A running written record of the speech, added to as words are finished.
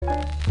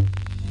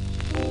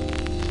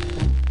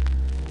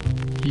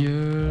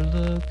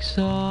mistakes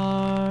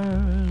are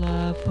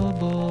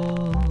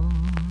laughable,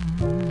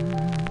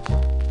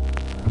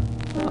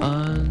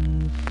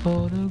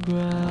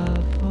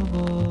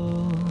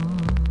 unphotographable,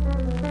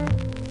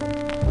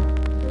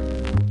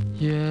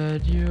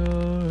 yet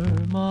you're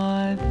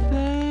my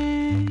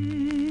favorite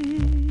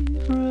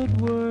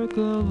work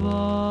of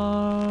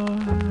art.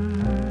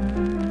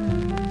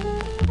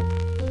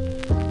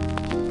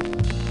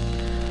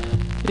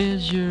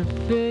 Is your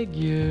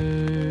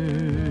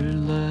figure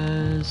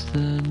less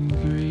than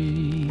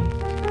Greek?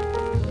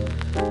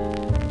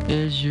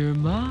 Is your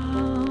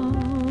mouth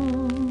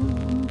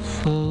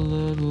a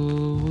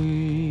little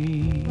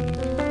weak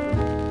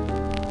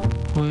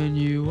when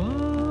you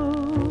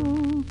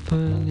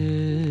open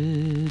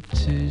it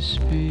to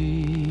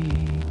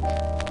speak?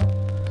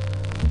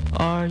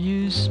 Are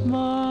you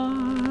smart?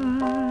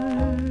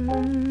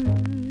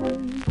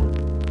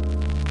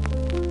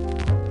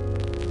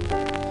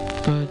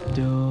 But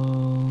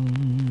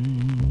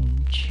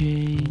don't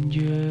change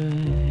your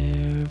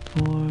hair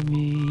for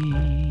me,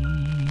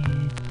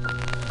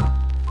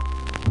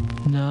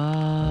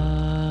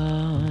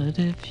 not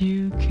if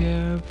you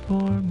care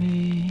for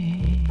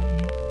me.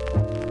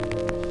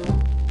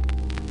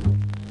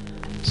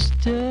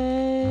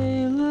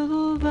 Stay,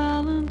 little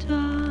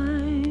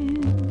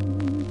Valentine,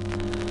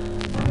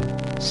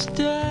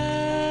 stay.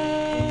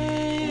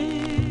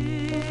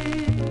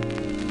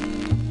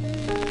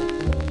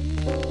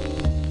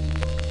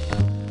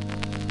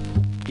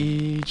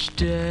 Each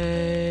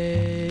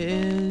day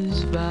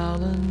is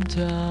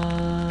Valentine's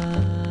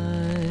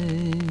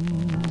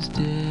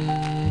Day.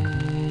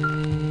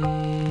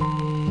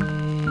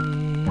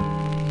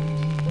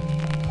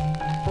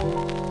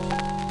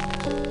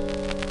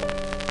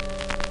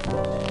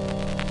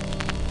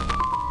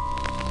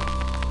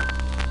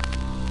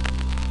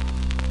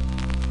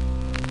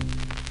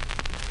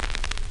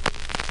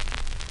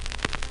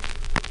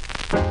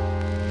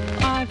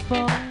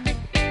 iPhone.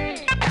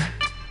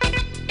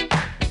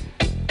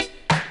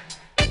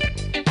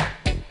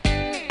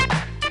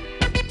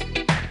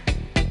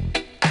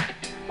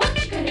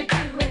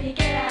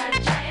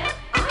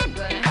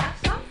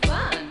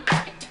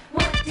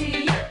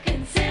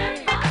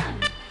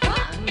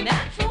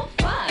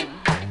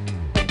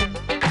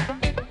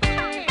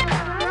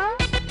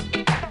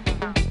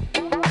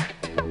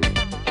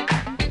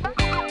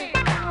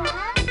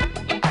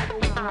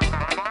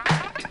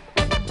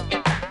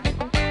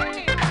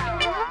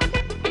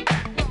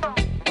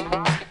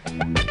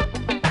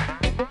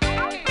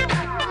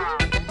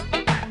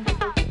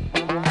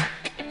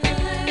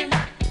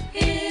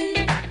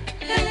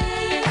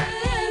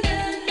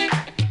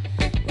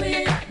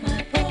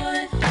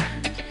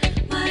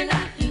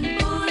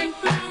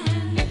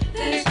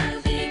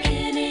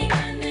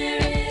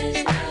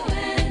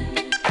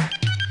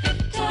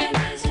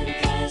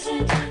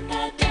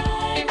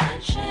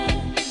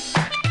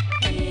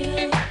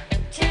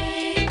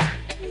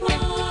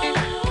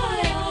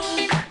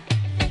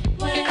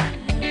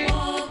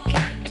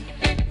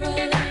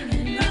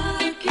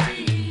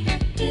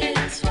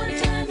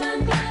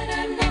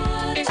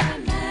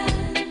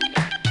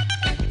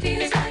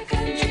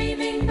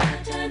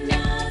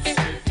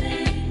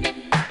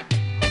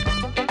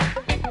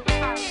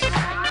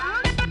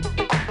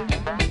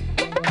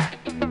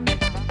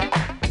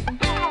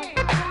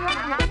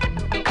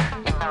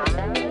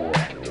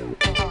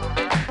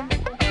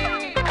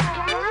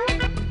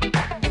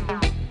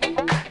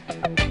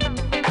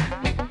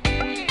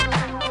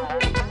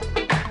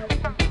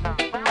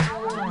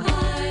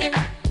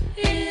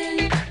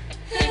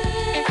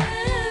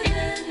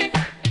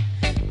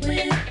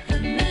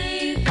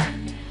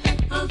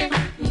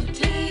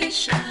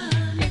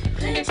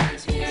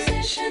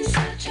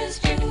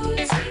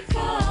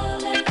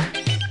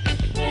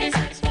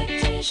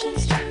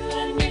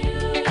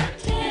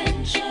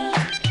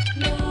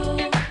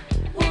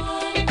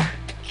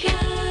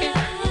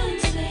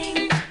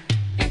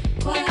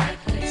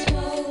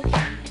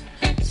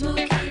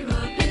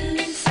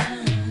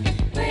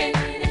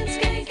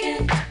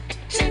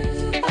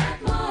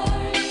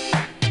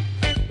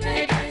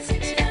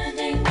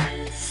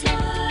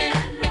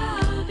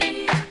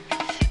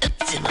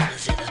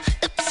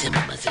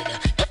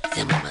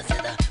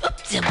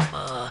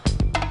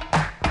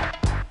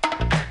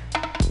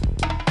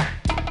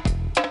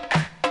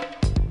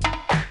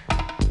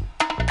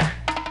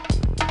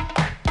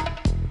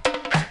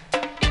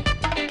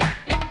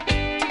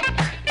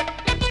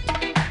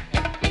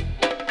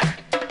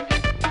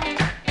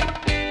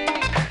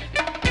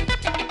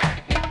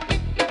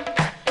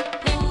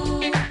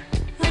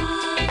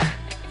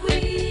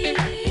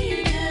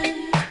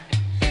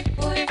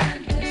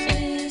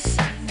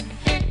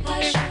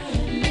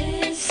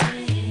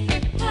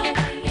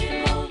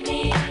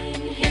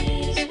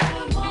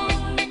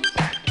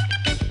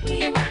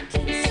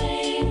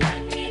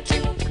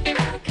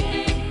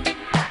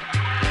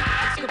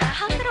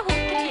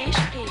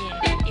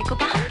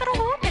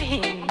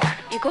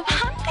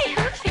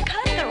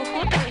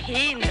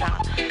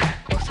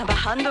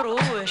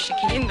 handruush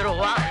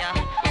kindruaja.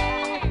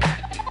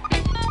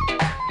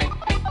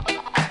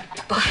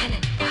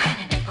 Pohenen,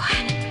 pohenen,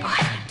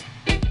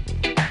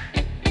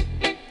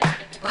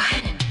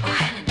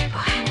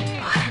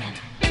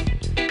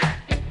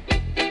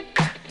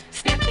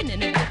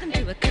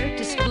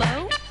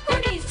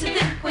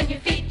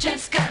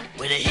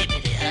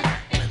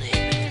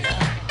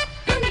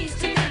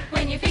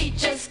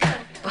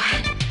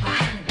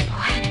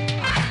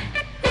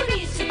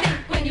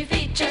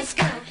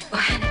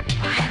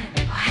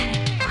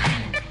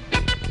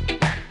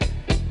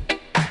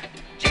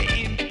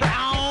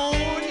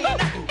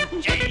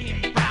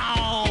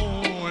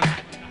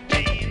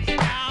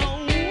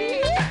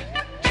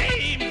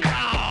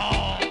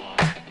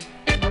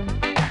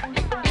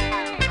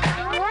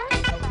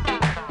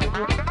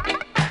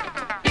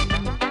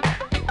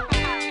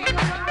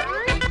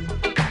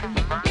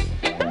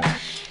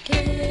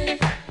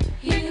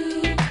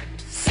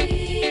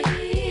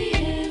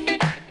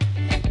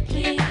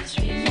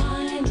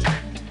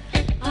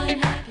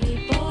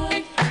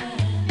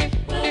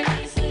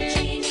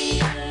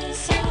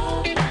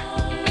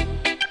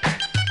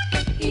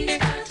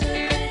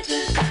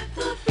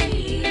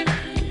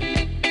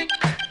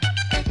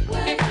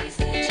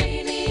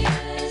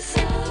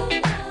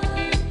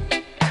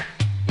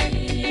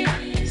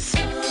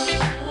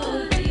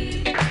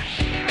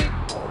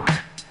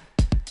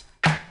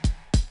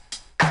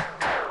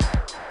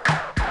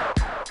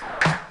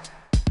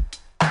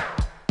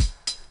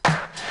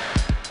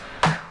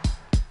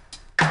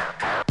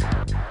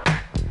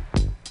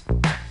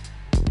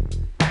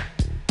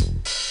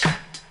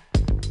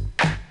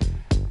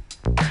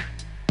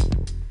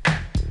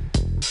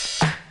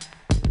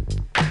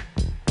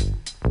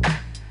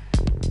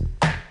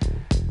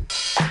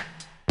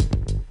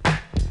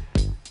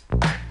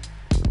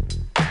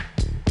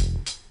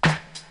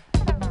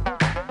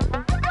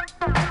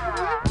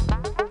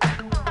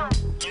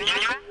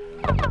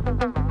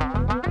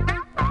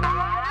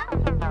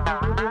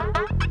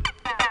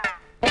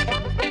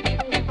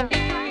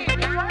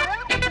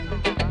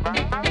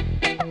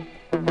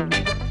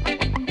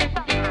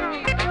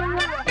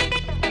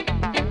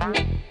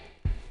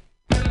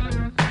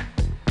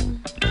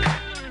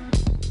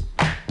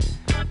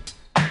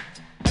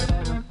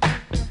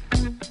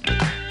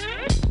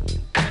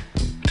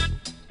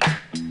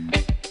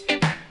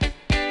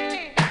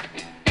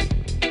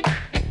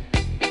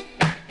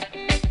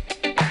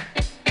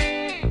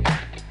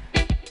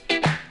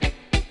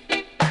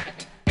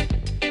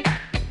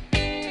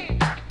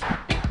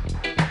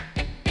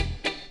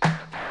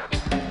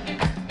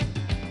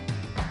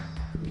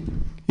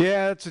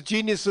 Yeah, it's a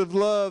genius of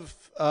love.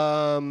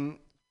 And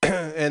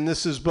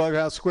this is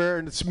Bughouse Square,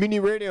 and it's Mutiny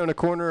Radio in a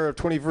corner of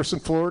 21st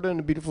and Florida in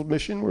a beautiful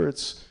Mission where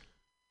it's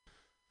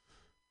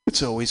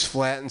always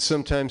flat and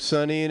sometimes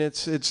sunny, and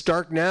it's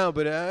dark now,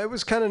 but it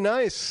was kind of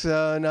nice.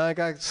 Now I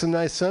got some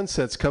nice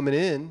sunsets coming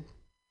in.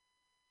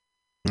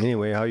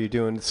 Anyway, how you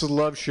doing? It's a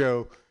love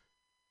show.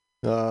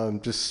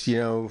 Just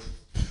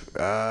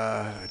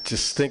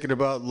just thinking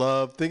about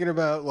love, thinking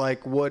about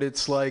like what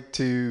it's like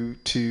to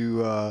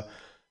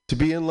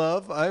be in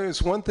love.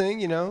 It's one thing,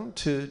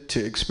 to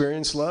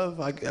experience love.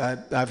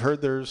 I've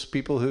heard there's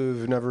people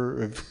who've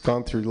never have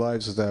gone through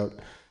lives without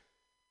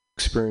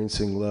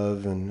experiencing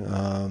love,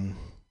 and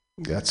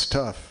that's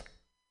tough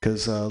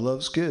because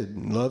love's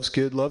good. Love's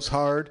good. Love's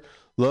hard.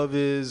 Love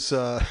is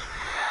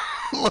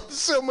love's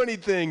so many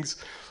things.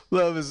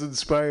 Love has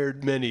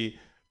inspired many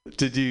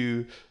to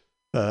do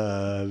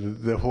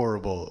the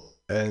horrible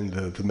and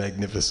the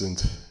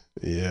magnificent.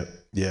 Yeah.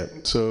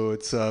 So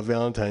it's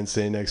Valentine's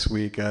Day next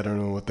week. I don't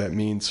know what that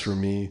means for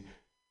me.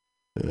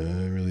 I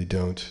really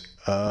don't.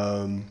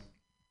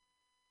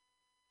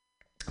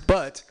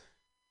 But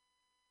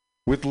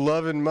with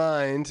love in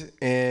mind,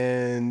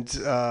 and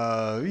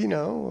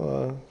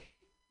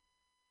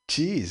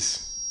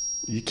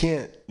geez, you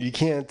can't you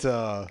can't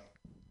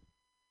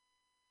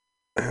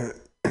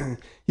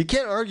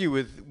argue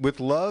with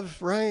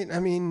love, right? I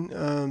mean,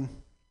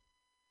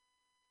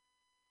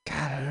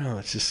 God, I don't know.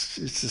 It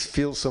just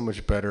feels so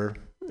much better.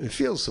 It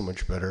feels so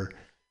much better,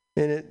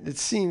 and it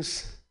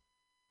seems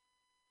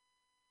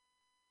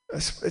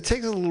it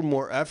takes a little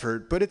more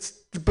effort, but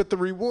the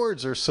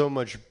rewards are so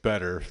much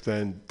better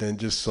than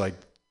just like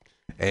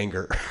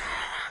anger.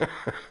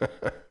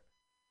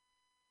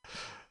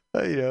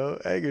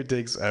 Anger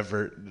takes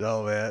effort and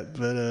all that,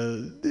 but I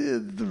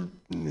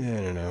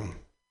don't know.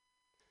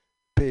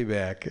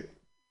 Payback.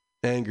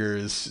 Anger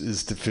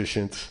is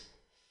deficient.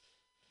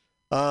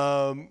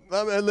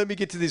 Let me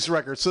get to these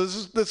records. So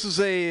this is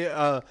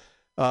a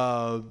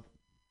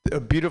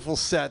beautiful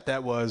set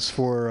that was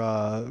for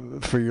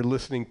your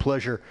listening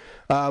pleasure.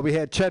 We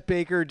had Chet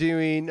Baker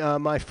doing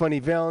 "My Funny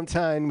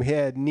Valentine." We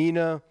had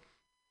Nina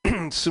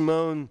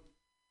Simone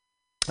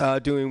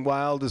doing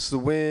 "Wild as the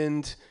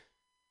Wind."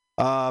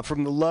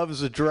 From the Love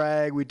is a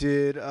Drag, we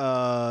did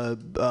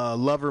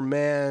 "Lover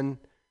Man."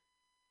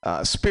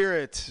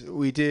 Spirit,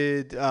 we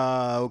did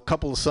a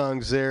couple of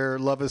songs there.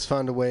 Love Has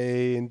Found a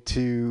Way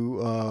into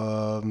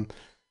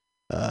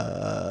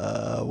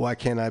Why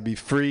Can't I Be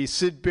Free?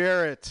 Syd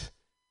Barrett,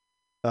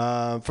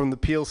 from the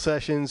Peel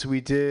Sessions,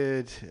 we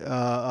did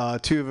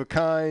Two of a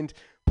Kind.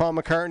 Paul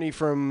McCartney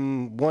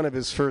from one of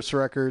his first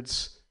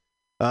records,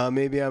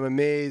 Maybe I'm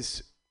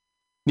Amazed.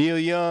 Neil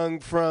Young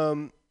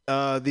from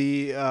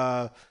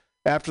the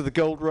After the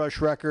Gold Rush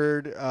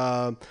record.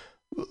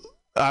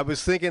 I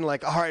was thinking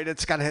like, all right,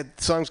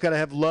 song's got to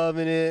have love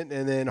in it,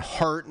 and then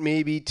heart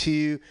maybe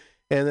too,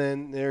 and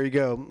then there you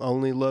go.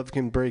 Only love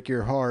can break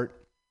your heart.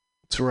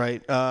 That's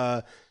right.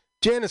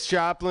 Janis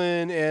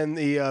Joplin and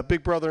the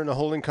Big Brother and the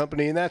Holding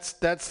Company, and that's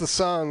the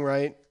song,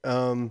 right?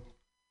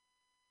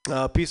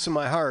 Piece of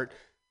My Heart.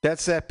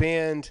 That's that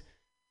band.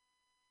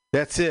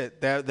 That's it.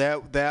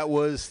 That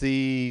was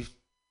the.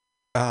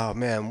 Oh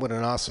man, what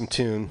an awesome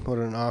tune! What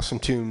an awesome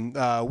tune.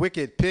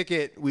 Wicked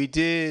Picket. We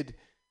did.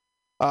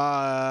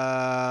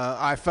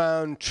 I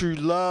Found True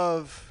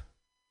Love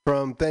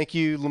from Thank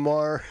You,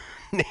 Lamar.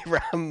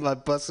 I'm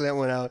busting that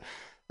one out.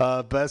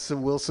 Best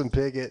of Wilson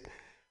Pickett.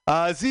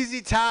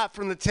 ZZ Top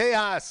from the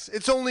Tejas.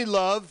 It's Only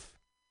Love.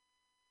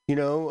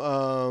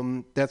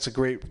 That's a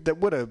great.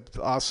 What a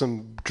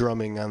awesome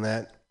drumming on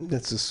that.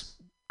 That's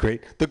just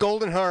great. The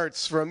Golden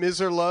Hearts from Is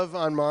There Love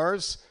on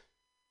Mars?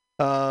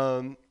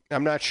 I'm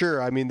not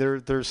sure. I mean,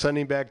 they're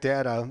sending back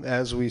data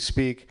as we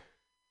speak.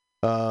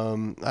 I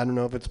don't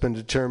know if it's been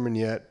determined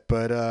yet,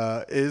 but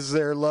Is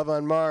There Love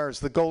on Mars?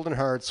 The Golden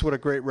Hearts, what a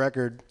great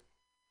record.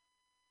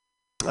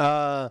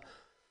 Led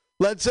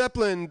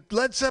Zeppelin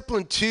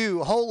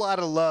 2, A Whole Lot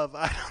of Love.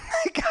 I don't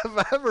think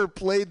I've ever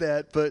played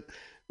that, but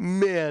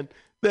man,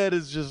 that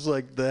is just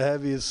like the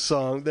heaviest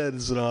song. That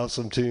is an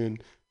awesome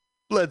tune.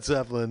 Led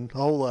Zeppelin, A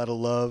Whole Lot of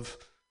Love.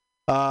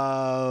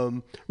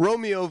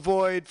 Romeo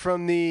Void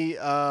from the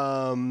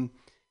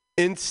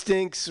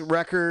Instincts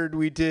record,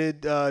 we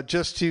did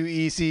Just Too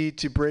Easy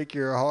to Break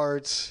Your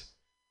Hearts.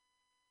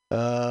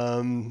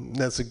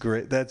 That's a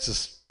good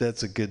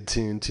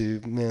tune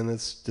too, man.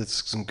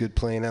 That's some good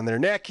playing on there.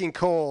 Nat King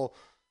Cole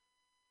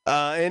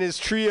and his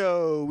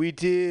trio, we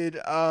did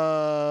you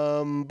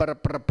call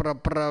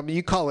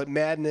it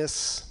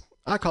madness,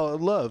 I call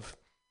it love.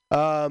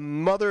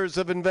 Mothers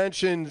of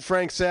Invention,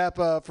 Frank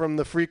Zappa from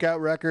the Freak Out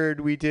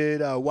record, we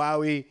did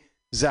Wowie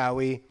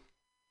Zowie.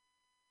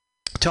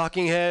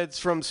 Talking Heads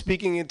from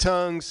Speaking in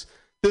Tongues,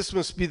 This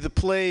Must Be the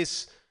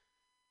Place.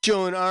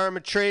 Joan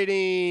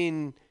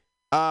Armatrading,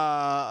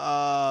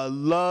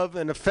 Love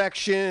and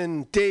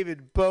Affection.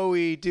 David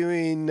Bowie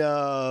doing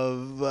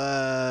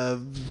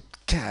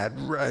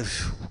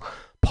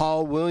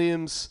Paul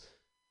Williams.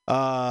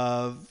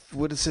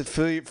 What is it?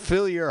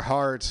 Fill Your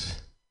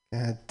Heart.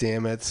 God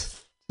damn it.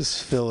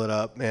 Just fill it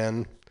up,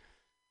 man.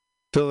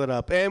 fill it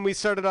up. And we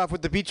started off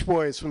with the Beach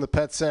Boys from the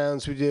Pet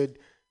Sounds. We did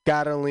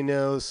God Only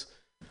Knows.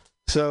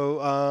 So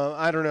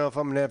I don't know if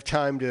I'm going to have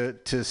time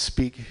to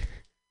speak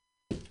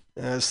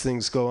as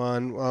things go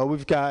on.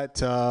 We've got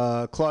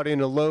Claudia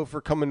and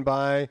Loafer coming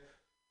by.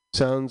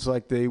 Sounds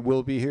like they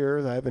will be here.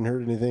 I haven't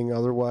heard anything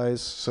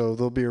otherwise, so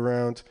they'll be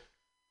around.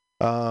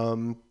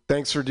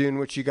 Thanks for doing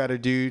what you got to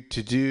do.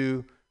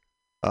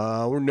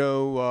 We're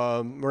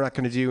not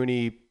going to do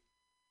any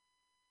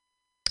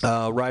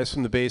Rise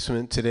from the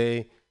Basement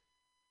today.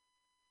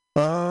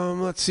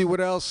 Let's see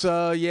what else.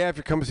 If you're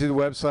coming through the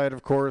website,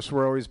 of course,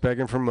 we're always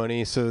begging for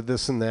money. So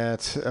this and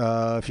that.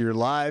 If you're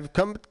live,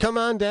 come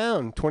on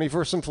down.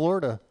 21st in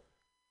Florida.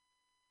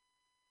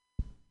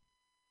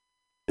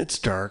 It's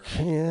dark.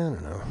 Yeah, I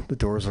don't know. The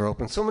doors are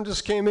open. Someone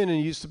just came in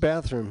and used the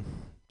bathroom.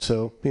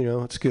 So,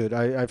 it's good.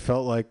 I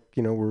felt like,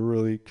 we're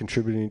really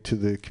contributing to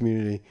the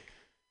community.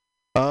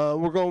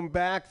 We're going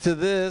back to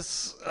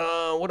this.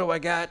 What do I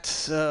got?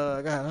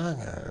 I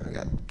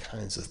got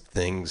kinds of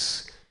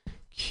things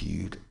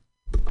queued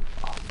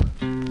up.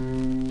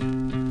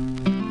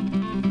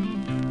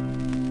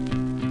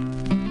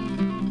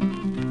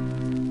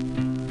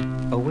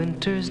 A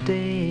winter's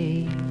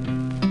day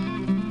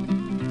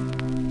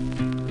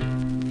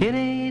in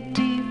a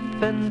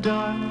deep and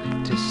dark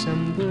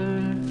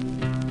December,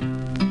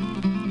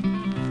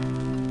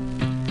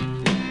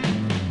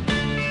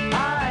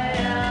 I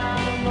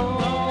am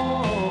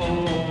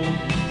alone,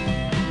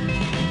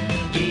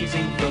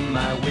 gazing from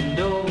my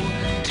window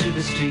to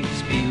the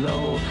streets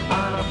below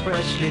on a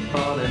freshly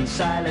fallen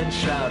silent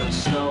shroud of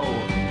snow.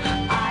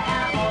 I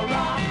am a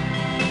rock,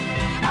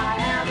 I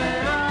am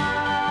an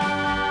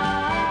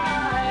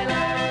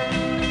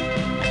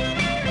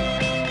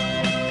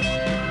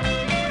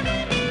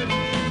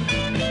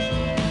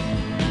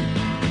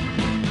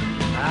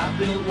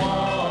built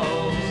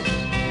walls,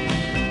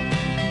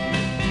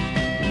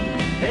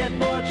 a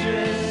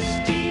fortress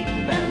deep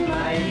and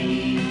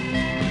mighty,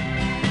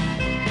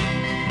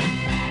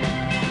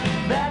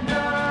 that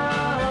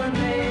none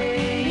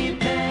may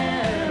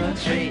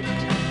penetrate.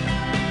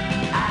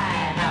 I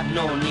have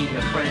no need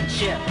of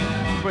friendship.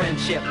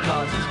 Friendship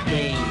causes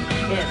pain.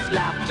 It's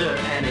laughter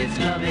and it's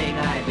loving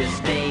I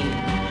disdain.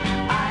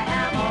 I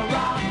am a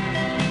rock,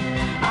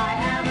 I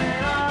am an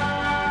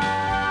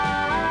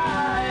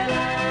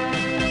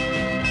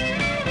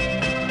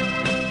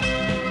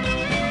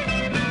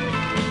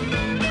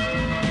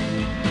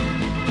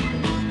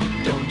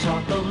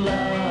talk of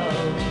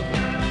love.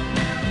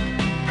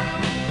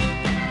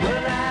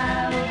 Well,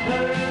 I've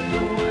heard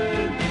the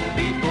word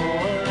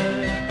before.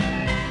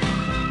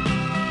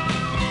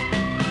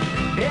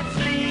 It's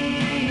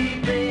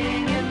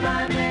sleeping in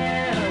my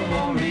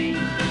memory.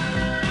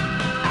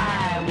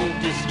 I won't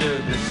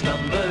disturb the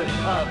slumber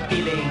of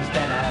feelings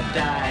that have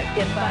died.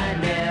 If I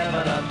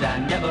never loved, I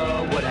never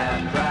would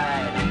have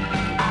cried.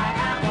 I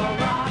am a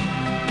rock,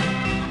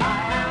 I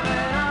am an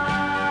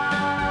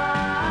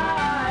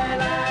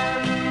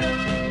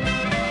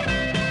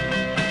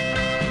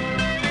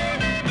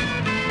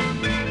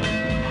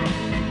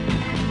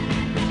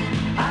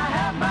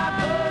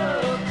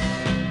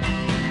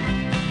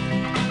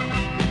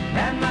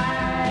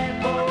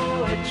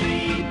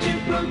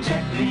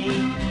protect me.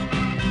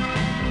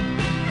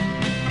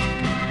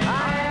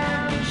 I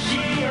am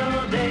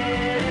shielded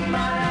in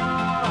my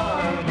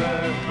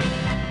armor,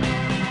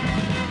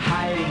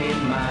 hiding in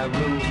my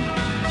room,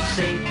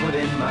 safe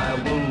within my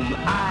womb.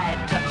 I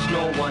touch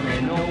no one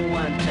and no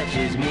one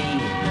touches me.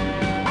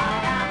 I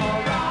am a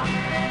rock,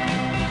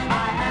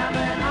 I am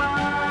an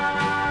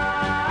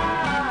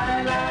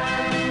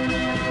island,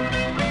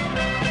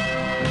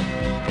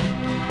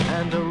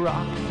 and a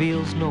rock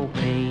feels no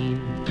pain,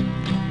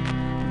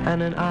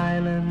 and an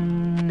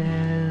island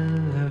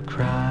never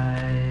cries.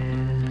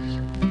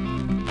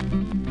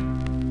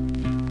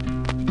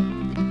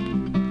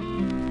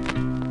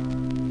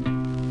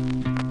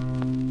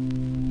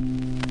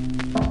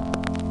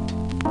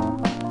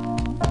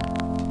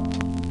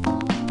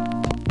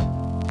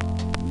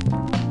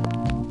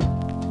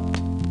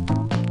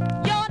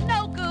 You're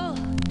no good,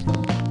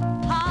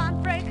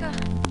 heartbreaker.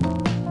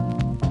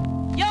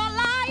 You're a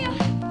liar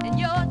and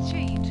you're a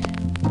cheat.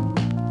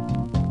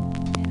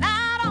 And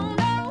I don't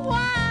know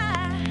why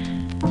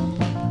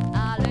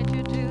I let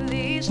you do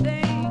these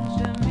things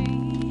to me.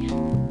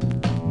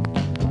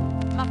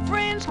 My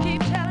friends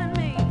keep telling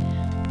me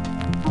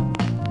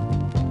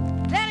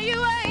that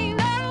you ain't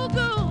no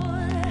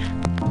good.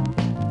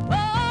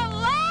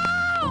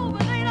 Oh,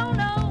 but they don't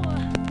know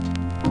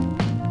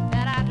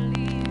that I'd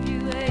leave you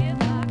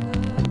if I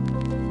could.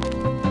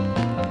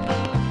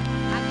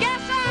 I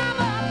guess I'm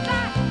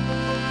uptight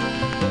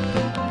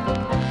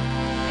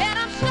and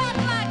I'm stuck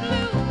like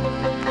glue.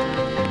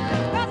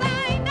 'Cause I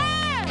ain't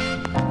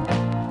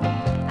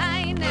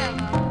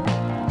never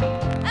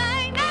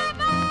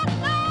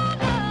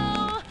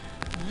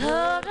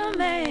loved a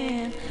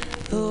man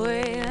the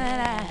way that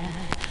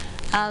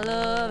I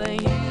love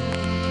you.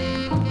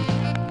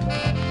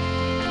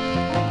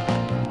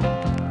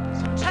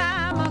 Some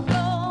time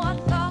ago I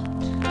thought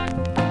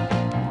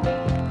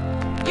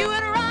you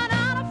had run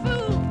out of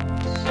food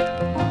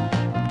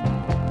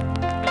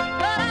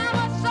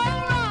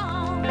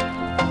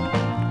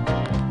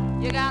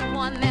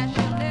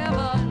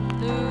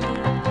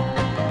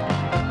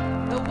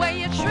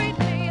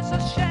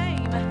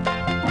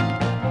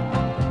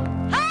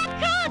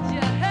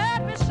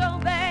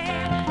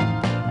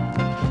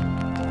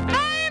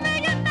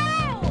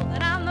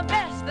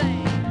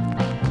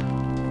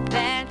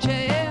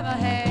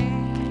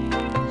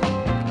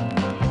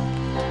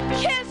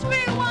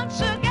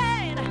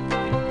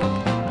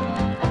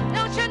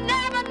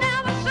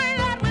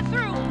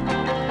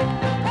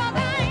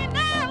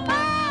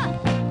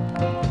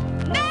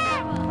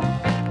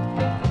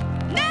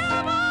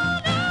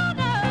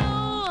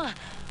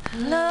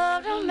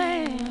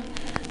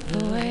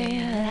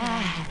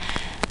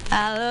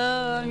I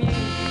love you.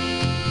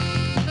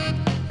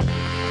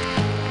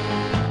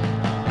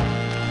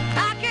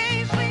 I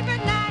can't sleep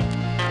at night,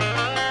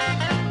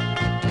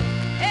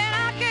 and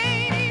I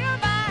can't eat a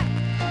bite.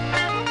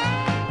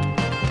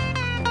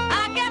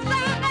 I guess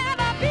I'll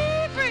never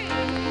be free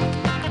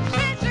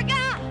since you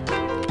got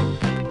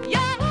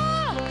your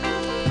love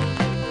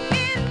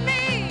in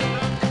me.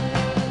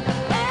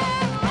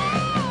 Oh,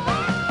 oh,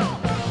 oh,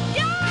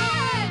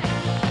 yeah,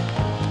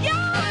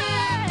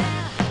 yeah.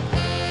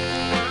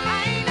 I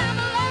ain't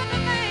never loved a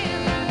man.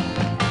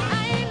 I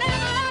ain't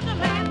never loved a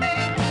man,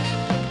 baby.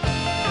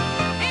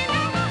 Ain't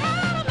never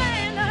had a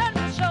man that hurt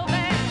me so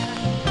bad.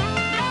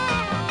 No,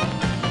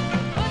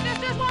 but this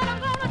is what I'm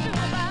gonna do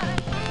about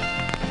it.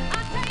 I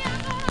tell you,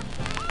 I'm gonna.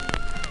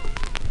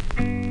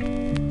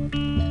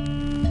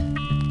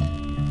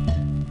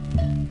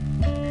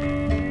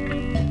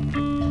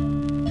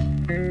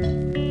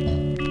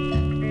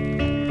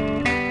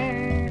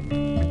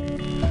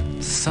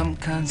 Some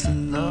kinds of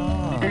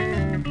love,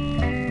 a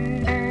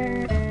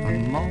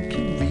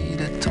monkey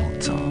read a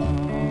total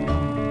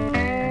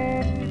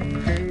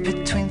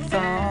between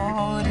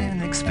thought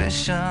and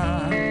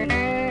expression.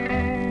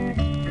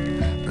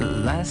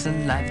 Lies a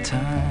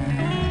lifetime.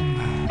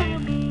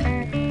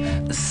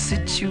 The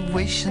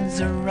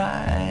situations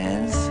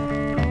arise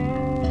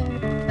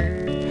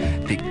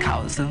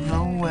because of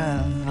the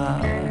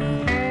weather,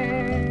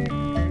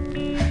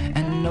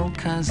 and no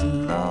kinds of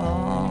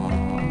love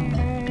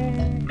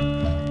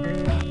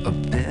are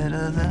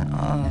better than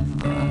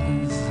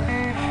others.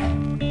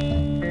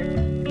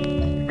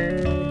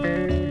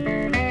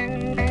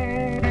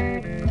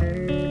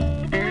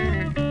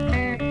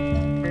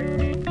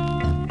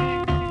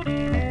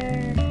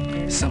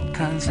 Some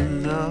kinds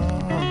of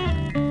love,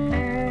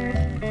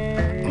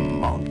 a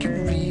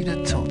margarita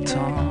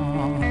total,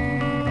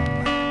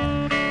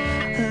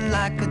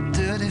 like a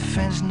dirty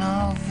French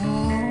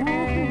novel.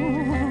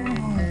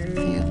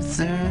 The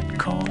absurd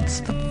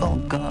courts the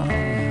vulgar.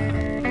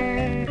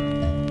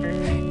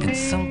 In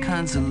some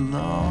kinds of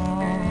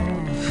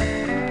love,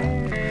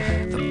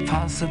 the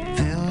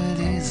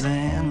possibilities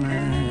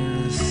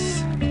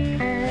endless,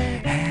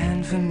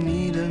 and for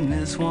me to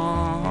miss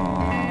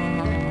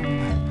one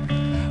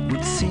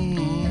would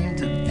seem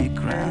to be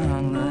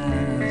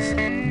groundless.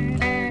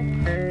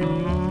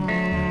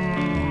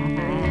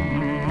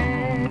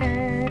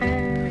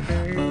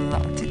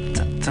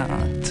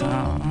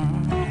 La-di-da-da-da.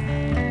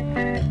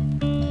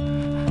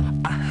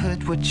 I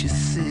heard what you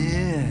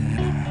said,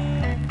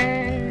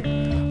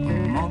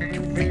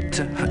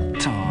 Margarita her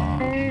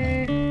tongue,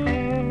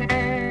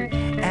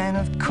 and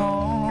of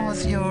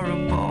course you're a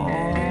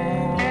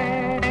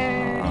bore,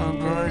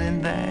 but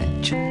in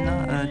that you're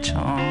not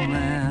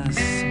charmless.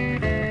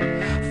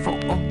 For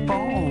a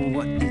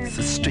bore, it's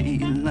a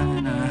straight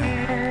liner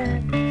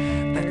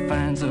that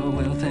finds a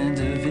wealth and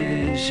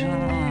division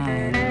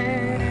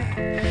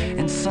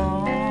in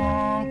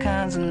some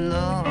kinds of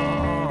love.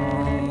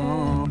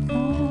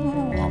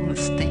 Ooh, I'm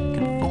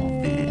mistaken for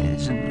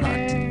vision.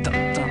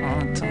 La-di-da-da-da.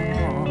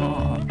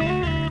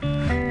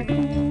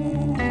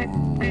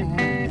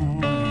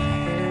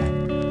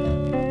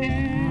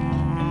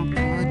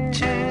 Put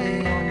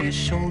jelly on your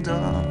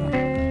shoulder.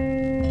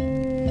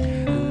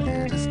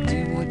 Let us do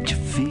what you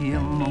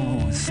feel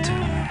most.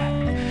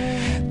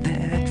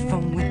 That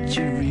from which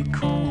you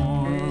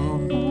recoil,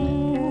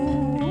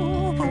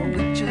 but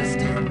which just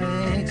still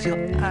makes your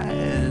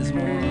eyes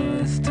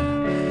moist.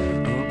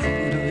 Put a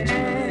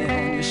jelly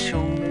on your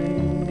shoulder,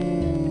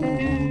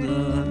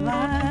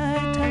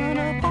 lie down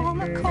upon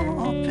the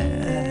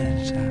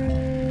carpet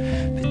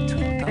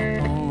between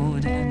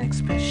thought and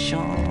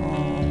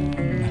expression.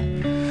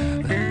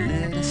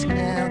 Let us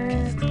now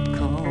kiss the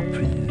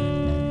culprit.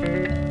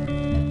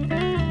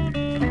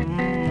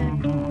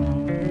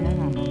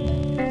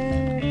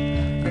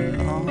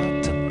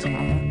 Lord, that's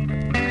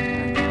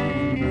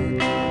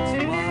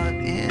what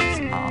it's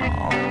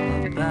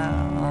all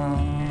about.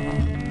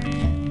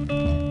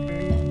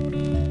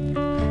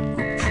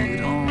 Put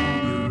on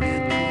your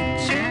red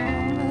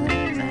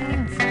pajamas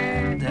and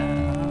find out.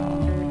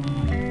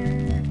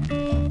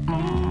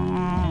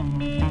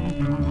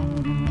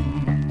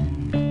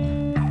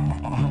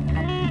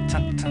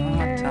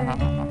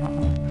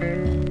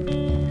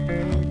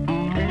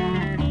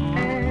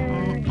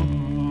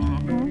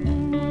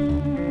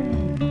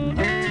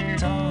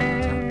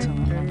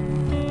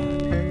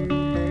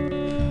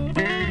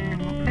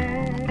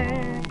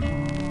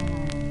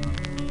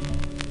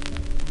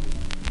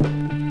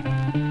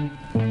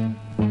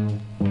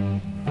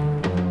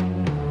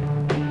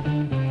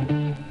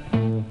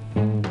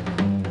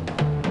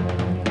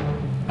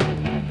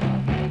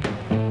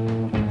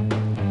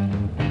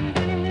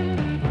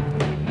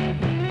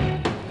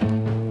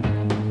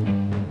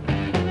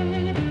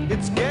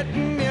 It's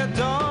getting near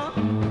dawn.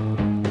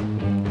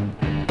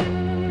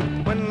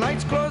 When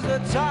lights close the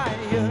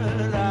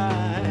tired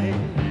eyes,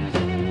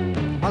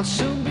 I'll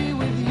soon be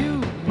with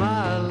you,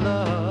 my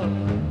love.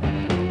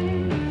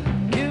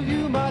 Give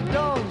you my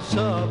dawn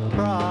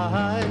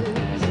surprise.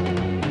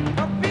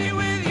 I'll be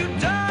with you,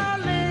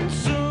 darling,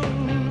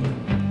 soon.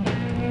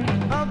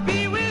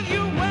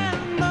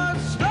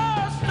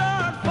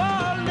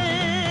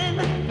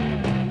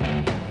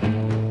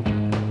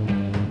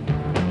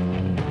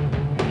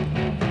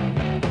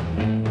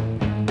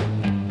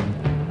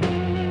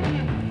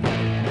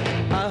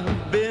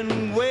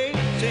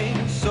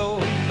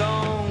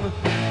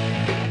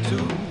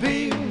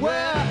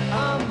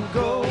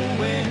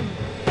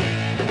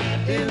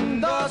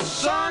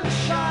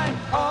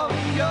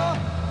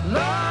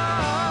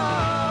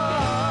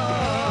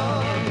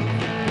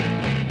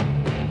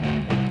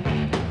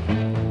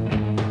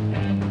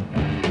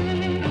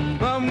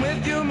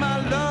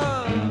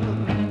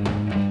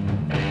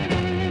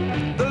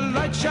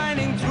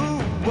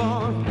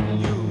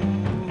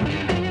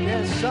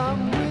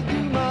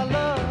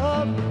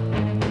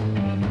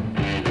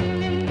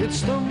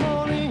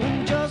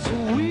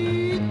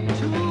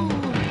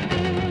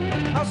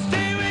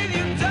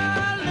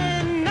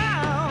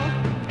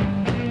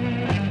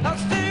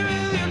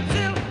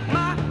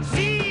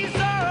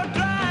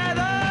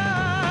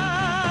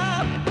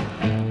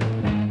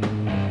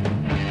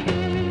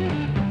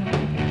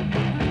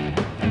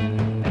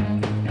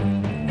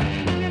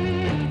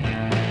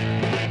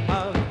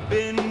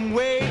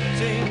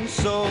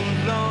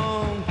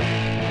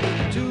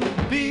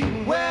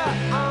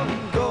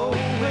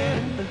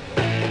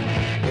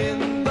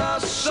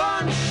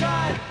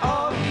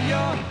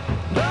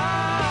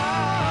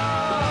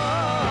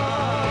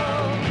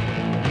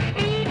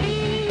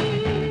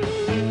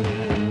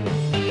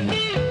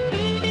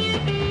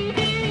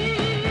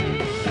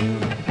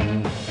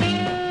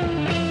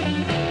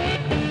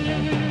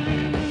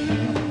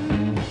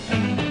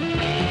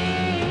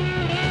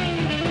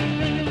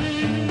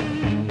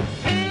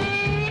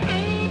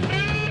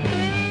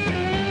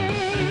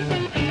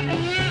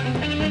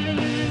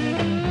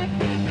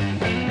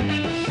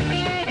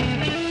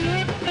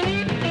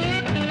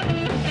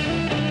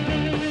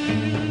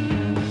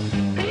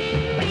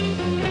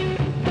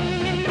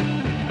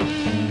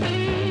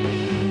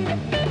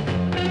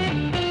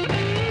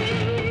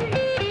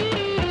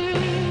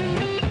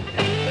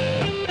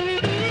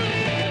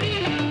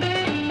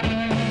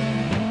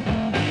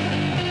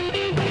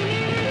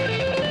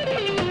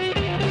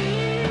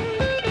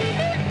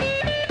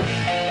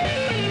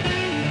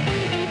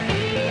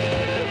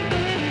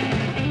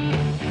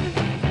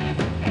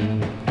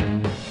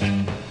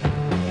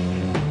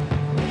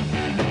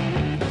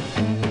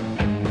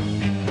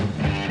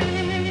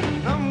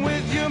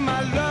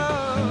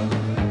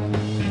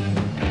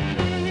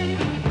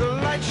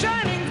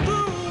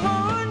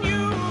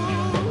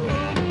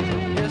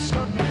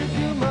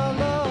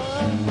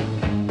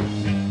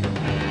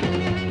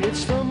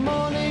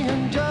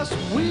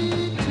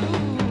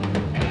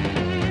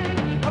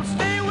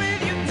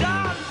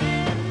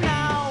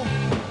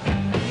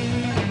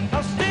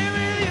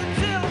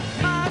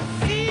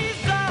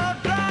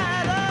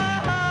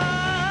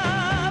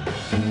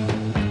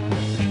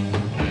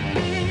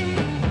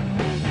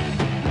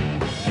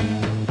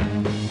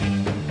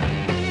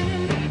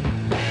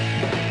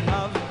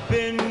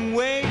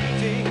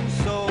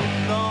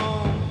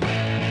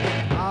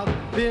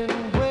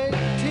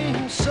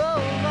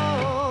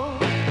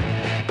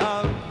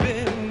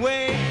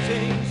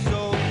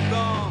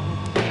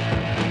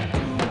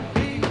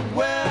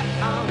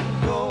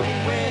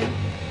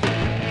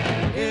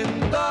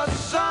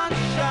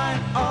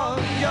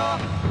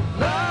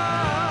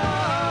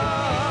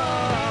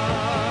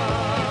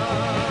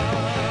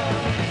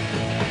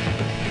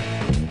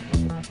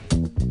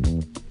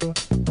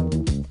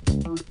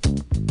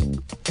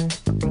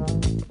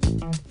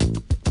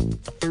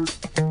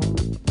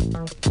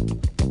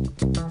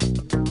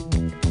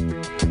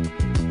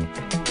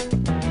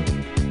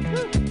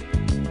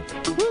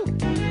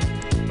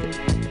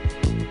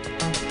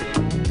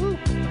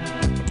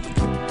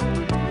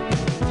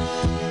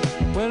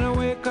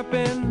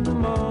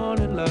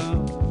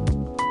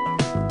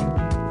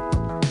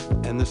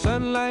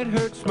 sunlight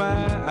hurts my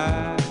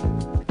eye,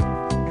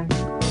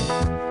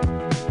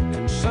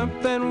 and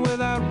something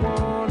without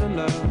warning,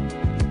 love,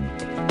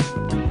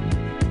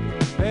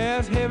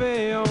 bears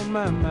heavy on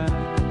my mind.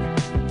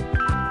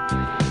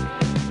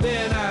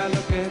 Then I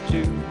look at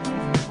you,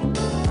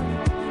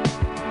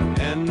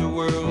 and the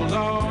world's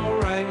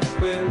alright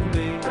with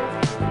me.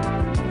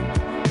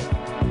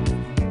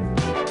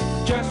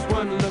 Just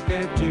one look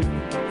at you,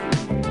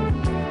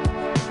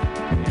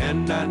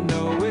 and I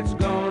know it's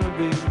gonna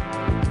be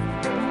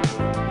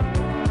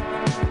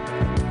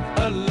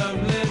a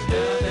lovely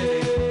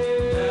day.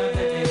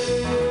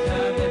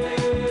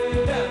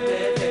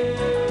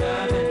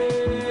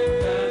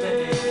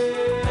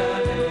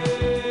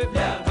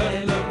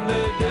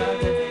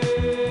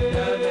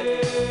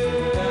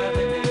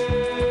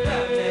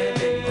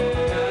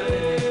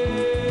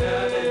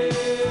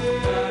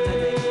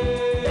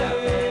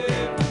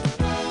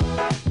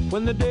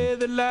 When the day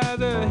that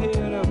lies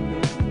ahead of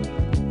me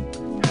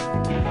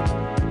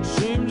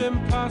seems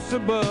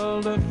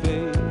impossible to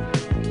face,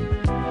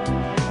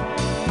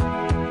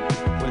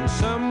 when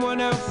someone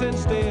else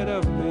instead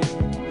of me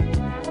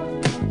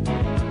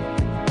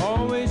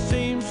always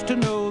seems to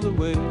know the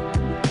way,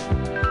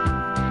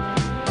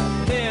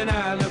 then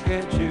I look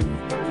at you,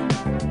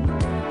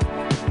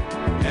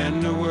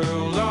 and the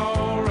world's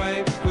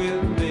alright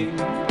with me.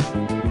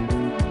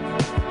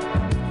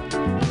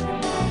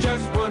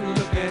 Just one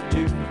look at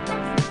you,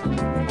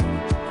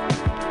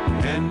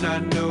 and I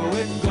know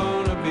it's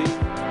gonna be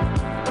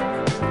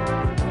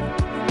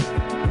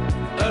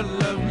a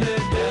lovely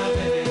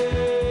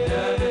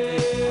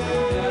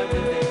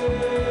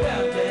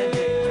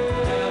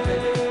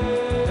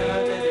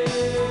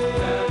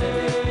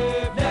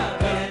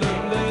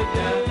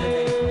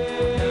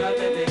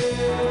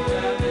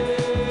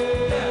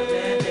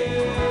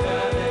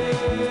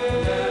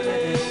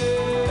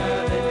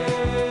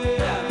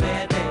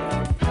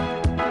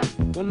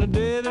when the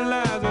day that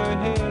lies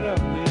ahead of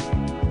me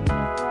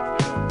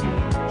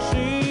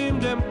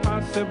seemed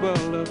impossible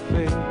to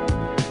face,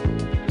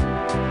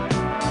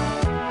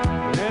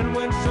 and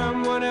when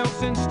someone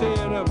else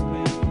instead of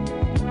me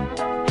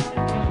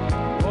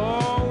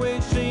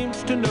always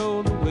seems to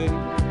know the way,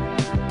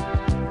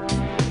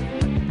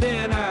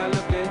 then I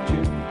look at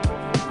you,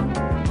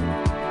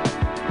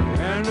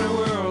 and the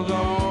world's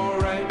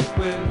alright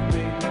with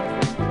me.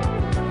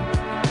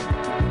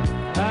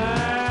 I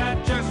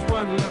just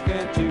one look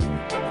at you,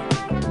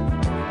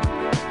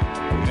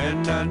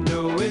 and I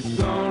know it's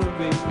gonna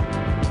be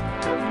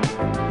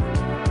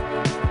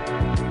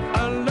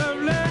a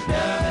lovely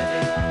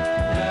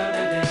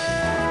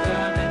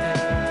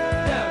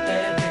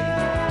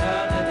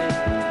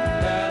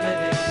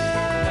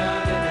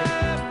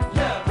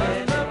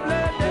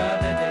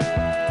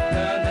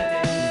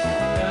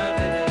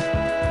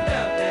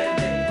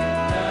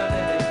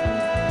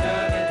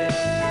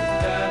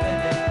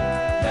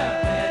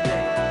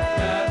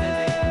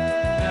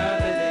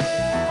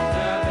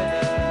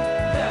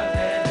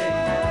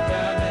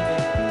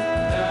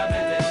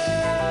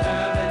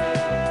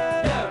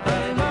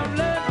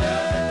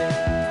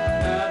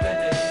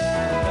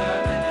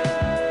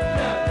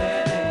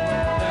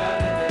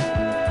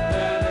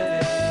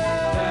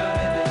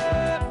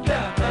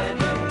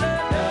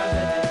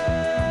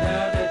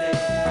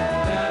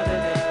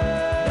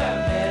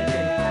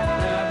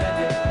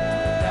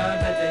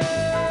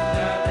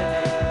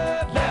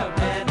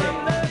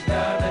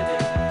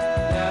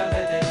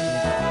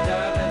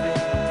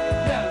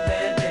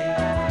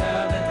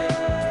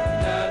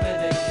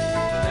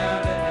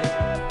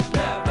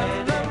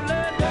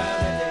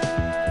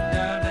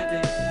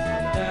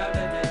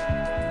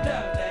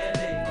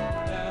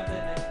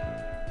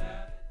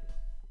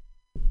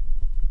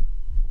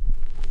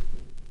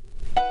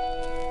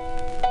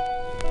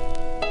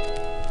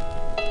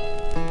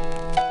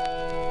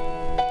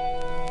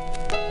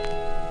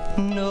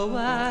No,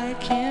 I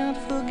can't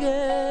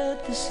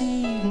forget this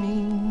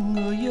evening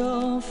or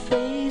your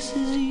face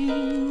as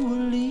you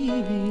were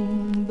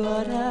leaving,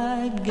 but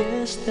I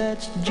guess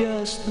that's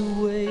just the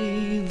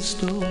way the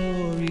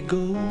story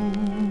goes.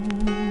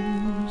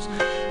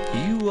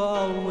 You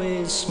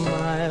always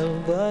smile,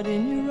 but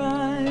in your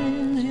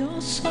eyes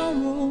your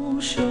sorrow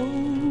shows.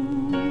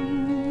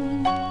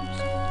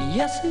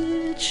 Yes,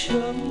 it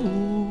shows.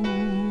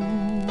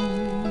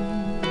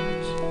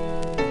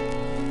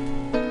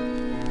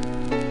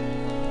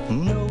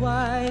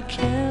 I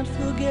can't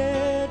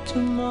forget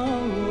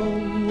tomorrow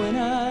when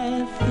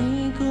I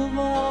think of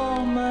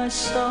all my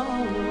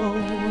sorrow.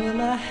 Well,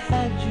 I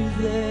had you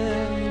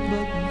there,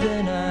 but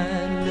then I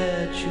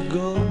let you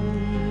go.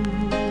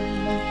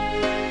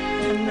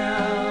 And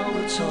now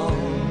it's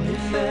only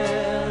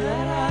fair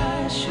that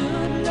I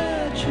should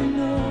let you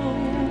know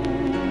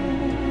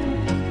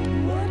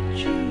what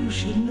you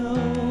should know.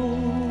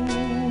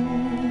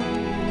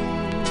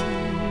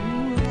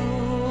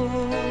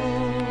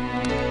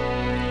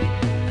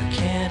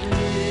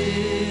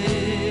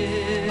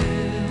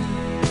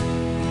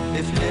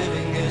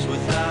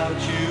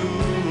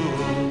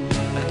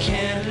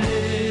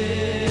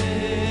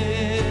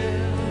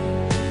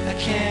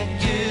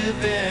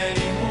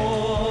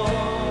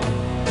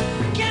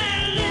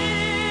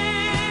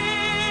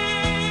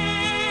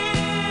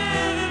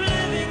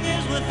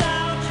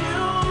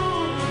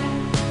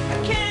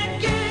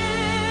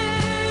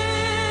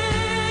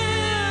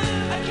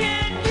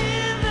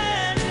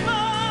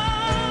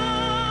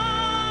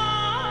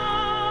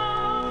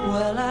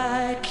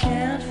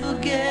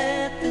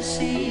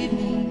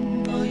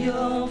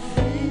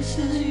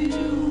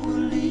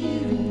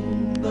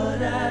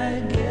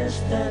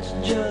 that's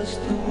just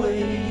the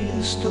way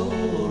the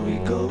story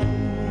goes.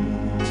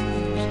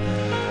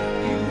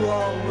 You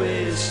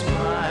always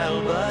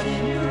smile, but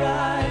in your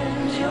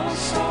eyes your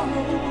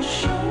sorrow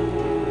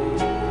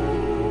shows.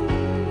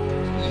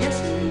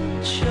 Yes,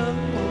 it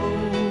shows.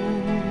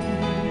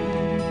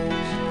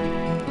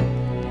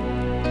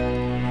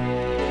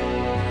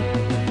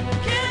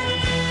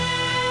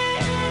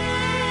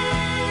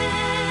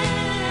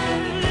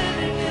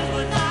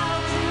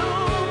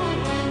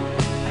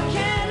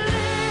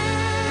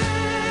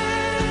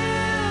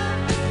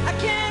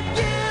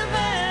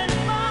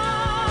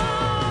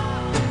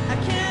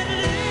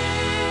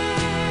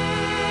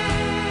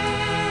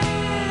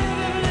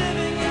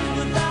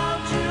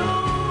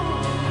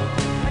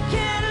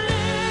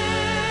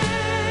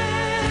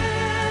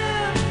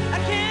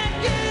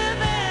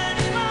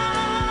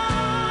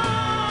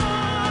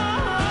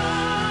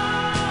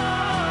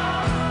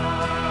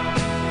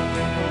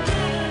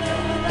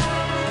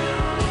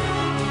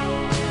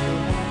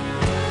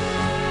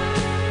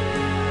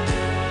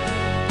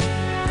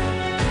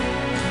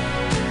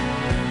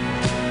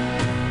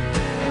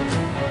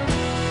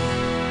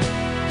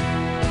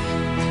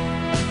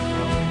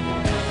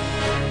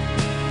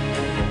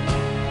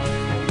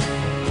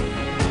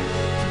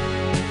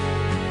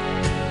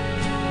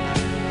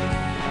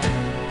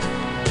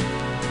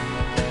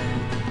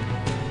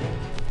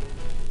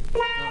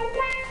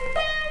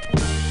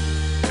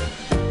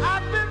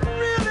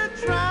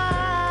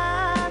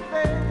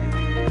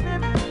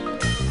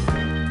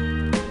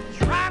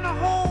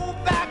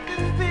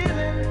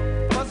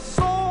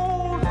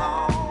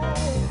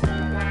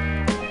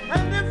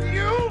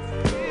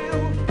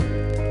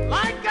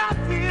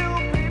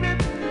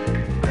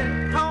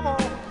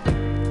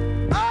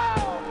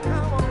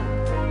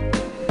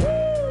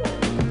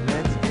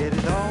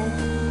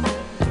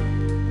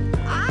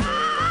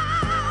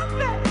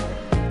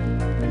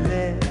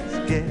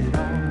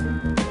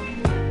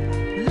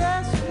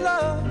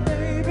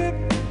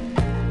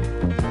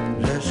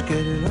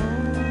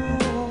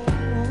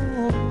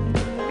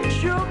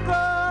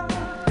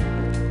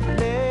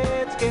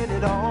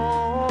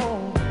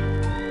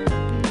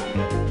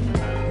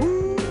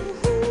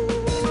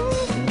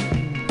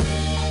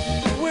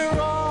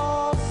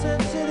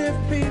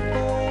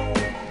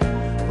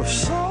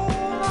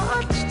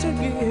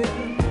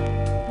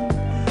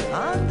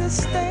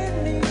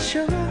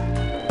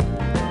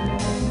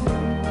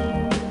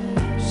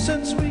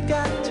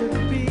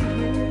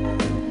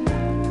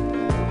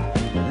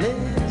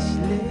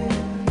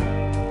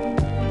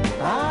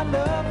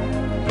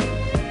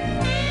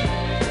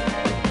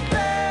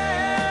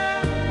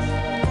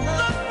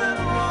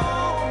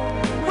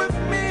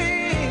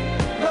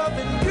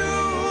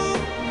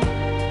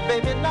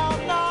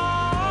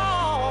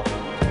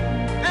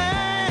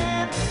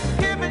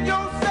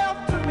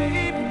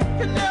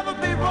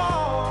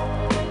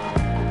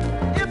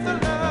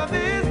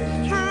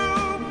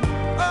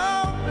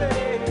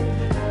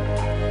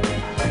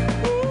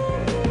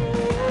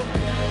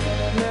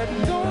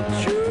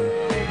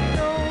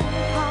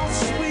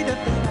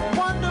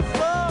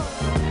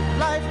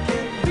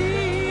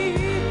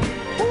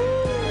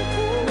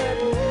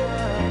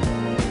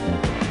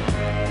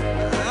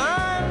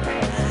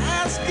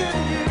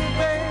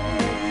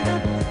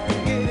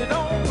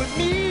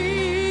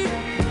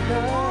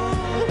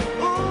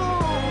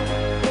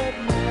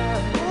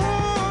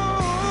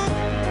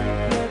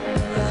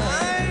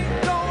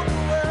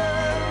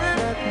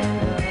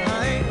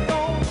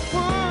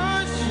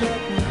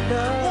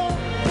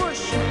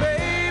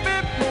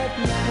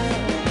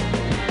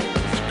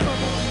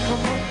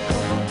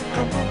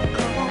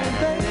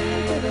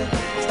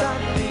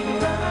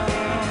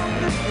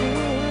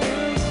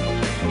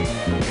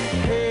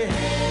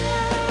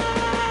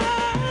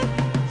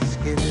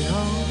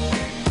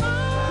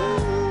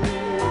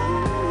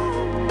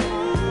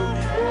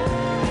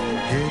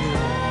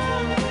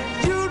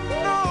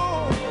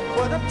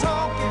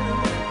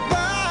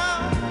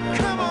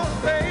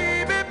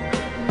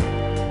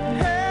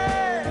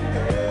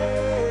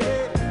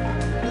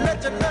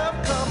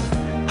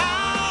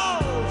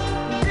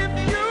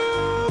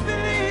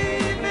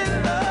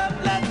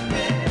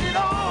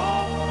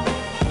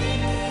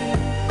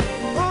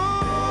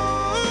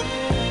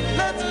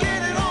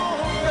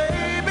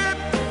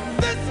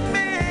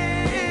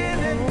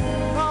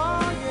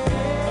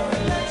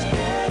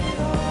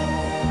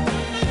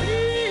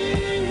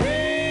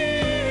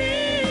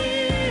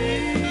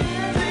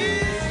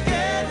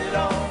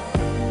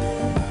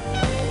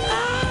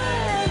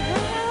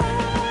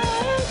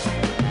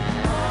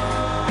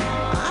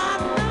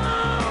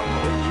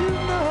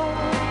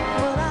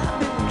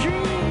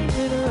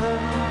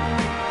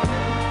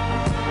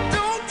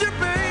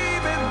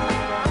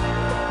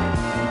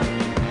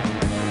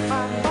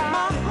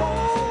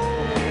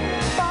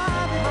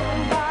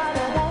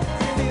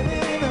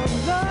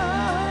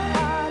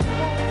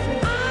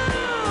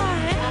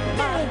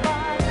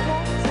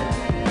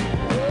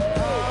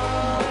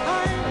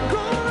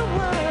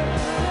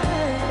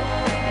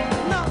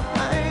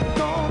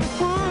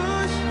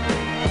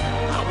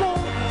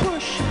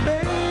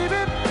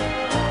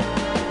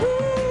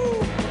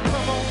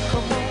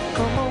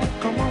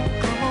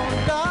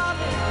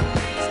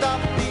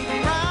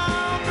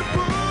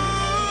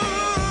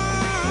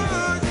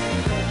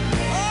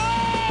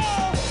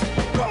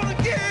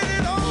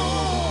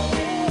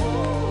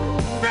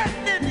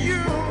 threatening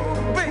you,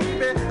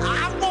 baby.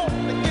 I want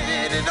to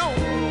get it on.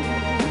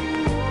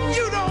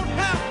 You don't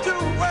have to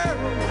worry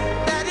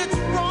that it's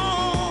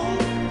wrong.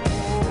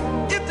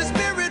 If the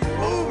spirit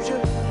moves you,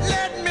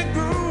 let me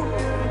groove.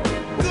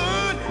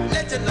 Good,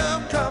 let your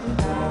love come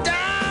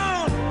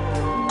down.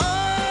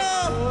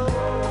 Oh,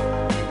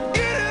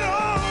 get it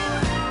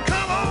on.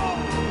 Come on,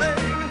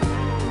 baby.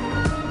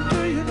 Do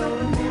you know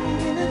the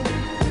meaning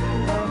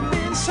of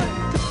being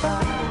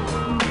sanctified?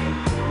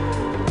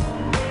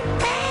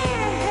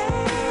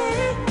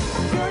 Hey,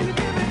 girl, you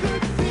give me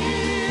good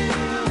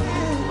feeling.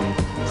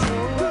 So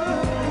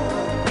good,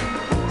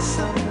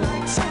 something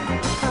like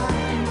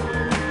sanctified.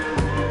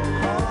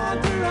 Hard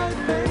to write,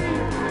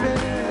 baby.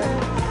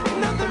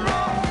 Nothing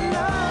wrong with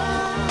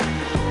love.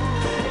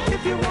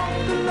 If you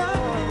want the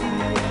love,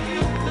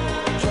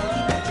 just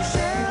let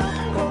yourself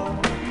go.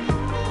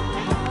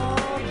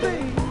 Oh,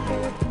 baby.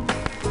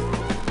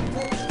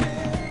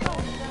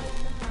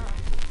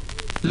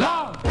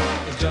 Love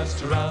is just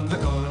around the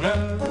corner,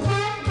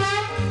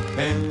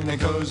 in a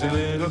cozy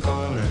little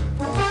corner.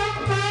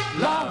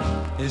 Love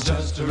is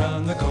just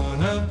around the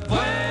corner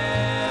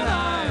when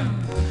I'm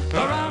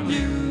around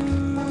you.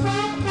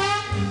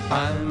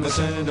 I'm a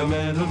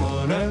sentimental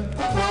mourner,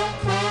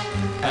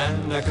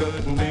 and I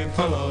couldn't be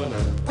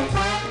forlorner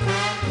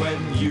when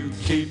you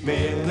keep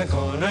me in a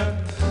corner,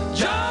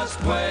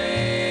 just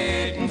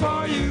waiting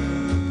for you.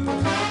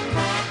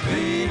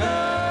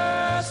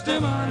 Venus de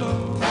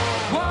Milo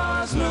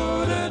was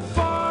noted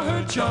for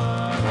her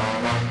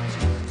charms.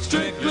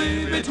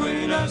 Strictly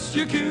between us,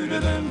 you're cuter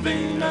than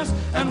Venus,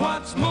 and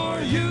what's more,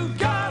 you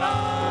got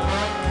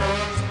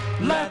arms.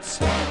 Let's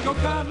go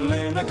cuddle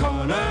in a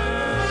corner,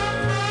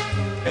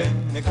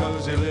 in a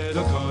cozy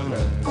little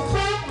corner.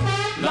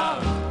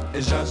 Love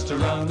is just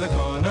around the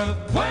corner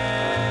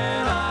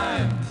when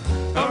I'm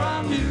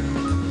around you.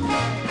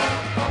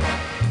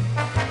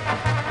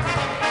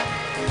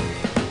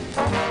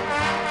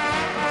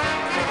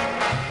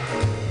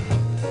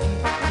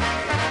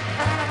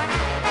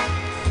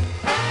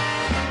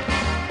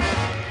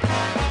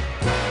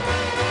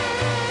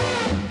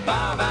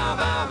 Bow, bow,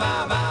 bow,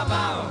 bow, bow,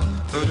 bow.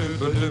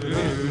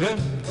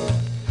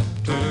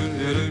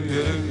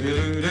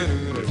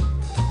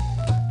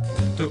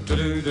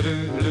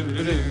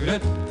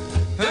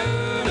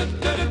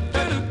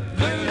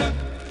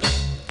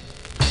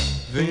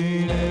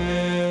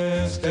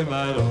 Venus de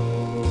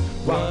Milo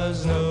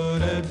was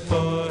noted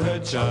for her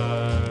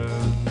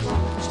charms.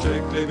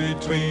 Strictly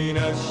between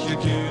us,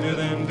 you're cuter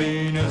than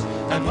Venus,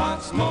 and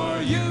what's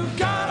more, you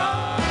got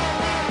arms.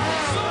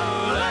 So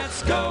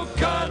let's go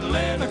cuddle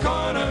in a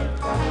corner,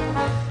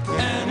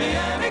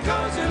 any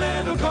cozy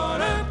little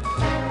corner.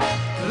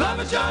 Love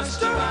is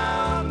just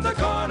around the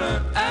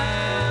corner,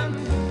 and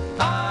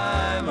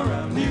I'm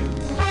around you,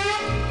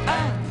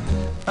 and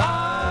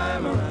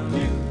I'm around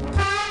you.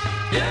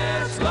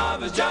 Yes,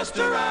 love is just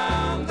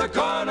around the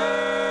corner.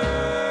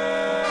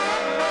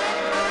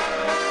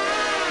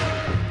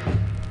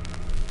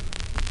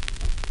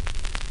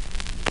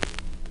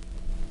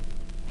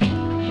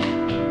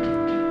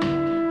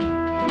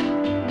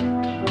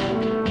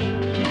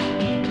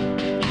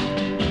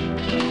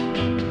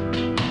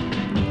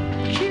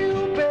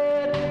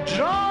 Cupid,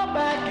 draw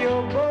back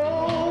your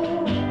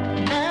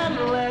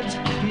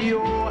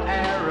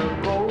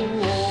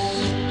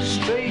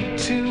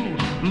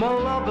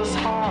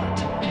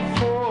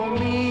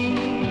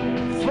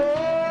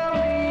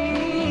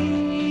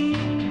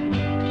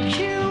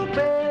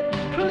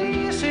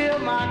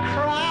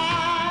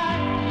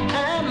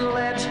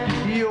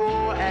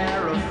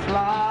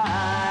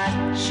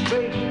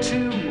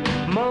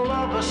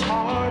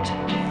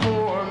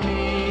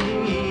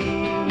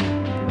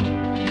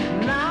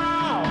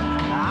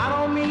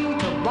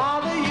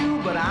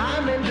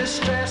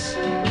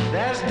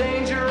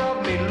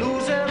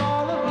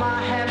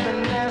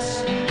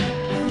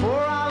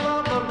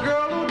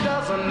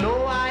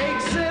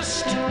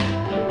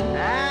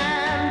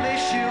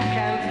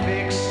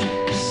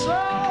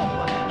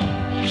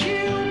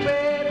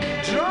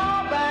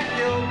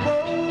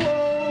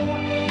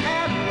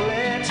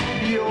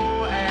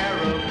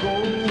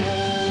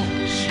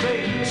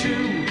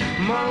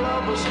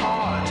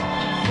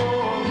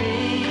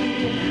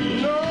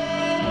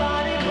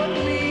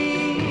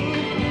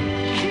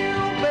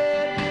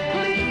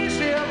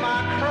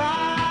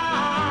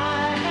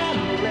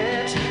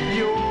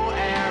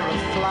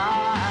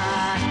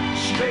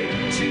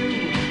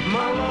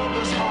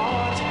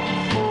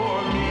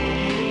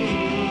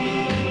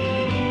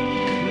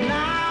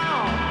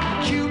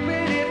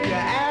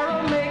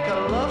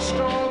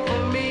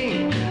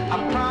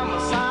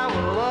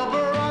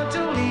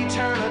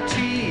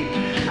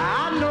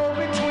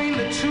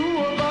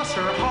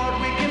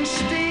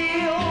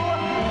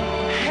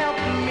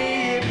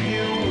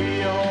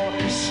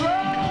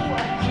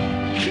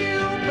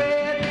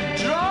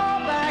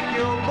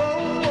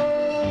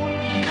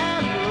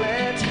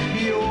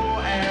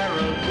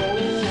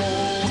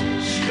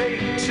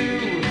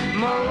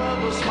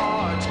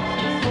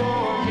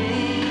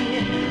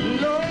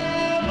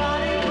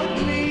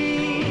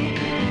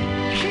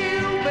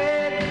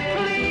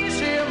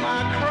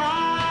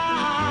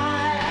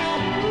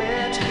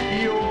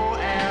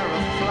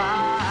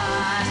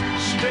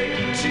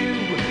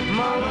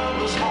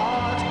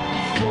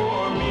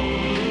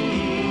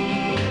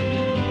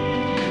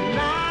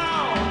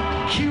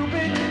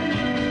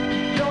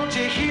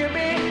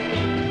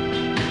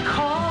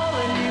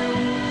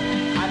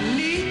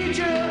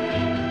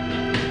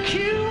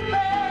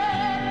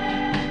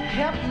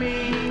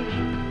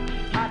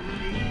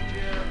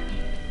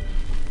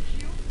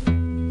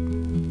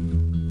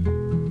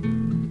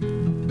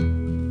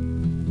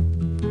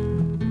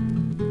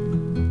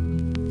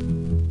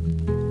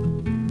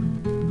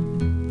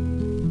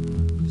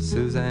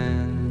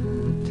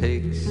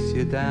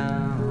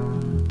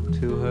down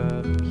to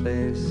her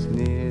place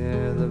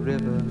near the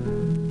river.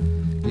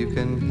 You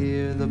can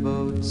hear the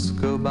boats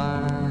go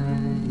by.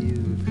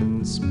 You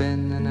can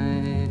spend the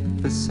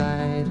night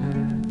beside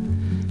her.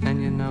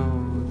 And you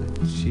know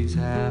that she's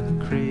half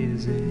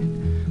crazy,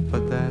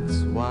 but that's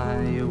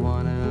why you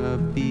wanna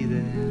be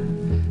there.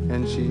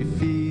 And she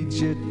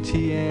feeds you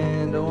tea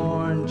and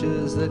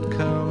oranges that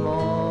come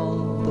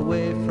all the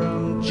way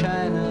from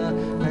China.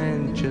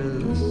 And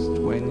just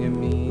when you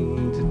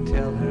mean to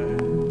tell her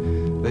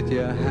that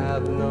you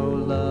have no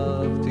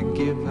love to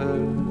give her,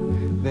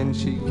 then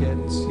she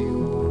gets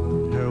you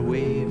on her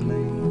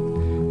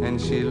wavelength, and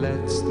she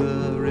lets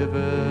the river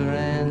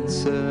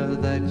answer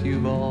that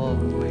you've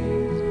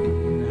always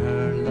been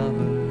her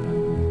lover.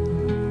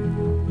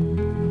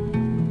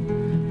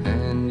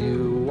 And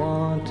you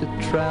want to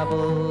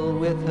travel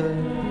with her,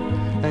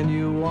 and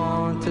you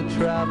want to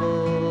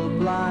travel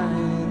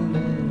blind,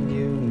 and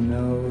you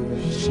know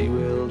that she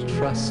will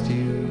trust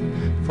you,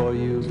 for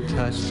you've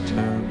touched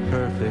her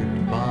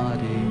perfect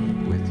body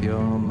with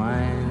your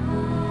mind.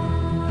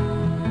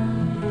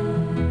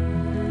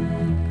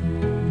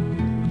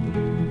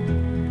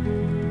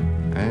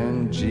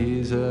 And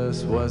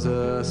Jesus was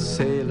a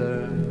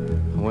sailor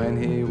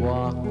when he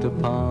walked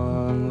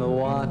upon the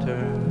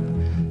water,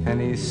 and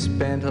he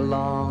spent a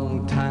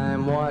long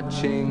time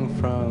watching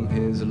from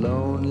his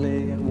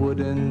lonely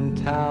wooden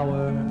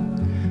tower.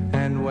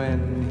 And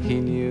when he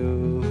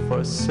knew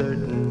for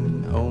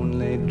certain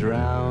only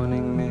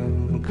drowning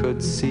men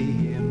could see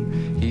him,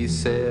 he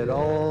said,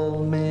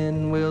 all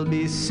men will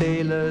be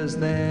sailors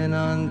then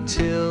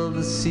until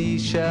the sea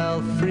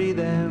shall free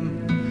them.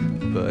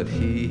 But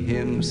he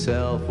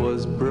himself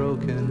was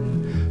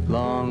broken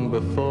long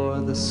before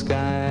the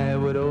sky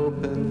would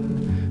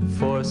open.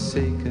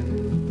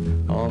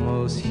 Forsaken,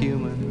 almost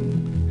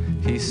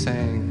human, he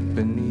sank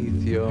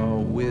beneath your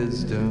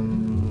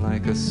wisdom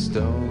like a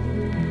stone.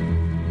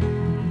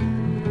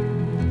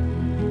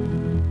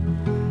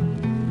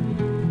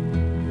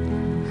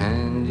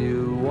 And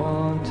you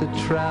want to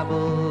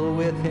travel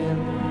with him,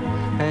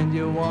 and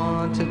you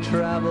want to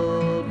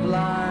travel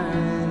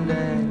blind,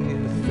 and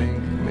you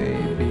think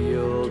maybe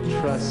you'll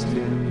trust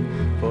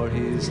him, for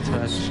he's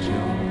touched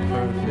your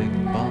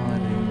perfect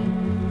body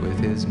with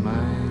his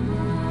mind.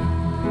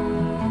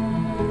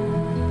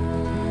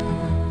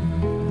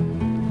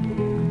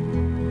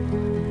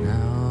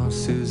 Now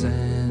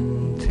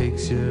Suzanne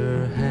takes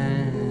your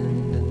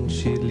hand and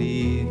she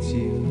leads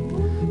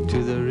you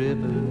to the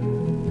river.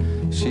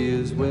 She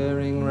is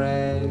wearing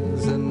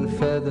rags and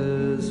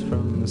feathers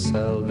from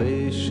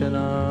Salvation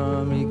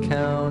Army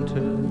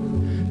counter,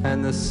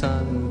 and the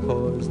sun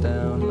pours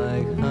down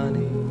like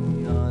honey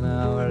on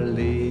Our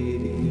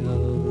Lady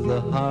of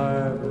the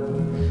Harbor.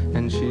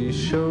 And she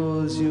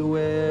shows you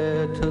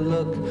where to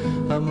look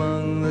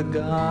among the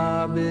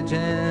garbage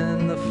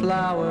and the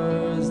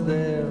flowers.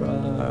 There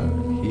are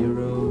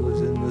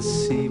heroes in the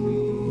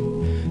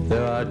seaweed,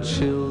 there are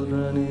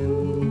children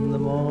in the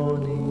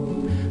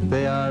morning.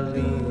 They are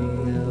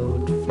leaning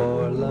out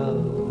for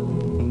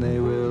love, they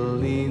will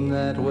lean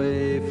that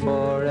way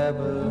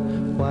forever,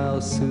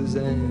 while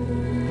Suzanne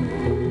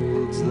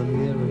holds the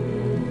mirror.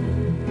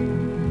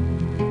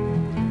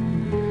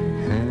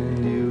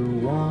 And you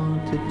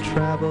want to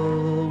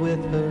travel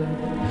with her,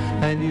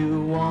 and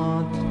you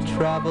want to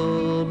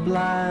travel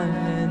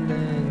blind,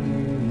 and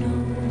you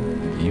know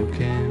you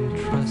can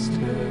trust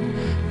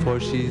her, for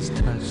she's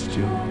touched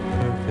your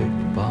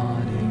perfect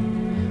body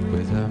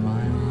with her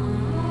mind.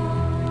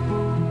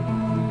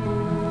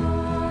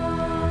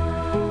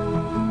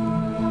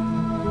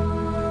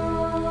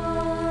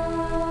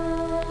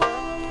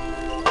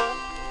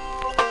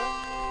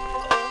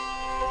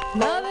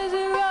 Love is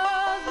a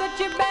rose, but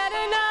you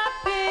better not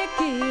pick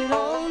it.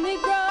 Only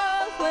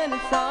grows when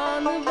it's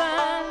on the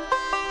vine.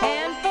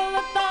 Handful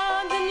of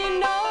thorns and you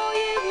know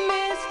you've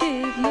missed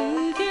it.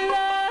 Lose your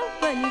love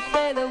when you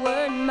say the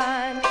word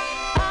mine.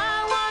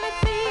 I wanna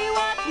see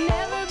what's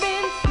never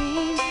been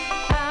seen.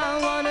 I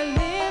wanna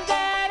live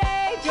that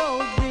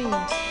age-old dream.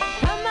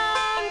 Come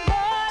on,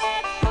 boy,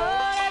 let's go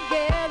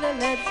together.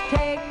 Let's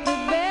take the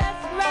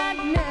best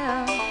right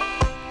now.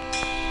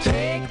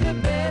 Take the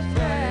best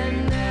right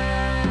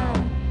now.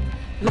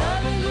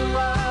 Love is a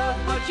rose,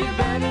 but you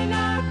better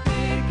not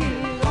pick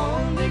it.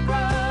 Only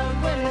grows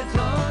when it's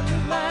on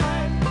your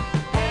mind.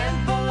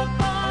 Handful of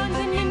thorns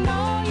and you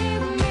know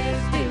you've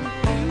missed it.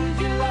 Lose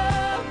your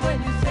love when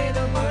you say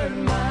the word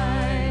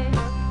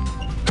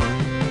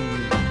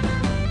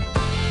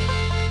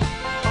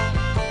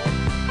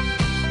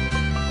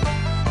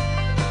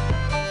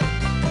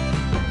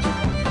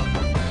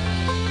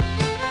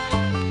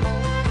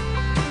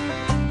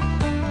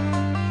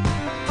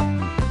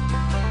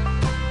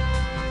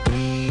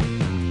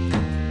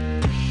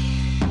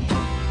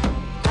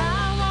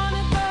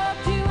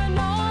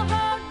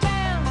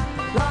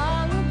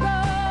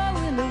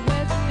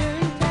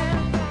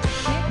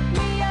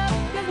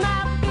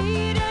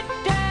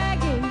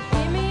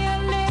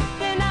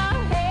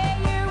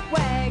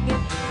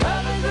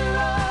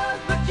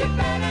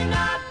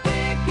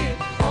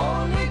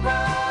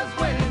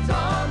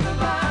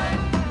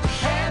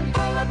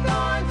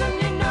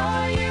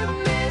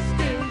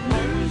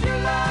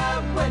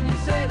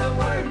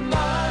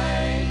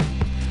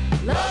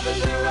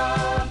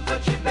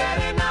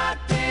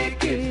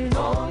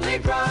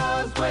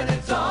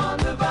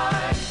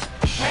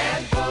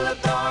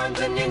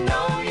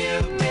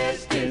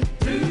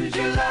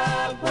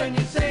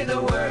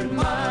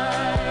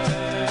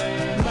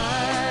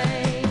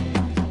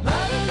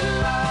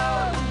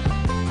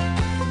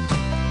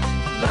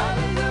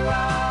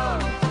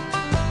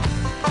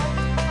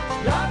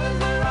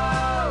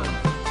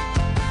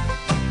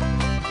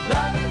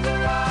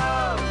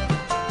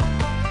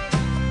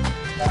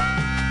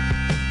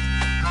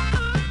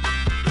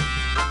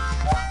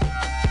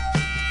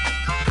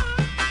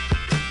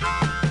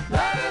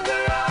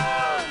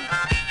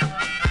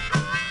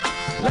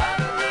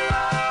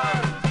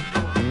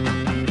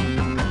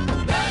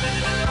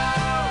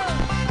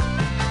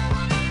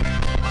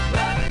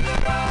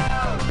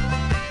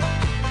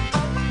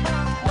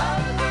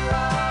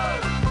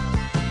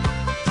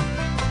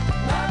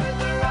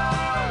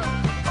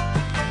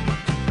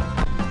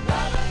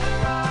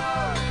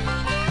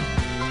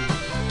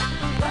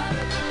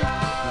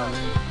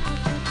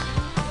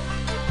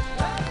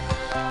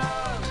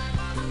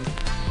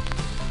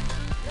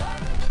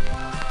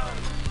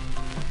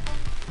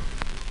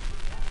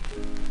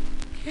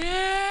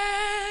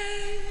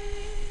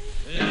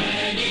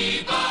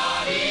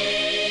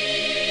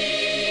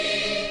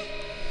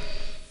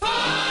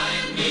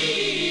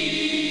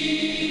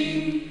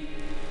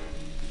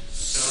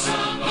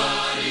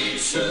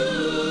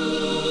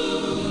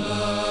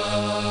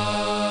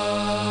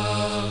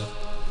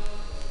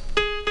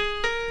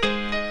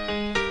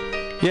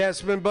Yeah,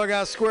 it's been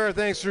Bughouse Square.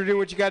 Thanks for doing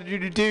what you got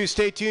to do.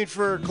 Stay tuned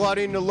for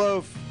Claudine the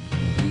Loaf.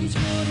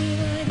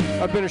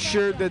 I've been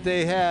assured that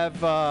they have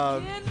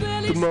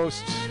the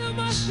most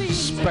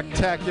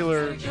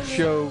spectacular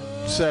show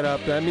set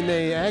up. I mean,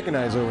 they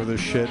agonize over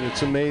this shit.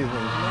 It's amazing.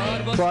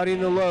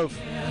 Claudine the Loaf.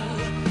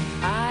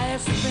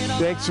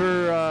 Thanks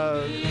for,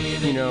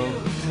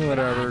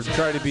 whatever.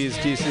 Try to be as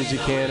decent as you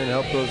can and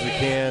help those who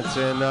can't.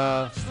 And,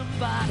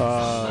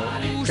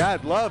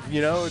 God, love,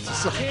 it's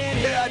just like,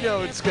 I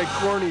know it's like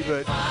corny,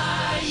 but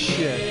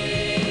shit.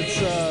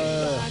 It's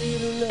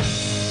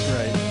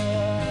right.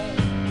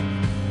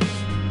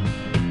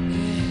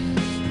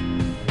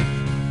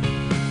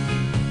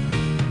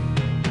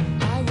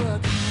 I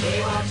work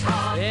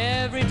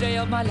every day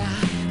of my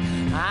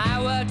life.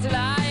 I work till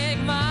I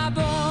ache my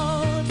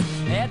bones.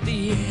 At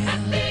the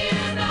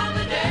end of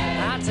the day,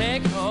 I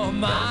take home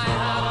my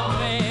heart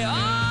away.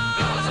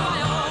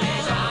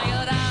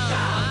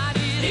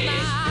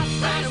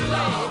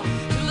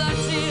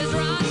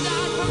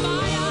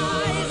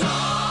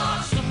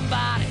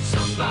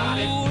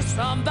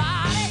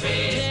 Somebody,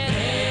 can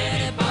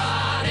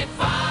anybody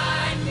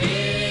find me?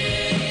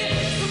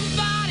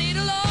 Somebody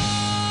to love.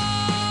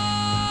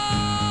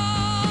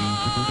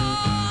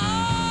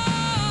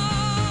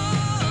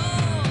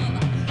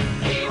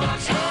 He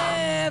works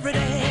every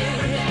day.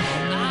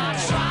 I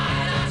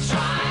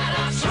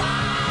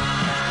tried,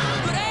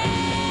 but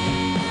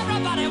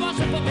everybody wants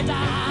to put me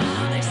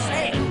down. They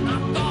say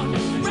I'm gone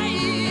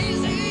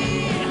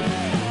crazy.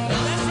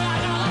 They say I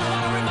got a lot of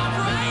water in my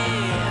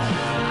brain.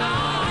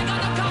 I got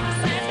no common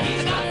sense.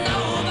 He's got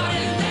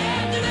nobody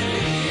left to me.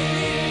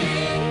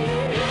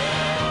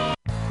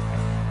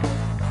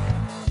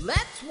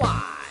 Let's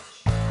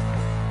watch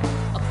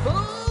a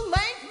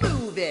full-length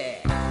movie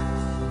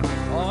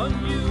On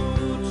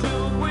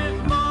YouTube with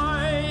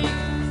Mike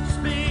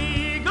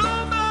Spiegelman.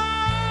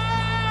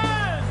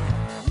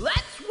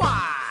 Let's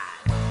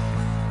watch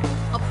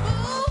a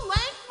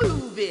full-length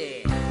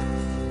movie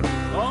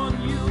On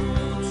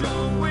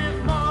YouTube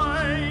with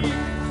Mike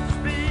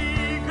Spiegelman.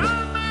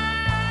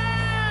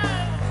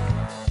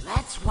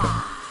 Let's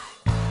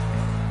watch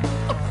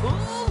a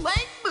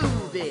full-length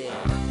movie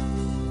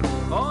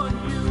On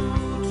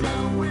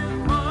YouTube with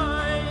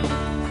Mike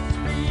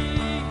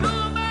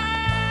Spiegelman.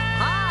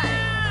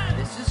 Hi,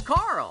 this is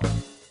Carl.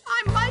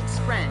 I'm Mike's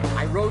friend.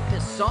 I wrote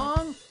this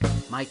song.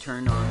 My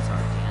turn-ons are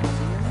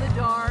dancing in the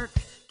dark,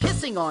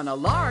 kissing on a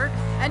lark,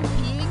 and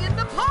peeing in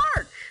the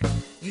park.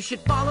 You should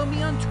follow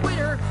me on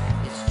Twitter.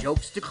 It's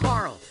Jokes to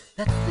Carl.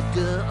 That's the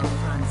duh of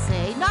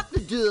Francais, not the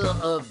duh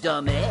of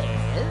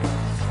dumbass.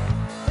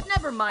 But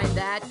never mind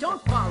that.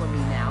 Don't follow me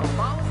now.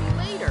 Follow me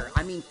later.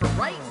 I mean, for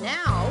right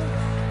now,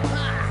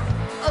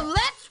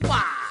 let's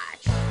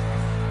watch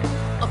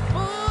a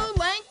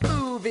full-length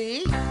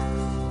movie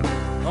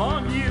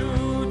On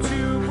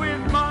YouTube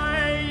with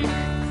Mike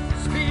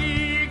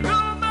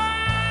Spiegelman.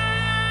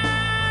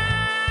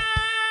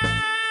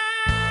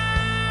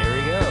 Here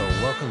we go.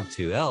 Welcome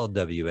to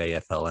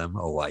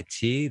LWAFLMOYT.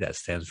 That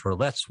stands for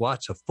Let's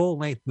Watch a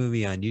Full-Length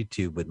Movie on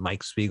YouTube with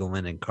Mike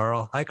Spiegelman and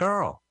Carl. Hi,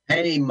 Carl.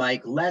 Hey,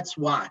 Mike, let's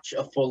watch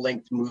a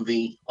full-length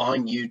movie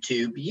on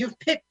YouTube. You've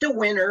picked a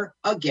winner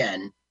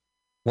again.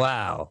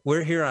 Wow.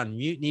 We're here on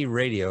Mutiny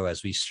Radio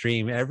as we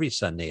stream every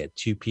Sunday at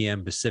 2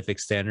 p.m. Pacific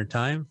Standard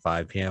Time,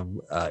 5 p.m.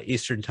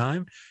 Eastern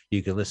Time.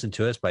 You can listen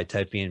to us by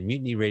typing in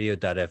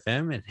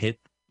mutinyradio.fm and hit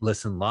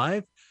listen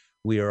live.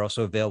 We are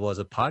also available as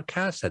a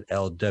podcast at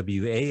LWAFLMOYT,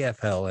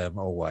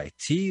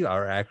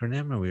 our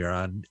acronym, and we are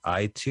on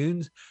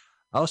iTunes.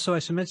 Also, I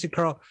should mention,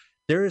 Carl,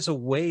 there is a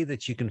way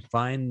that you can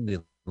find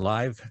the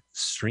live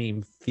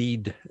stream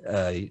feed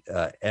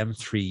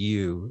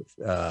M3U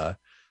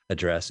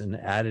address and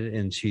add it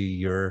into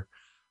your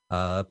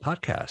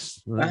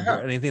podcast, or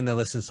anything that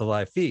listens to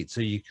live feed.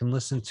 So you can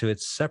listen to it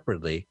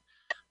separately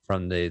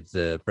from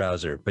the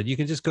browser. But you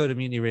can just go to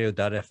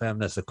mutinyradio.fm.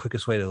 That's the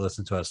quickest way to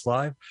listen to us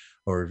live,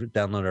 or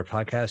download our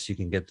podcast. You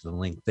can get the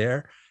link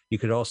there. You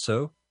could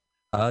also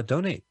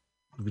donate.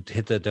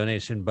 Hit the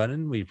donation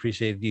button. We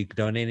appreciate you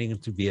donating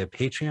via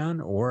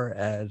Patreon or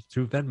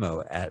through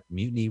Venmo at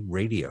Mutiny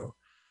Radio.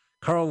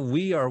 Carl,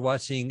 we are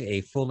watching a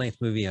full-length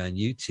movie on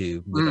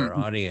YouTube with our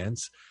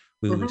audience.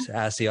 We would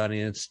ask the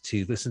audience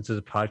to listen to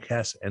the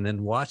podcast and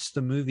then watch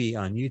the movie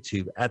on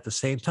YouTube at the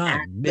same time.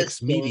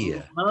 Mixed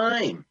media.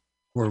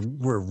 We're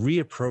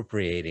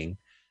reappropriating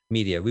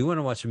media. We want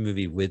to watch a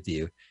movie with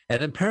you.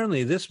 And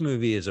apparently this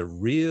movie is a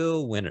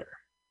real winner.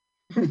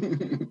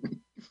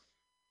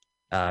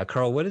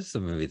 Carl, what is the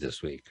movie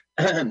this week?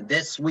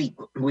 This week,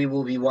 we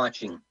will be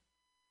watching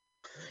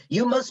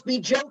You Must Be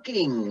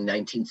Joking,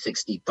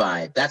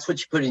 1965. That's what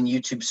you put in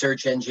YouTube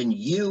search engine.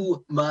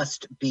 You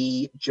Must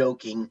Be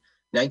Joking,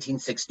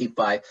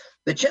 1965.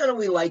 The channel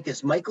we like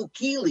is Michael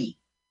Keeley.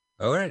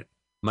 All right.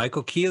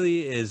 Michael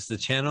Keeley is the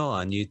channel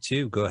on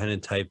YouTube. Go ahead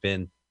and type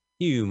in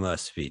You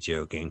Must Be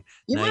Joking,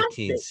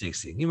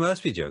 1960. You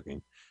must be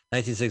joking.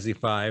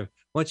 1965.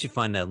 Once you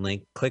find that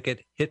link, click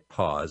it, hit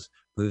pause,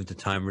 move the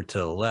timer to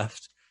the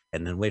left,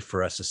 and then wait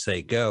for us to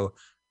say go.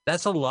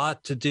 That's a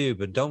lot to do,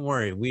 but don't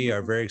worry. We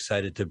are very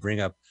excited to bring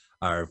up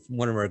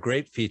one of our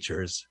great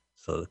features.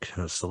 So,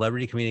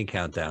 Celebrity Comedian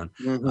Countdown.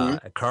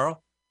 Mm-hmm.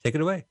 Carl, take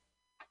it away.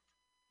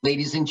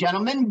 Ladies and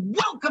gentlemen,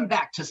 welcome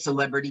back to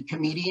Celebrity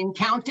Comedian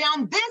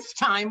Countdown, this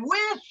time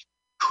with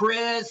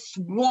Chris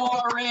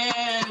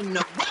Warren.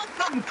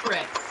 Welcome,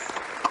 Chris.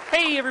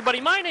 Hey, everybody.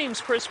 My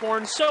name's Chris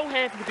Warren. So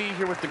happy to be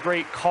here with the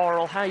great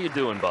Carl. How you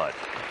doing, bud?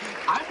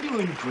 I'm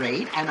doing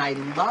great, and I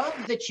love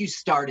that you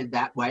started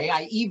that way.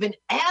 I even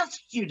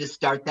asked you to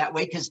start that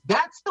way because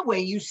that's the way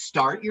you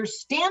start your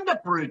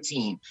stand-up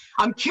routine.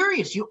 I'm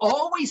curious. You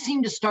always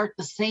seem to start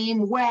the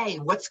same way.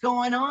 What's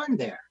going on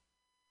there?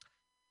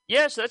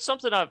 Yes, that's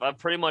something I've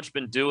pretty much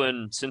been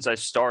doing since I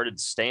started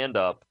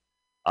stand-up.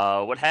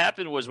 What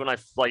happened was when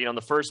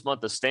the first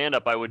month of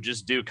stand-up, I would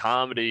just do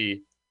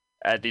comedy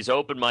at these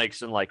open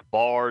mics in like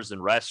bars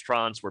and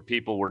restaurants where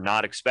people were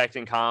not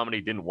expecting comedy,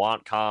 didn't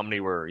want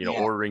comedy, were,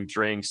 ordering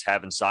drinks,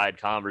 having side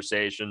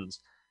conversations.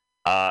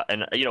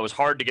 And it was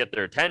hard to get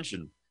their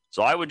attention.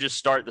 So I would just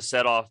start the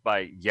set off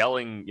by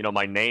yelling,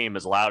 my name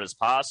as loud as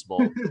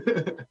possible.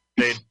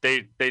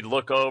 They'd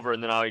look over,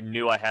 and then I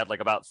knew I had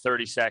like about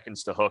 30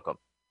 seconds to hook them.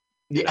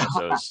 Yeah.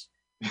 So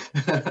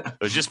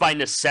it was just by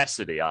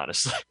necessity,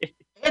 honestly.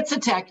 It's a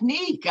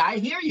technique. I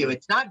hear you.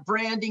 It's not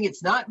branding.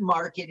 It's not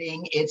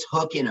marketing. It's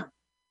hooking them.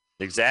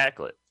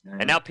 Exactly.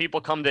 And now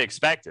people come to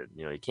expect it.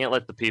 You can't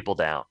let the people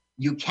down.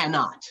 You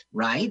cannot,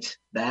 right?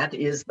 That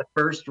is the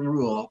first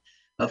rule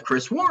of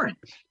Chris Warren.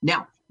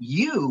 Now,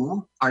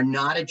 you are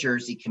not a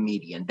Jersey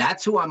comedian.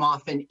 That's who I'm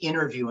often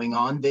interviewing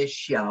on this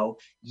show.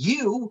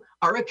 You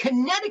are a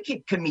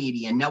Connecticut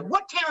comedian. Now,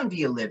 what town do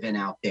you live in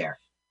out there?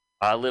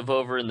 I live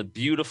over in the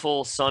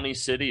beautiful, sunny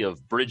city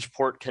of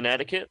Bridgeport,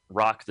 Connecticut.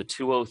 Rock the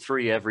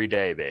 203 every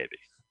day, baby.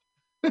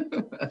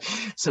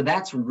 So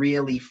that's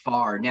really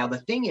far. Now, the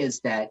thing is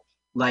that,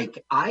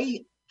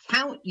 I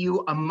count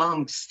you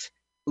amongst,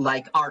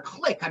 our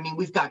clique. I mean,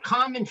 we've got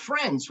common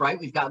friends, right?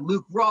 We've got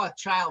Luke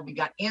Rothschild. We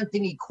got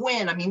Anthony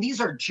Quinn. I mean,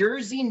 these are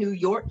Jersey, New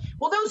York.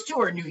 Well, those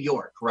two are New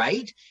York,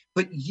 right?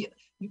 But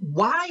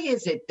why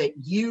is it that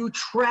you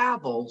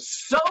travel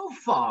so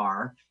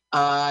far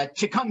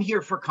to come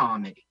here for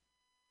comedy?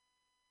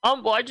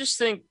 Well, I just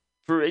think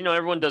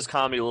everyone does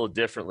comedy a little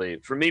differently.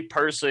 For me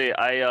personally,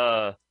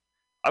 I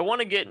want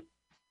to get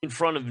in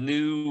front of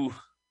new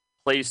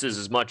places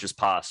as much as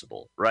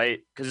possible, right?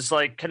 Because it's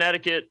like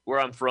Connecticut, where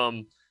I'm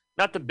from,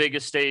 not the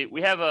biggest state.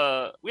 We have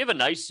a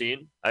nice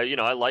scene. I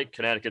like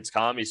Connecticut's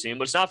comedy scene,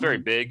 but it's not very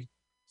big.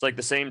 It's like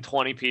the same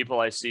 20 people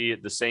I see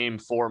at the same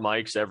 4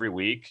 mics every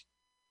week.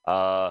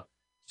 So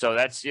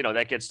that's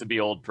that gets to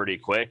be old pretty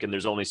quick, and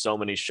there's only so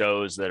many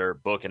shows that are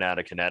booking out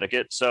of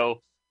Connecticut.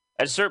 So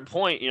at a certain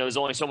point, there's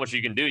only so much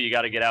you can do. You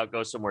got to get out,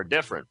 go somewhere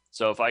different.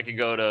 So if I could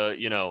go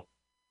to,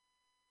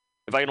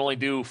 if I can only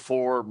do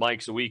 4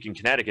 mics a week in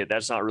Connecticut,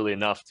 that's not really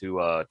enough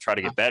to try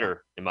to get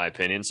better, in my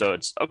opinion. So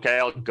it's okay.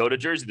 I'll go to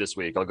Jersey this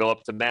week. I'll go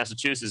up to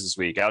Massachusetts this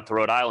week, out to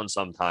Rhode Island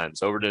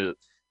sometimes, over to,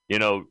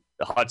 the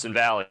Hudson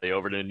Valley,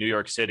 over to New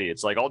York City.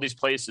 It's like all these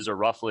places are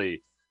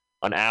roughly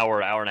an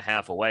hour and a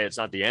half away. It's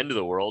not the end of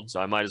the world. So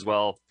I might as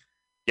well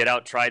get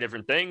out, try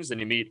different things, and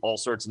you meet all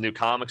sorts of new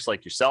comics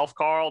like yourself,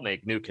 Carl,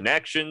 make new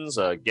connections,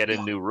 get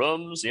in new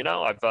rooms.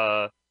 I've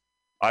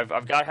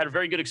had a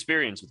very good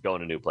experience with going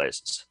to new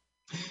places.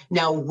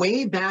 Now,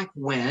 way back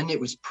when it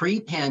was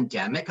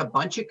pre-pandemic, a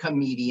bunch of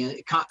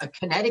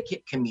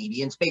Connecticut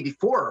comedians, maybe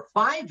 4 or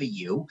 5 of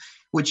you,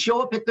 would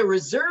show up at the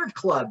Reserve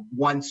Club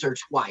once or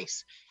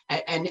twice.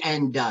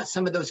 And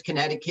some of those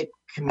Connecticut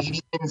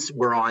comedians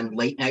were on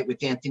Late Night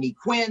with Anthony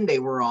Quinn. They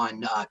were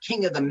on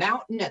King of the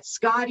Mountain at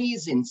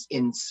Scotty's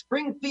in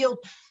Springfield.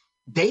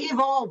 They've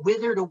all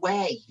withered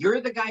away. You're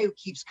the guy who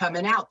keeps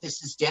coming out.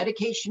 This is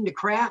dedication to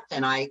craft,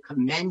 and I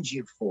commend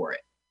you for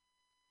it.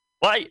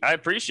 Well, I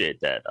appreciate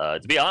that.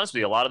 To be honest with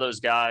you, a lot of those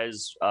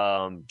guys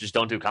just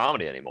don't do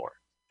comedy anymore.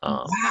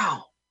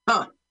 Wow.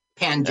 Huh.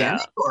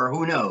 Pandemic or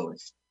who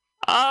knows?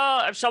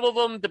 Some of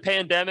them, the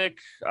pandemic,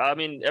 I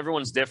mean,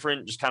 everyone's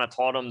different, just kind of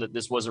taught them that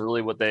this wasn't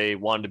really what they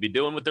wanted to be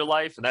doing with their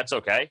life. And that's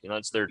okay.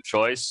 It's their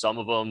choice. Some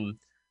of them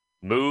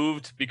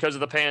moved because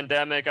of the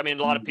pandemic. I mean,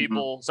 a lot of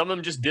people, some of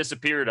them just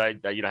disappeared. I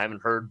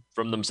haven't heard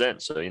from them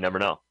since. So you never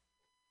know.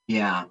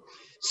 Yeah.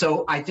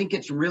 So I think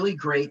it's really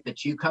great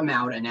that you come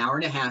out. An hour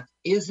and a half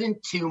isn't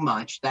too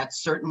much.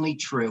 That's certainly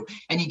true.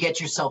 And you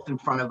get yourself in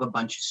front of a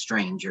bunch of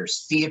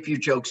strangers. See if your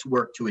jokes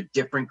work to a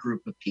different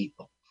group of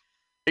people.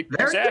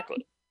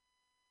 Exactly.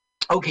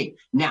 Okay,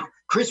 now,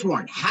 Chris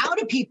Warren, how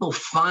do people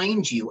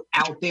find you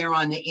out there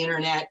on the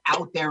internet,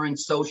 out there in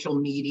social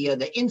media,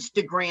 the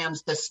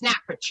Instagrams, the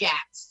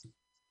Snapchats?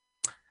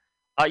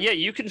 Yeah,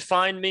 you can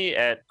find me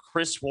at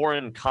Chris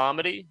Warren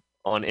Comedy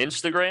on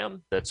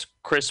Instagram. That's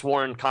Chris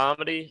Warren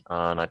Comedy.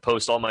 And I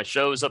post all my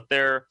shows up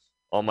there.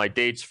 All my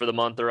dates for the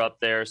month are up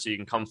there. So you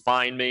can come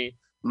find me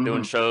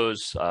doing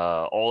shows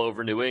all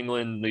over New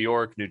England, New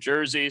York, New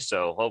Jersey.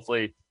 So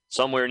hopefully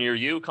somewhere near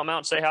you, come out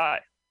and say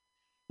hi.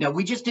 Now,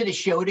 we just did a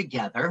show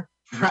together,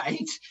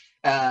 right?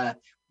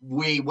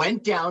 We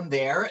went down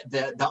there,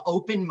 the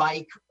open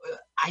mic.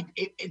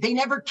 they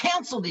never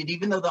canceled it,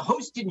 even though the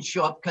host didn't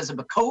show up because of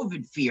a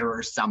COVID fear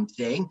or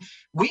something.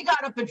 We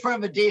got up in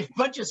front of a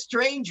bunch of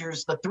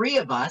strangers, the three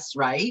of us,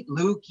 right?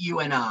 Luke, you,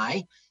 and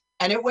I.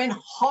 And it went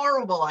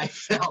horrible, I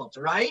felt,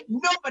 right?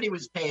 Nobody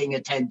was paying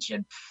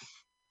attention.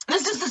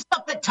 This is the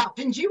stuff that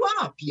toughens you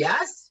up,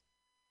 yes?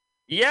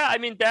 Yeah, I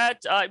mean,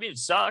 it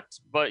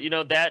sucked, but,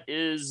 that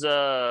is,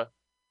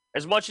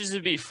 as much as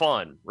it'd be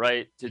fun,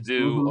 right, to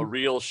do a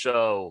real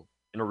show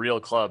in a real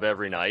club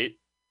every night,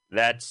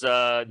 that's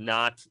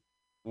not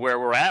where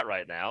we're at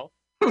right now.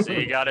 So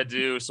you got to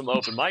do some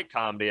open mic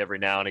comedy every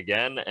now and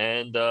again,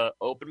 and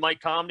open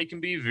mic comedy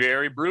can be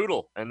very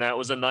brutal. And that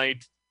was a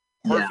night,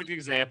 perfect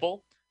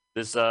example.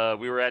 We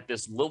were at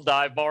this little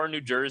dive bar in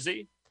New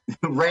Jersey.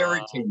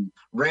 Raritan,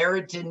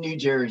 New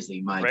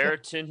Jersey, Mike.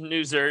 Raritan,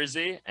 New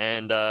Jersey,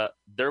 and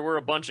there were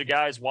a bunch of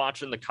guys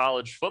watching the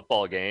college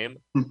football game,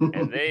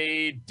 and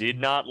they did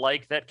not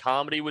like that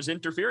comedy was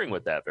interfering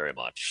with that very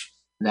much.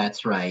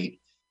 That's right.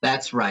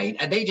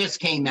 And they just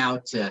came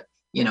out to,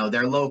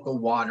 their local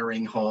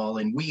watering hole,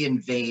 and we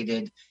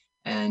invaded.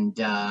 And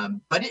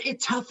but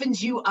it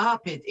toughens you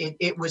up.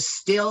 It was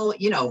still,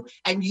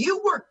 and you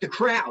worked the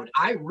crowd.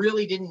 I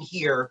really didn't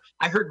hear.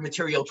 I heard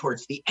material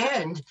towards the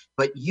end,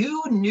 but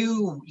you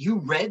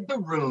read the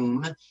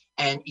room,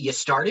 and you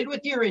started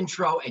with your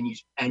intro,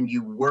 and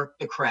you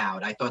worked the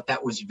crowd. I thought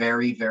that was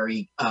very,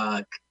 very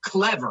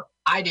clever.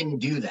 I didn't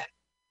do that.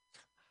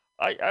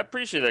 I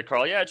appreciate that,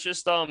 Carl. Yeah, it's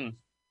just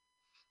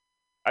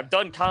I've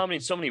done comedy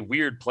in so many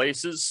weird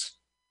places.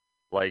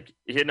 Like,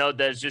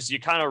 there's just, you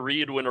kind of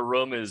read when a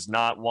room is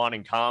not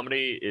wanting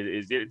comedy.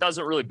 It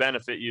doesn't really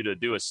benefit you to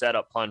do a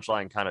setup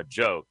punchline kind of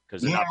joke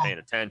because they're not paying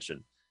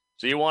attention.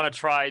 So you want to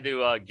try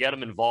to get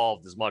them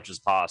involved as much as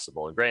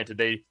possible. And granted,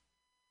 they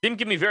didn't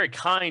give me very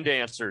kind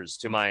answers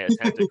to my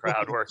attempted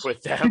crowd work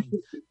with them.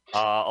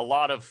 A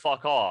lot of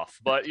fuck off.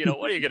 But,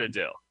 what are you going to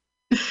do?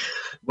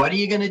 What are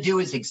you going to do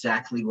is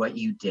exactly what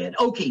you did.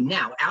 Okay,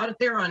 now, out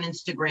there on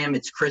Instagram,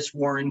 it's Chris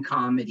Warren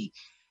Comedy.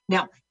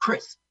 Now,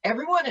 Chris,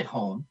 everyone at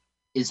home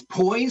is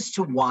poised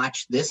to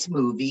watch this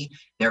movie.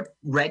 They're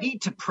ready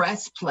to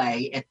press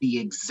play at the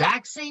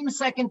exact same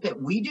second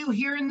that we do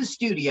here in the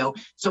studio.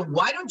 So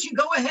why don't you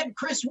go ahead,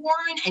 Chris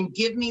Warren, and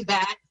give me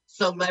that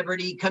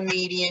celebrity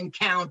comedian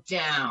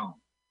countdown?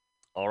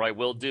 All right,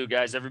 will do,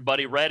 guys.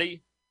 Everybody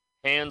ready?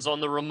 Hands on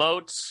the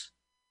remotes.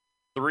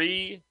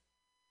 3,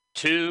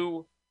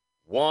 2,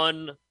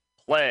 1,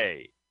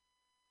 play.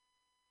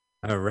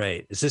 All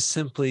right. Is this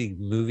Simply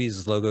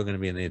Movies logo going to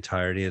be in the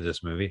entirety of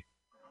this movie?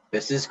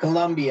 This is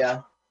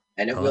Columbia,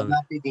 and it will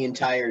not be the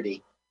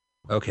entirety.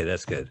 Okay,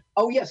 that's good.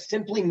 Oh, yes,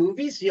 Simply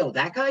Movies?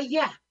 That guy?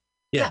 Yeah.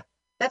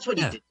 That's what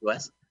he did to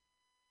us.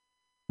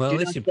 Well, at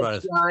least you brought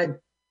us.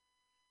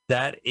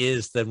 That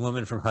is the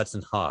woman from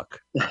Hudson Hawk.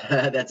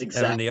 That's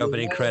exactly in the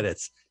opening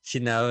credits. She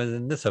now is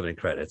in this opening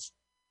credits.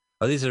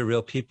 Oh, these are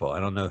real people. I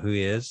don't know who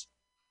he is.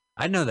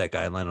 I know that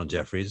guy, Lionel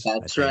Jeffries.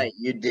 That's right,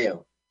 you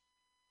do.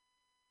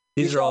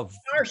 These are all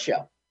our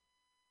show.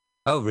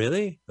 Oh,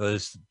 really?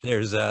 There's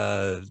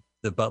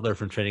the butler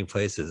from Trading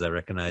Places. I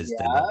recognized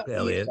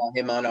Elliot. Saw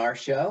him on our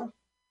show.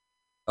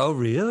 Oh,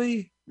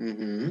 really?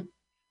 Mm-hmm.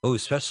 Oh,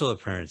 special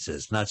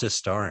appearances, not just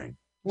starring.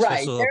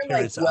 Right, Special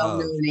they're like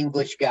well-known of...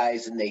 English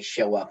guys, and they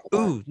show up.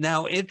 Ooh,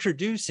 now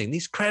introducing.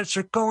 These credits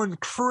are going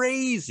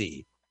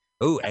crazy.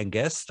 Oh, and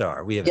guest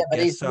star. We have a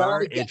guest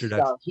star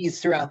introduction.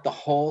 He's throughout the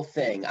whole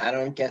thing. I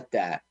don't get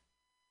that.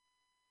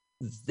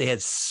 They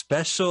had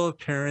special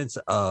appearance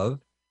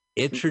of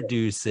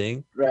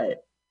introducing. Right.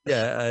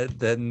 Yeah,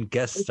 then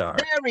guest star.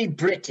 Very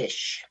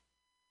British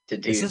to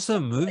do. Is this a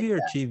movie or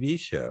TV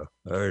show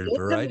or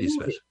variety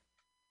special?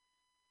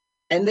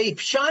 And they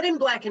shot in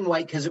black and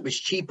white because it was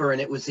cheaper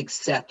and it was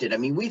accepted. I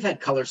mean, we've had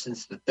color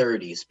since the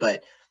 30s,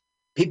 but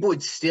people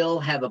would still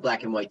have a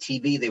black and white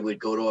TV. They would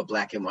go to a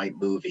black and white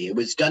movie. It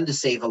was done to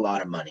save a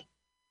lot of money.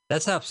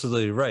 That's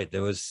absolutely right.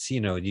 There was,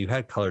 you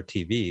had color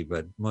TV,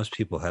 but most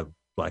people have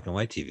black and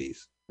white TVs.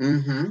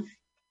 Mm-hmm.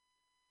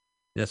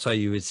 That's why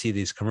you would see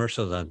these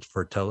commercials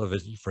for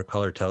television, for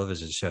color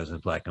television shows in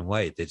black and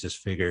white. They just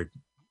figured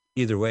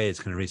either way, it's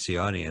going to reach the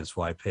audience.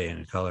 Why pay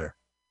in color?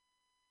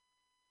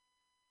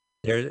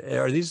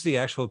 Are these the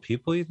actual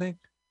people, you think?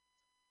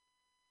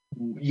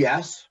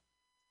 Yes.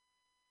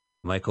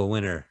 Michael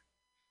Winner.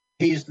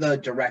 He's the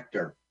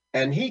director.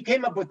 And he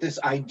came up with this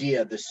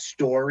idea, this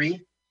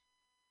story.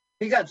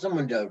 He got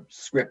someone to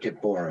script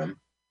it for him.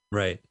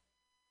 Right.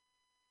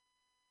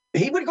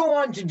 He would go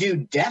on to do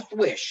Death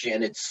Wish,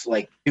 and it's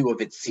like 2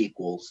 of its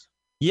sequels.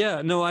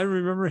 Yeah, no, I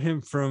remember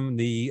him from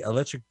the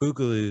Electric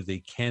Boogaloo, the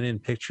Canon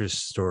Pictures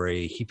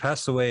story. He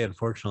passed away,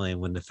 unfortunately,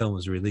 when the film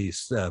was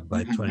released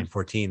by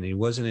 2014. And he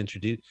wasn't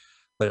introduced,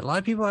 but a lot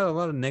of people had a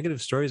lot of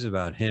negative stories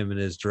about him and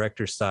his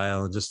director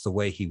style and just the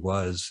way he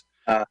was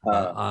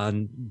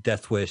on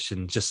Death Wish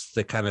and just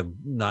the kind of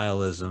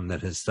nihilism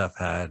that his stuff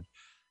had.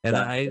 And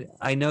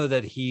I know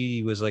that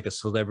he was like a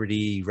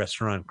celebrity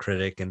restaurant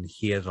critic, and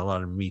he had a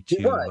lot of Me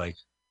Too like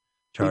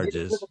charges.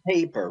 He did the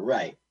paper,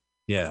 right?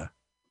 Yeah,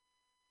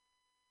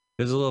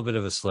 he was a little bit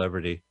of a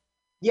celebrity.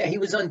 Yeah, he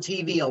was on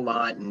TV a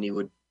lot, and he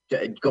would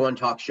go on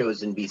talk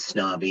shows and be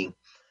snobby.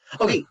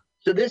 Okay,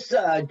 so this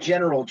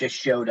general just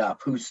showed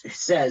up who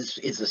says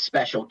is a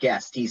special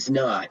guest. He's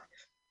not.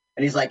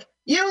 And he's like,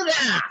 you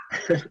there!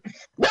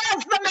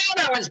 Where's the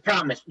man I was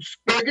promised?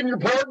 Begging your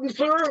pardon,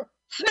 sir?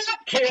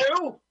 Snap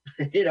Q!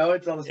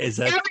 It's all this.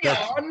 Carry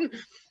on!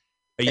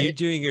 Are you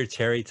doing your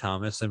Terry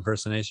Thomas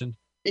impersonation?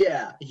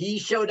 Yeah, he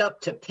showed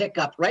up to pick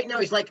up. Right now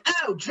he's like,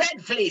 oh,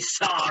 dreadfully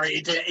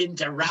sorry to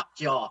interrupt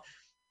your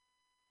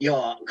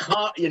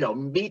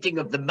meeting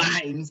of the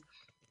minds.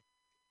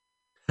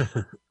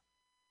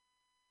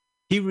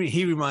 He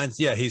reminds,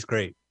 yeah, he's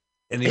great.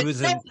 And he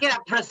was in here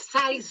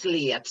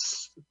precisely at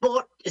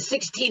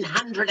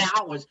 1600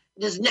 hours.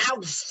 It is now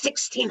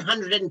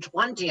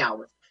 1620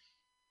 hours.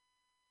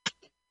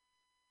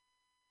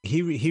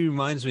 He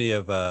reminds me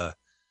of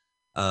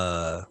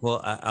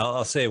well,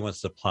 I'll say it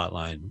once the plot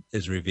line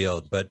is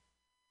revealed, but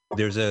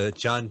there's a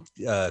John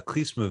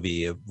Cleese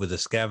movie with a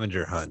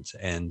scavenger hunt,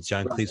 and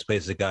John Cleese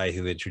plays the guy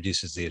who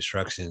introduces the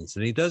instructions,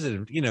 and he does it,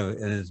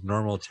 in his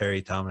normal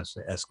Terry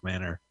Thomas-esque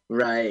manner.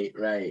 Right.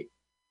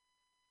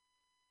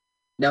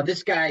 Now,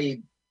 this guy,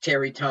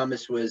 Terry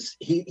Thomas,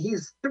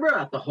 he's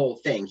throughout the whole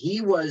thing.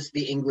 He was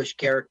the English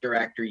character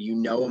actor. You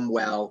know him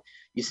well.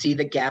 You see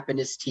the gap in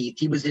his teeth.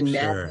 He was in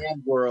Mad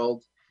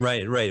World.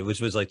 Right, which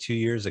was like 2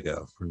 years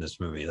ago from this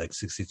movie, like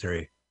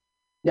 63.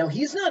 Now,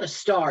 he's not a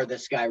star,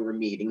 this guy we're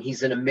meeting.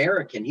 He's an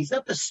American. He's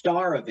not the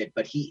star of it,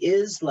 but he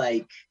is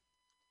like,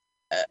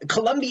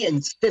 Columbia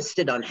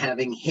insisted on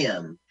having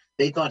him.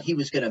 They thought he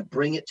was going to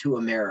bring it to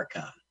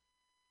America.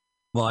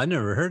 Well, I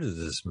never heard of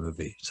this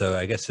movie, so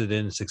I guess it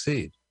didn't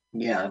succeed.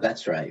 Yeah,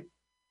 that's right.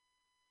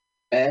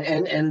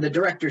 And the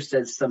director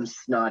says some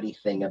snotty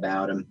thing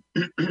about him.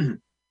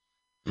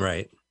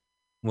 Right.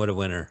 What a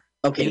winner.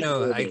 Okay.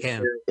 I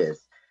can. Here it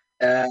is.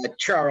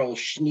 Charles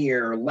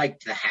Schneer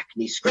liked the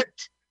Hackney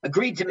script,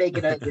 agreed to make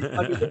it a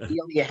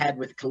deal he had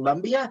with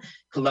Columbia.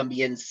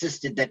 Columbia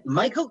insisted that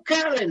Michael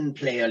Caron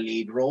play a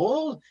lead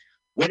role.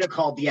 Winner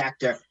called the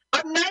actor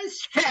a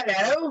nice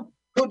fellow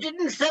who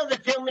didn't sell the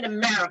film in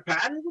America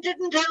and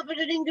didn't help it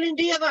in England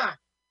either.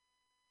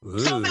 Ooh,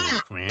 so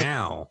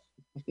meow.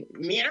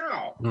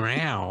 Meow.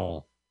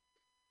 Meow.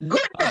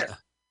 Goodness.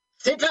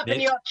 Sit up in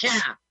your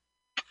chair.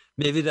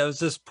 Maybe that was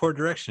just poor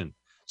direction.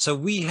 So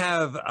we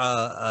have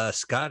a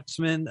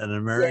Scotsman, an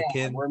American.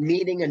 Yeah, we're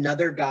meeting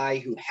another guy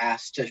who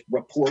has to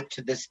report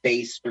to this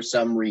base for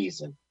some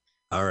reason.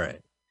 All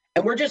right.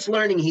 And we're just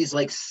learning he's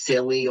like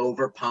silly,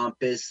 over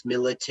pompous,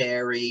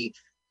 military,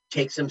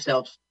 takes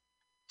himself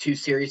too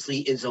seriously,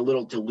 is a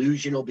little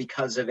delusional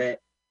because of it.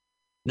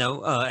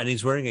 No, and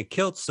he's wearing a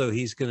kilt, so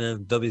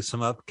there'll be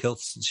some up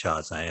kilt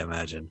shots, I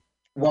imagine.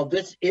 Well,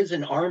 this is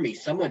an army.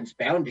 Someone's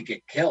bound to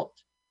get killed.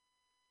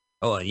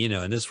 Oh,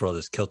 in this world,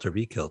 it's kilt or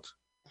be kilt.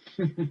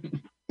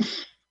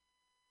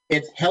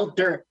 It's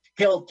helter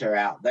skelter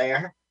out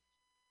there.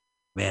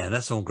 Man,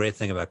 that's one great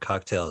thing about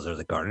cocktails are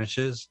the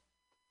garnishes.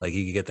 Like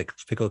you can get the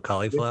pickled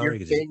cauliflower.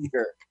 With your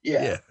finger.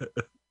 Yeah.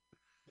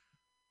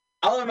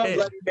 I'll have a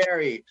Bloody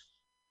Mary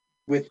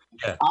with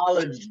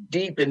olives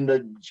deep in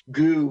the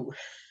goo.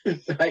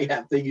 I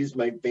have to use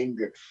my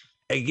finger.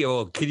 Hey,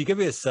 well, can you give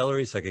me a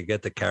celery so I can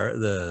get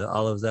the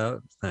olives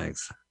out?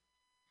 Thanks.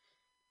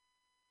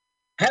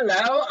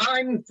 Hello,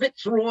 I'm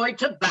Fitzroy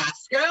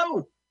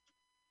Tabasco.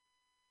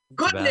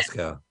 Goodness.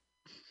 Tabasco.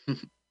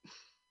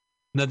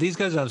 Now, these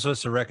guys, I'm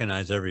supposed to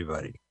recognize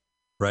everybody,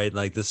 right?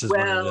 Like this is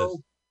one of those.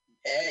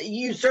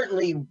 You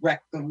certainly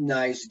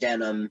recognize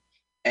Denham,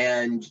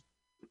 and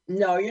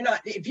no, you're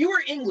not. If you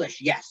were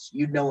English, yes,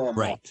 you'd know him.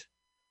 Right.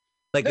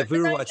 Like if we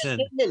were watching,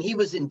 he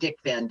was in Dick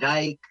Van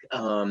Dyke.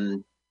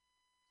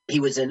 He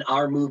was in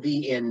our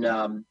movie in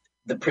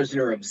The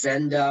Prisoner of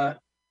Zenda.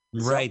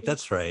 Right,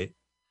 that's right.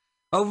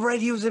 Oh, right,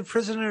 he was in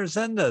Prisoner of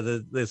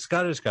Zenda, the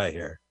Scottish guy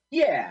here.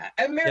 Yeah,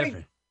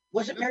 and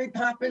was it Mary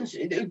Poppins?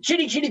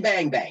 Chitty Chitty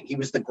Bang Bang. He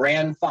was the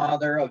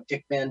grandfather of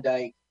Dick Van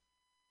Dyke.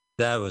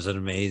 That was an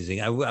amazing.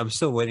 I'm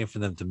still waiting for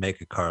them to make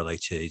a car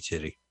like Chitty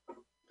Chitty.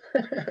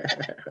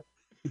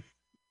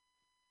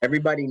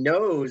 Everybody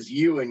knows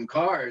you in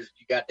cars.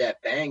 You got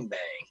that bang bang.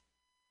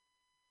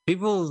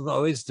 People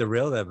always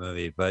derail that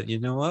movie, but you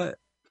know what?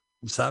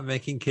 Stop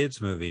making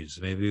kids movies.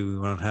 Maybe we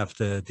won't have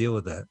to deal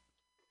with that.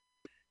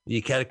 You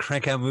gotta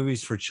crank out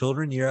movies for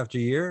children year after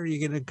year.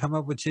 You're gonna come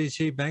up with Chitty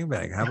Chitty Bang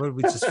Bang. How about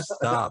we just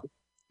stop?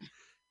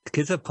 The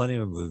kids have plenty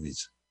of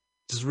movies.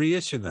 Just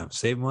reissue them.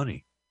 Save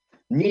money.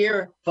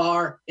 Near,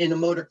 far, in a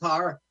motor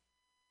car.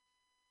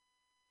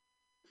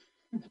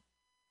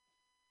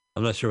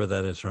 I'm not sure what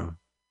that is from.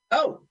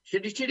 Oh,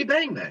 Chitty Chitty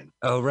Bang Bang.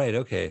 Oh, right.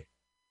 Okay.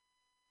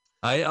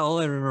 All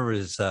I remember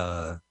is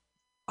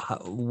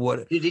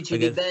what Chitty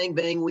Chitty Bang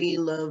Bang, we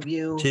love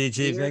you. Chitty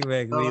Chitty Bang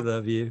Bang, we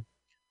love you.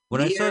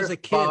 When I saw as a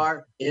kid,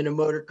 far, in a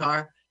motor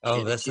car.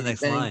 Oh, that's the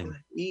next line.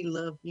 We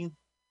love you.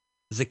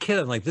 As a kid,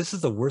 I'm like, this is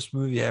the worst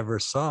movie I ever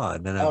saw.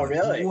 And then I went,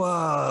 really?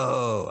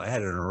 Whoa! I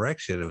had an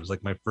erection. It was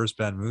like my first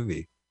bad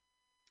movie.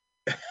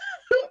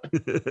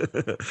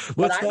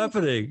 What's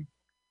happening?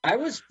 I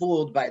was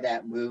fooled by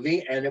that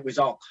movie, and it was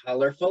all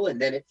colorful,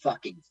 and then it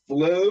fucking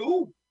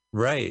flew.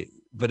 Right,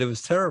 but it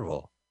was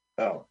terrible.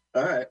 Oh,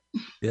 all right.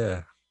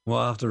 Yeah. Well,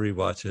 I'll have to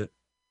rewatch it.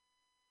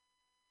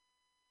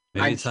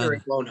 Maybe I'm it's sure on.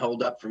 it won't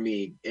hold up for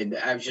me. And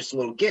I was just a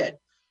little kid.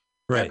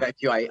 I Right. bet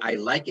you I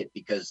like it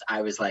because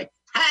I was like,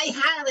 "Hi,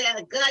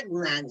 highly good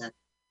man."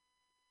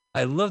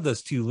 I love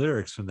those two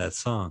lyrics from that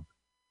song.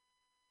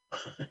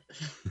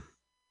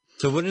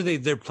 So what are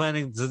they're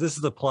planning? So this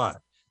is the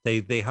plot.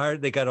 They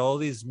got all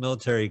these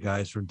military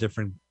guys from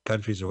different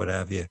countries or what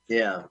have you.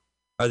 Yeah.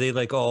 Are they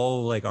like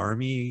all like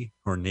Army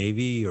or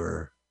Navy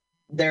or?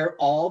 They're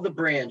all the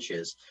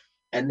branches.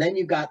 And then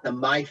you got the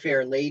My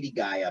Fair Lady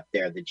guy up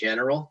there, the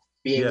general,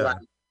 being Yeah. like,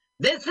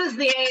 "This is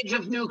the age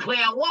of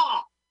nuclear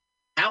war.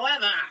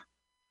 However,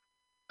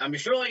 I'm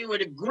sure you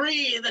would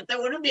agree that there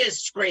would be a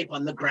scrape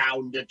on the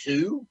ground or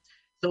two."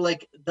 So,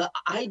 like, the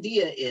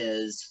idea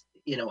is,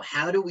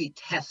 how do we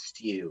test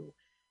you,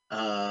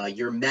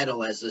 your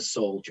mettle as a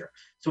soldier?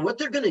 So, what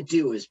they're going to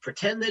do is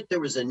pretend that there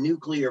was a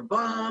nuclear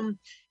bomb,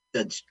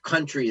 the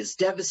country is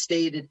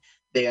devastated.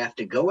 They have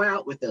to go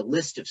out with a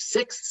list of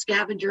 6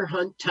 scavenger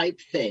hunt type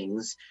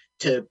things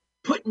to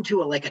put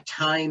into a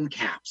time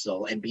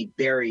capsule and be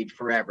buried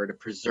forever to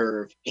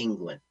preserve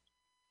England.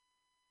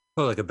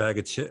 Oh, like a bag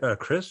of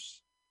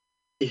crisps?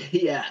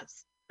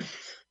 Yes.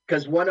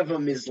 Because one of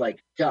them is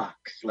like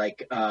ducks.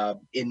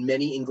 In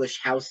many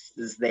English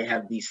houses, they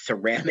have these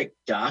ceramic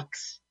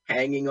ducks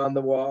hanging on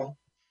the wall.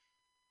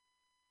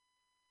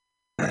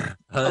 Oh,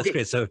 that's Okay.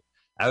 great. So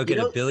I would You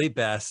get know- a Billy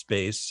Bass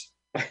space.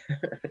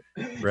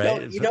 No,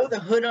 you know the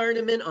hood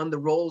ornament on the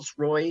Rolls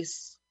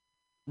Royce?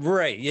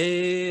 Right.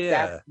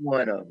 Yeah. That's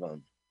one of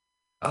them.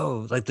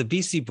 Oh, like the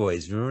Beastie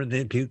Boys. Remember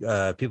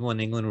the people in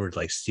England were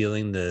like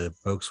stealing the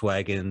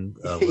Volkswagen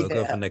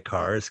logo Yeah. from the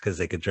cars because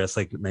they could dress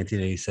like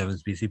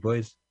 1987's Beastie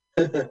Boys?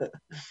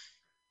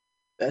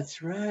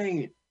 That's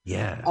right.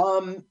 Yeah.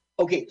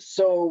 Okay,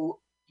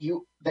 so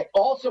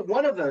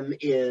one of them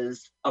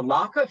is a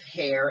lock of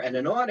hair and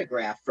an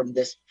autograph from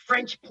this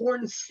French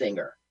porn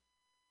singer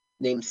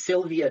named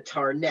Sylvia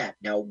Tarnett.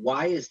 Now,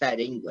 why is that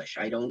English?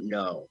 I don't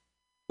know.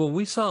 Well,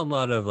 we saw a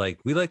lot of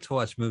we like to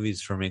watch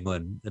movies from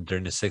England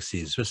during the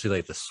 60s, especially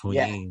like the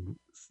swinging,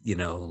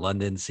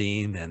 London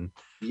scene and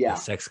Yeah. the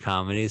sex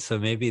comedies. So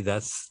maybe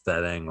that's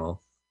that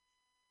angle.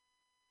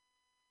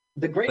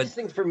 The greatest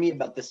thing for me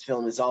about this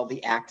film is all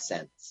the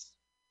accents,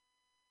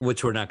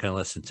 Which we're not going to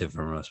listen to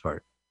for the most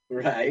part.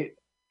 right?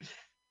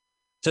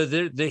 So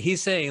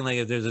he's saying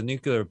if there's a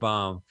nuclear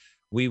bomb,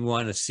 we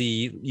want to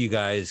see you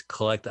guys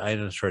collect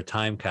items for a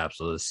time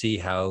capsule to see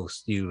how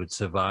you would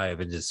survive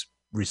and just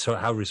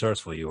how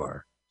resourceful you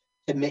are.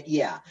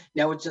 Yeah.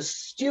 Now, it's a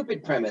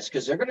stupid premise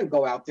because they're going to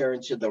go out there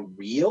into the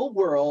real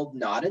world,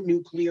 not a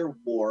nuclear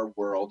war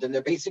world, and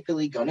they're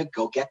basically going to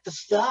go get the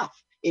stuff.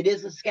 It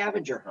is a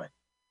scavenger hunt.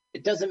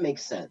 It doesn't make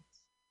sense.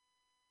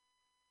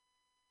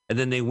 And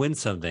then they win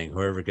something,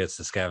 whoever gets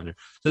the scavenger.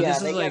 So Yeah,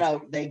 this is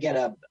they get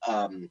a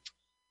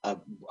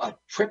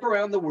trip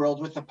around the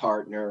world with a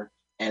partner,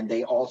 and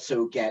they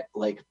also get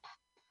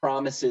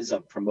promises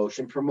of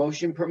promotion.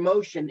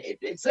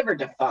 It's never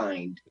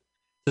defined.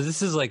 So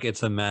this is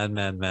it's a mad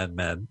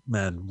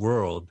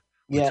world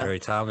with Yeah. Terry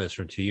Thomas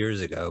from 2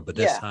 years ago, but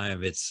this Yeah.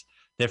 time it's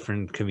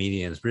different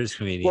comedians, British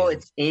comedians. Well,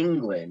 it's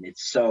England.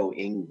 It's so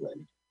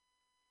England.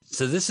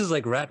 So this is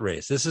like Rat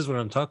Race. This is what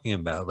I'm talking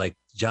about.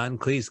 John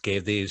Cleese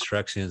gave the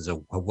instructions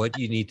of what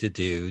you need to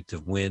do to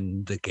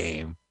win the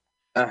game.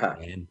 Uh-huh.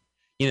 And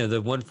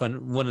the one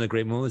of the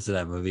great moments of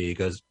that movie, he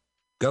goes,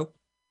 "Go."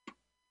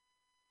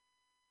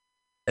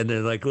 And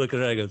then look at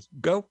it, he goes,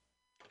 "Go."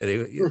 And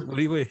he, what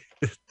do you wait?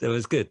 That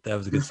was good. That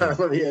was a good scene.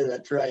 Oh, yeah,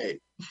 that's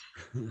right.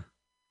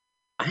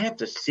 I have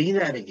to see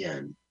that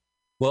again.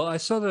 Well, I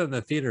saw that in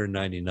the theater in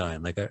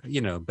 '99,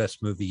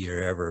 best movie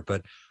year ever.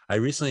 But I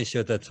recently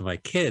showed that to my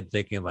kid,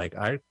 thinking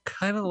I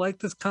kind of like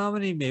this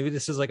comedy. Maybe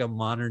this is a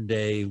modern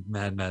day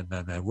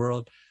mad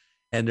world.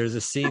 And there's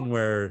a scene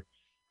where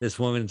this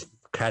woman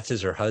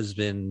catches her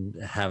husband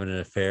having an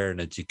affair in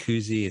a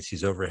jacuzzi, and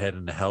she's overhead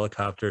in a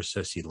helicopter.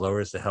 So she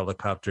lowers the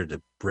helicopter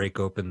to break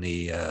open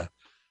the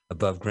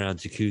above ground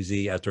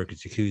outdoor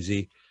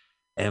jacuzzi.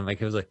 And my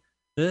kid was like,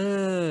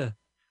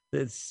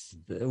 it's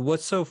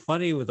what's so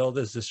funny with all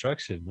this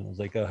destruction? I was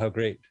like, oh, how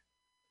great.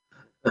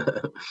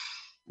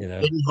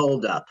 Didn't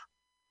hold up.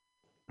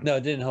 No,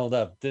 it didn't hold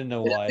up. Didn't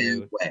know why.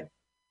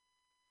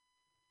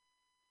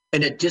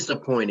 In a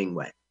disappointing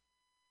way.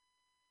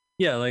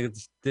 Yeah,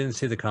 didn't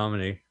see the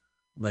comedy.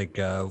 What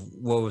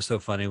was so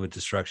funny with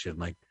destruction?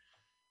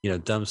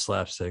 Dumb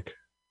slapstick.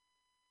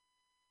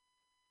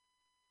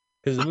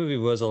 Because the movie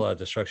was a lot of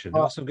destruction.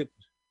 There was some good.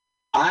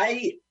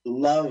 I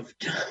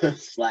loved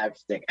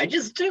slapstick. I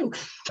just do.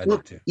 I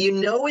Look, did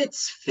too.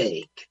 It's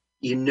fake.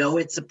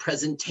 It's a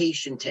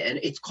presentation and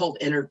it's called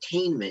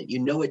entertainment.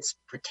 It's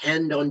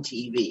pretend on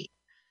TV.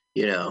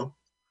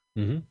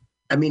 Mm-hmm.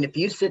 I mean, if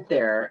you sit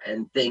there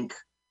and think,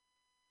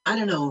 I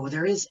don't know,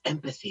 there is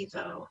empathy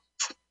though.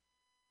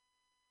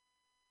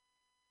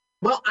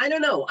 Well, I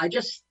don't know. I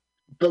just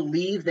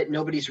believe that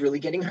nobody's really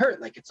getting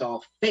hurt. It's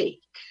all fake.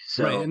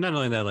 So, Right, and not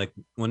only that,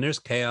 when there's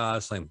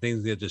chaos,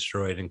 things get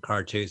destroyed and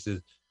car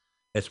chases,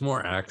 it's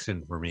more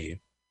action for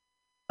me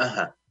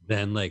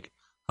than like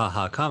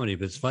haha comedy,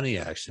 but it's funny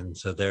action,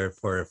 so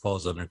therefore it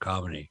falls under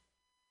comedy.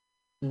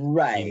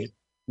 Right.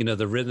 You know,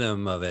 the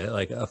rhythm of it,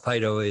 like a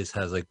fight always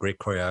has like great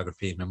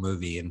choreography in a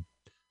movie, and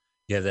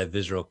you have that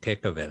visual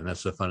kick of it, and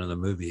that's the fun of the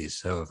movies.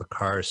 So if a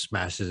car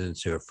smashes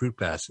into a fruit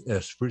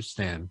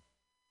stand,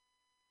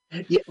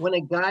 Yeah, when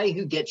a guy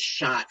who gets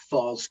shot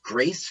falls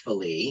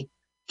gracefully,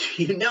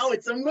 you know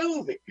it's a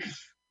movie.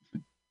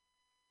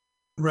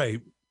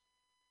 right?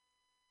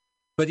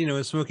 But you know,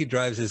 when Smokey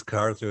drives his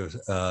car through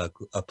a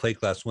plate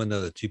glass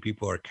window that two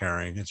people are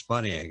carrying, it's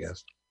funny, I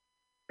guess.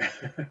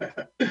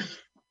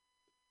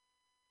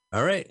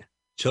 All right,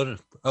 children.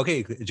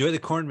 Okay, enjoy the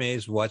corn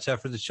maze. Watch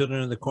out for the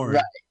children of the corn.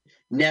 Right.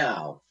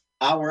 Now,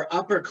 our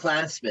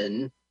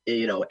upperclassman,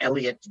 you know,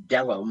 Elliot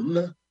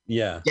Dellum,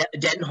 Yeah.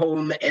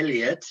 Denholm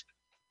Elliot,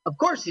 of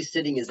course he's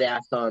sitting his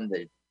ass on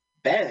the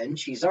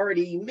bench. He's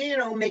already, you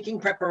know, making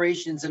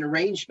preparations and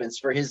arrangements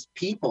for his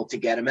people to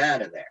get him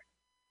out of there.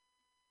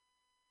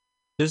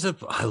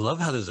 I love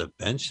how there's a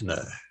bench in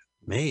the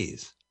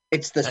maze.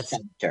 It's the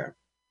center.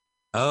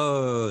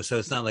 Oh, so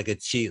it's not like a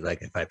cheat,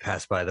 like if I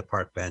pass by the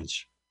park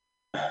bench.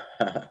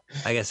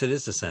 I guess it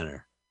is the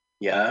center.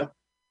 Yeah.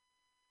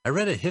 I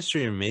read a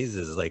history of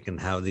mazes, like in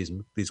how these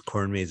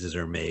corn mazes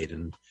are made,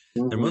 and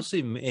they're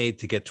mostly made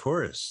to get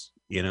tourists,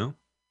 you know?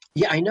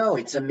 Yeah, I know.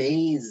 It's a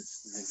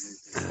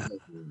maze.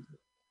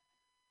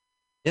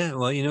 Yeah,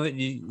 well, you know what?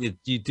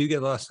 You do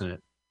get lost in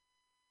it.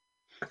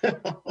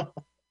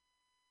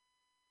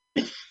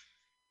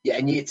 Yeah,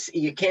 and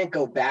you can't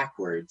go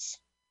backwards.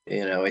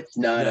 You know, it's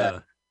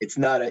not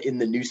in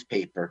the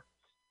newspaper.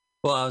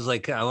 Well, I was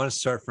like, I want to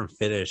start from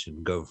finish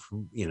and go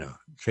from, you know,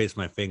 trace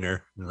my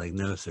finger. And like,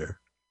 no, sir.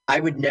 I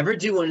would never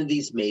do one of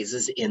these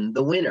mazes in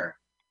the winter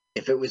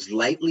if it was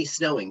lightly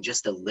snowing,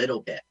 just a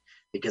little bit,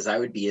 because I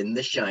would be in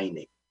The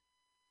Shining.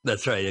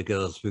 That's right. It get a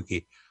little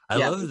spooky. I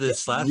love this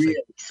slapstick.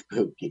 Really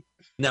spooky.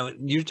 Now,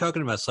 you're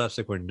talking about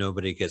slapstick where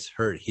nobody gets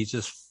hurt. He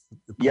just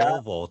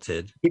pole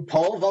vaulted. He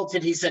pole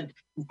vaulted. He said,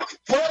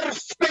 "For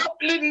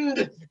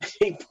Scotland!"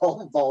 He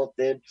pole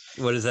vaulted.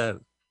 What is that?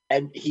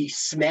 And he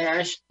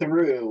smashed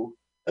through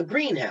a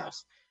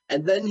greenhouse.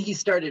 And then he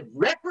started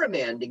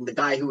reprimanding the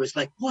guy who was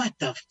like, "What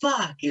the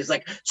fuck?" He was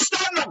like,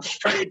 "Stand up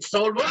straight,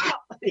 soldier!"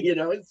 You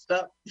know, and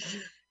stuff.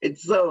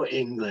 It's so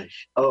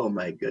English. Oh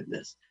my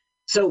goodness.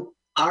 So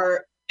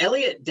our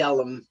Elliot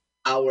Dellum,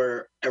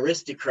 our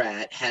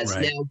aristocrat, has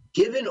now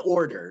given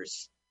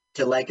orders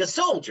to, like a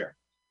soldier,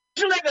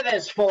 "Deliver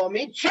this for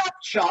me, chop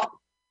chop,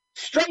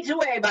 straight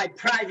away by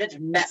private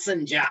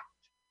messenger."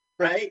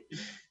 Right?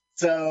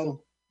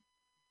 So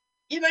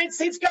United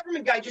States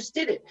government guy just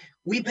did it.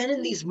 We've been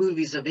in these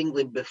movies of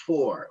England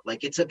before.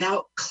 Like, it's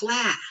about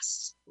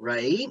class,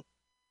 right?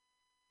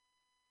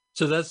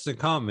 So that's the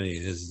comedy,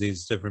 is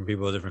these different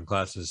people of different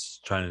classes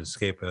trying to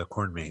escape a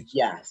corn maze.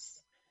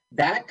 Yes.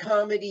 That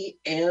comedy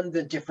and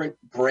the different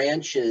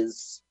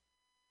branches,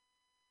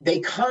 they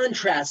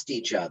contrast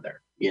each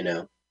other, you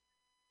know?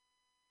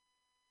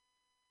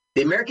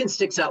 The American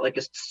sticks out like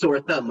a sore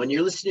thumb. When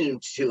you're listening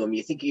to him,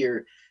 you think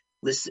you're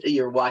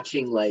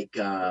watching like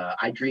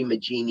I Dream of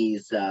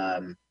Jeannie's,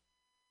 I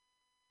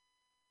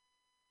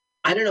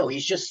don't know,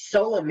 he's just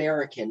so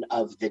American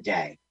of the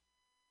day.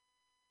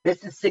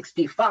 This is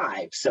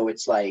 65, so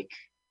it's like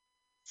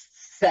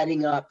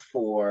setting up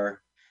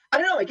for, I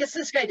don't know, I guess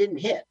this guy didn't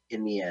hit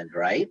in the end,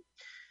 right?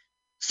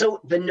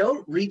 So the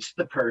note reached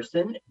the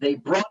person, they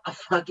brought a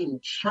fucking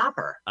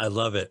chopper. I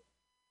love it.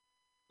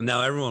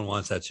 Now everyone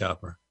wants that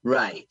chopper.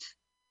 Right.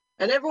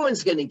 And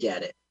everyone's going to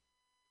get it.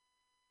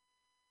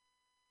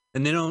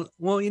 And they don't,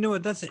 well, you know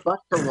what, that's it. But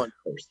for one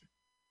person.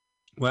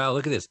 Wow,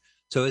 look at this.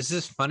 So is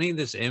this funny,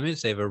 this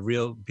image? They have a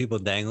real people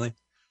dangling?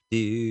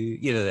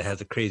 That has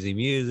the crazy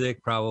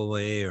music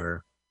probably,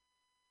 or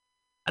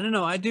I don't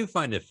know. I do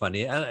find it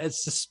funny.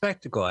 It's a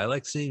spectacle. I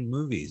like seeing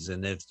movies,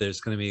 and if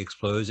there's going to be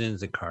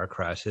explosions and car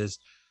crashes,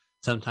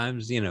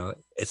 sometimes, you know,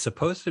 it's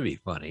supposed to be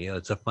funny.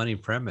 It's a funny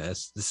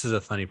premise. This is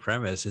a funny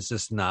premise. It's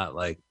just not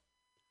like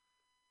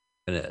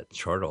in a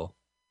chortle.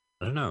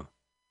 I don't know.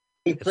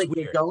 It's like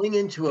weird. You're going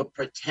into a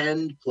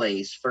pretend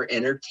place for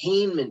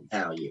entertainment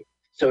value.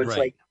 So it's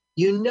like,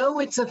 you know,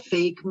 it's a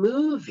fake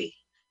movie.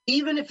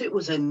 Even if it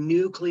was a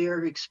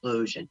nuclear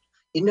explosion,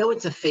 you know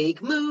it's a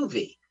fake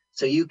movie.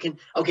 So you can,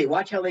 okay,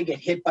 watch how they get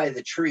hit by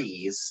the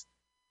trees.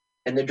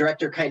 And the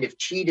director kind of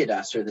cheated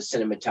us, or the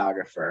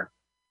cinematographer.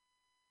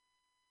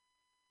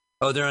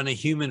 Oh, they're on a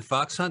human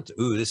fox hunt?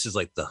 Ooh, this is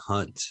like The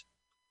Hunt.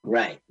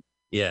 Right.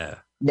 Yeah.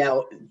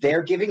 Now,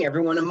 they're giving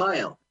everyone a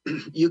mile.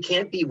 You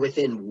can't be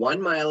within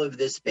 1 mile of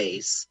this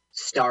base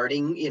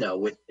starting, you know,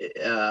 with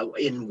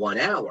in 1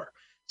 hour.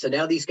 So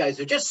now these guys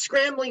are just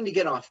scrambling to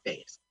get off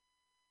base.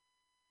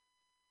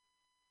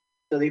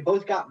 So they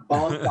both got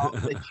bonked off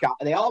the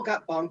chopper. They all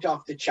got bonked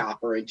off the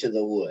chopper into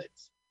the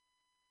woods.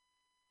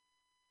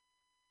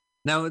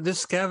 Now, this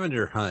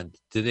scavenger hunt,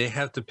 do they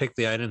have to pick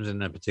the items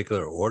in a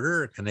particular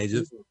order, or can they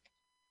just?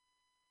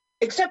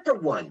 Except for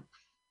one.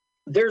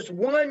 There's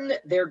one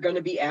they're going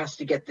to be asked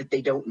to get that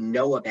they don't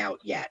know about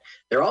yet.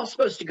 They're all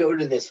supposed to go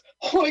to this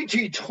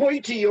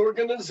hoity-toity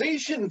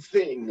organization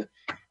thing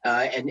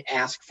and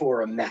ask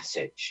for a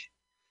message.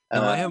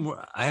 No,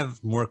 I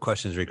have more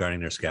questions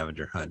regarding their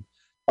scavenger hunt.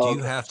 Do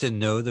you have to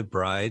know the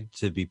bride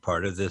to be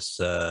part of this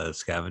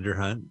scavenger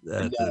hunt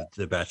at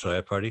the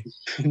bachelorette party?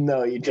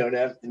 No, you don't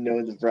have to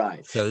know the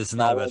bride. So this is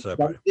not a bachelorette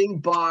party. Something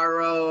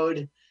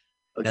borrowed.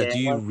 Okay. Now, do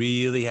you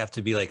really have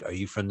to be like, are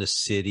you from the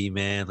city,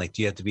 man? Like,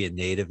 do you have to be a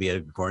native? You have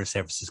to be born in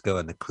San Francisco,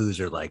 and the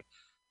clues are like,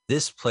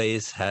 this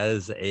place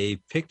has a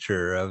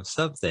picture of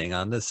something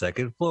on the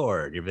second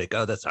floor. And you're like,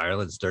 oh, that's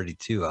Ireland's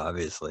 32,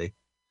 obviously.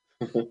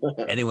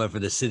 Anyone from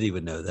the city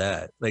would know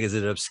that. Like, is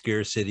it an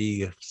obscure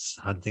city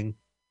hunting?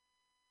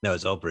 No,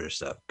 it's all British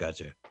stuff.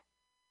 Gotcha.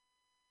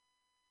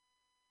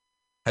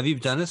 Have you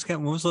done a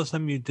scavenger? When was the last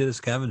time you did a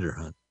scavenger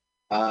hunt?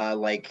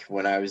 Like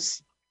when I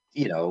was,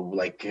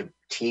 like a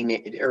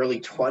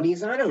early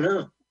 20s. I don't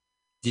know.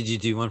 Did you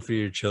do one for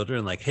your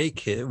children? Like, hey,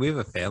 kid, we have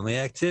a family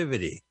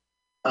activity.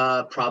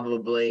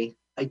 Probably.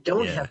 I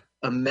don't have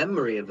a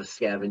memory of a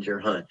scavenger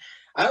hunt.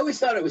 I always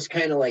thought it was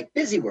kind of like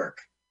busy work.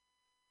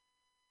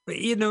 But,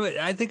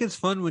 I think it's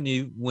fun when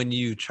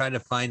you try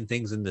to find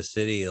things in the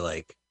city,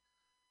 like,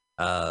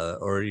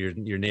 or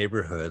your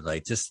neighborhood,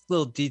 like just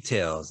little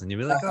details, and you'd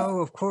be like,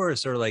 oh, of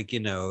course, or like,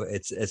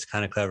 it's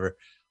kind of clever.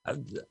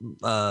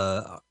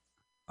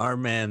 Our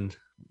man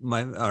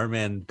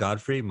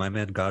Godfrey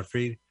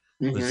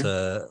was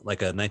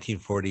like a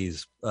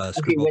 1940s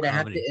screwball wait, I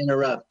have comedy. to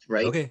interrupt,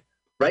 right? Okay.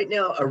 Right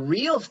now, a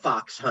real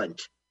fox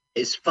hunt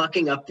is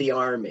fucking up the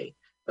army.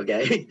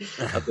 Okay.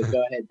 Okay,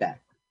 go ahead,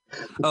 back.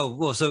 Oh,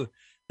 well, so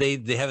they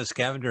have a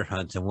scavenger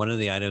hunt, and one of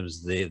the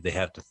items they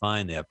have to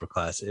find, the upper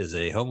class, is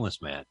a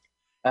homeless man.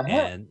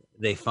 And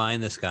they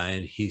find this guy,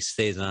 and he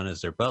stays on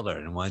as their butler,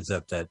 and winds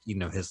up that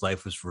his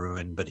life was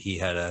ruined, but he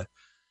had a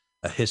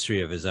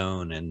history of his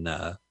own. And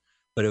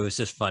but it was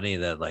just funny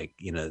that, like,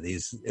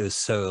 it was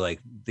so like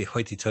the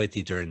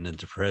hoity-toity during the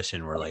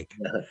Depression, where like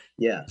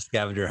the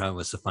scavenger hunt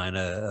was to find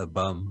a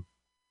bum,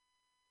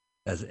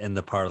 as in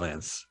the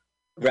parlance.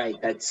 Right.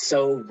 That's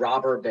so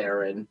robber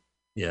baron.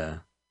 Yeah.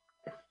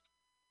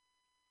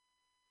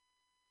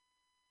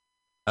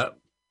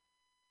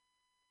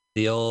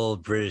 The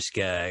old British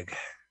gag.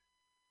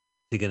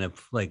 You're gonna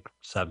like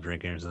stop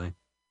drinking or something.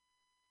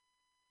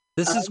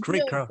 This is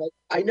great, Carl.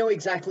 I know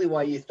exactly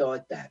why you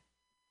thought that.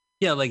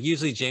 Yeah, like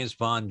usually James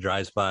Bond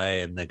drives by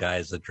and the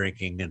guy's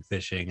drinking and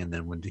fishing, and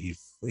then when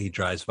he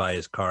drives by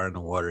his car in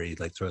the water, he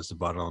like throws the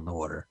bottle in the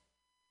water.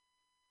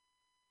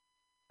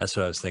 That's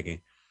what I was thinking.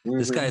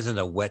 This guy's in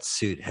a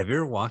wetsuit. Have you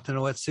ever walked in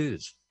a wetsuit?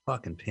 It's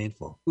fucking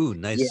painful. Ooh,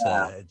 nice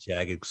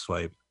jagged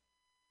swipe.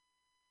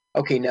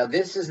 Okay, now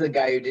this is the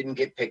guy who didn't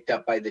get picked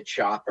up by the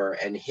chopper,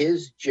 and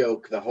his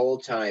joke the whole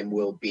time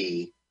will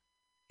be...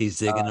 He's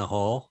digging a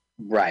hole?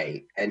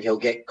 Right, and he'll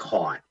get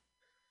caught.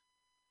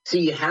 So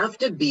you have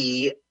to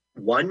be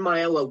 1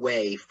 mile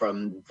away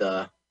from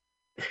the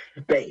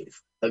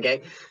base,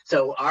 okay?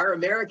 So our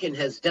American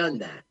has done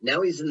that.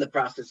 Now he's in the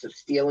process of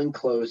stealing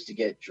clothes to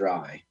get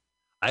dry.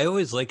 I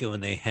always like it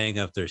when they hang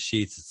up their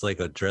sheets. It's like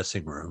a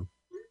dressing room.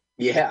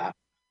 Yeah.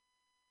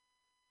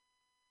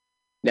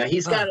 Now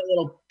he's got a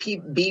little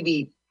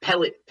BB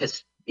pellet,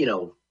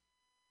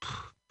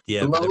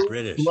 Yeah, but they're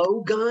British.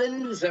 Blow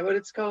gun? Is that what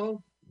it's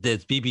called?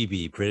 It's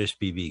BBB, British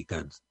BB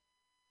guns.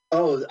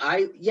 Oh,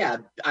 I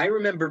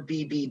remember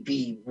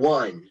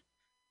BBB1.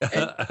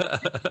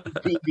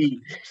 BB.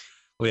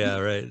 Well, yeah,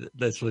 right.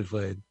 That's really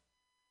played.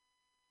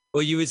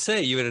 Well, you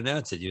would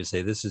announce it. You would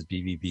say, this is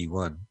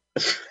BBB1.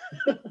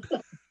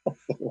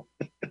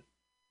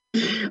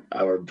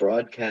 Our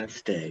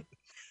broadcast day.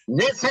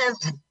 This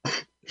is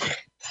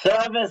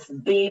Service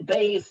B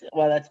base.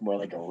 Well, that's more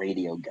like a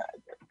radio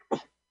guy.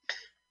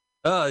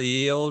 Oh,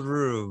 the old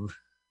room.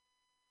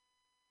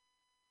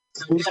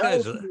 So now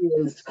he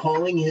is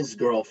calling his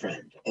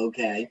girlfriend,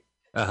 okay?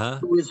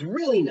 Who is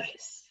really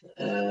nice.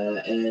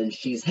 And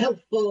she's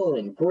helpful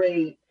and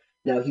great.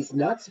 Now, he's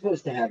not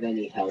supposed to have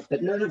any help,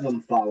 but none of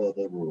them follow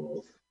the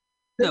rules.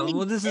 No,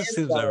 well, this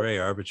seems very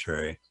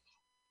arbitrary.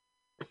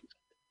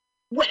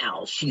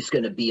 Well, she's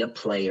going to be a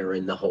player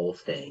in the whole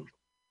thing.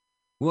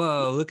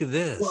 Whoa, look at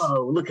this.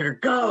 Whoa, look at her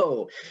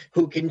go.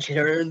 Who can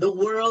turn the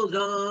world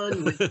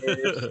on with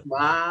her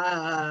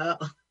smile?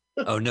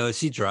 Oh, no, is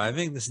she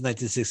driving? This is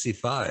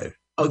 1965.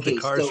 Okay,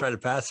 the cars try to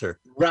pass her.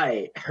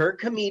 Right. Her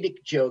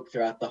comedic joke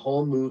throughout the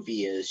whole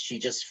movie is she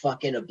just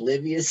fucking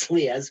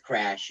obliviously has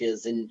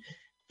crashes and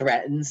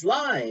threatens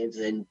lives.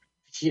 And,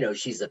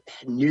 she's a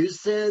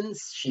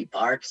nuisance. She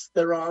parks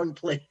the wrong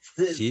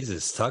places.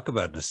 Jesus, talk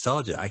about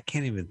nostalgia. I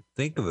can't even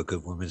think of a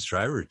good women's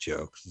driver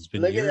joke. It's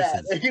been Look years at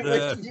that. since. Look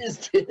at what you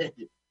just did.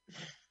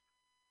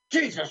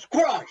 Jesus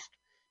Christ.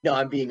 No,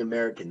 I'm being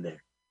American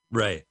there.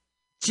 Right.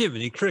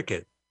 Jiminy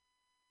Cricket.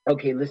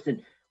 Okay,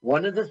 listen.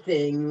 One of the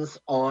things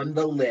on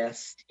the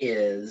list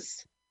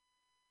is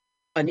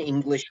an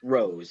English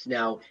rose.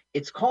 Now,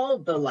 it's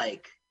called the,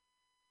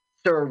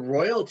 Sir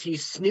Royalty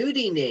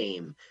Snooty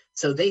name.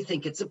 So they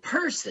think it's a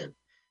person.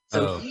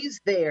 So he's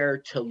there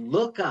to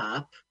look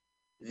up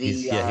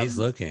He's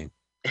looking.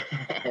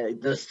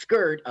 the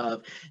skirt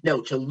of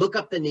no, to look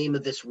up the name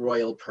of this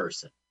royal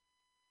person.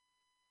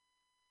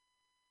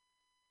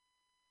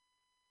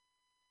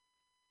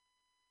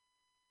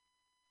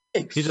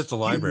 He's at the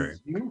library.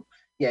 Excuse you?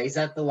 Yeah, he's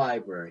at the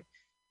library.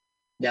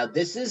 Now,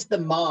 this is the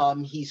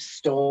mom he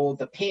stole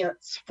the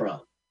pants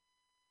from.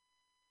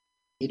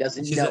 He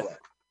doesn't know it.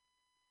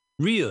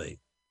 Really?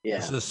 Yeah.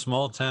 This is a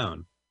small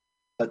town.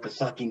 But the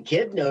fucking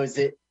kid knows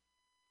it.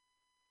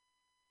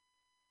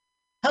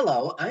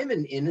 Hello, I'm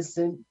an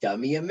innocent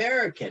dummy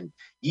American.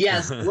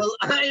 Yes, well,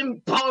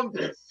 I'm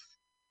pompous.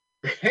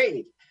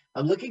 Great.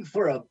 I'm looking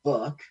for a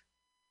book.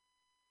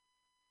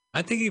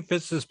 I think he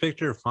fits this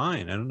picture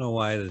fine. I don't know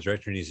why the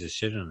director needs to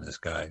shit on this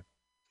guy.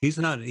 He's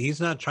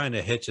not trying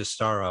to hitch a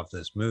star off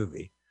this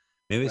movie.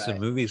 Maybe it's the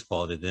movie's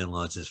fault it didn't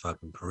launch his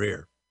fucking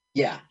career.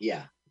 Yeah.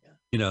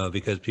 You know,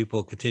 because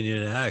people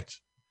continue to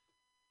act.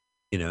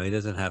 You know, he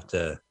doesn't have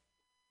to.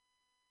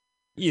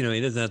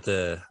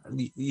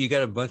 You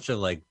got a bunch of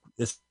like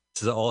this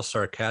is an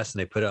all-star cast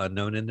and they put an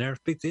unknown in there.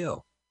 Big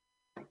deal.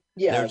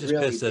 Yeah, they were just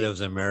really pissed that it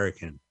was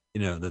American.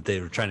 You know, that they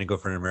were trying to go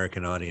for an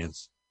American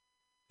audience,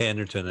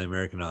 pander to an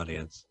American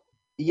audience.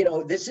 You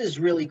know, this is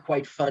really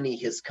quite funny,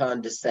 his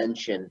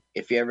condescension,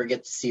 if you ever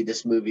get to see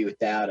this movie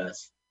without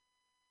us.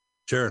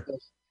 Sure.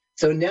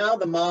 So now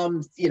the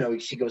mom,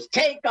 she goes,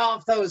 take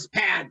off those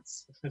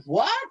pants.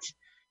 What?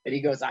 And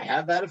he goes, I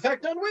have that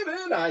effect on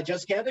women. I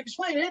just can't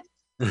explain it.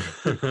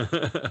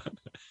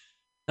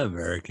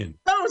 American.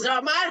 Those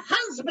are my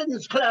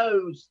husband's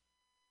clothes.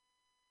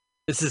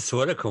 This is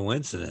what a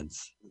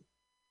coincidence.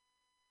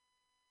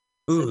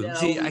 Ooh, now,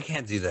 see, I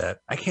can't do that.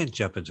 I can't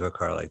jump into a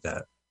car like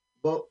that.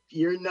 Well,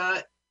 you're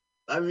not,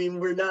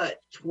 we're not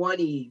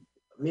 20.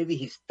 Maybe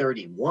he's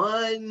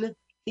 31.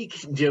 He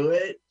can do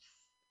it.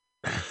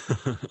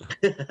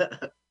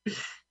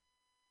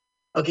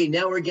 Okay,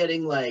 now we're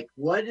getting like,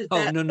 what is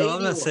that? Oh, no,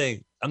 I'm not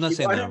saying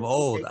that I'm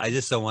old. I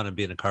just don't want to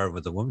be in a car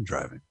with a woman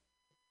driving.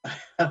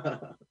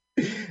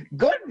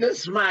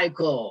 Goodness,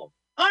 Michael,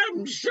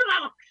 I'm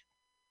shocked.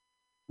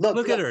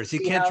 Look at her. She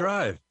can't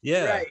drive.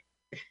 Yeah. Right.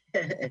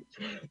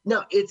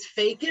 No, it's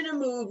fake in a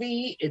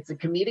movie. It's a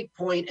comedic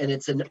point, and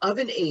it's of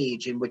an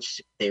age in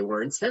which they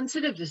weren't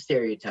sensitive to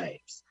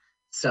stereotypes.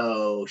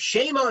 So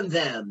shame on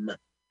them,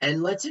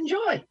 and let's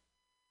enjoy.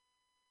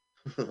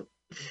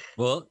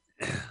 Well,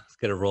 let's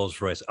get a Rolls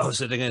Royce. Oh,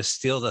 so they're going to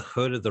steal the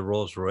hood of the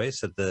Rolls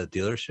Royce at the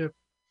dealership?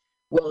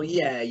 Well,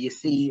 yeah, you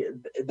see,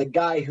 the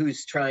guy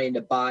who's trying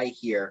to buy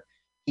here,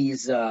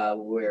 he's,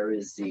 where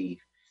is he?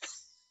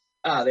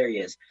 Ah, there he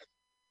is.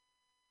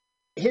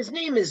 His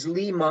name is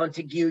Lee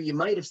Montague. You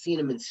might have seen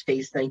him in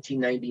Space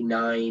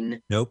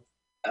 1999. Nope.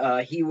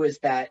 He was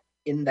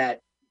in that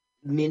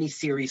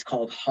miniseries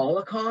called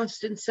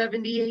Holocaust in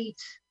 78.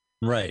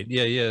 Right.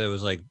 Yeah. There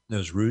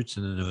was Roots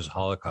and then there was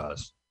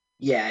Holocaust.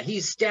 Yeah,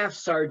 he's Staff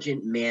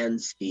Sergeant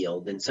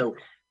Mansfield. And so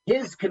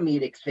his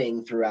comedic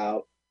thing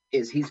throughout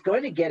is he's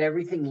going to get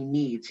everything he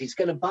needs. He's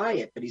going to buy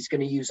it, but he's going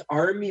to use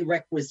Army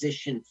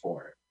requisition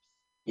forms.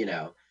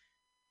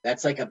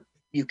 That's like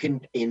you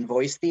can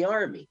invoice the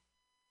Army.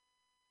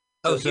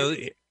 So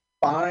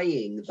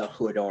buying the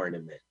hood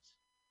ornament.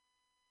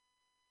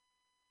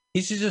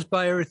 He should just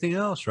buy everything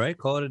else, right?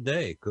 Call it a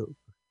day.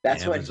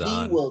 That's Amazon.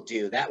 what he will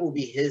do. That will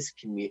be his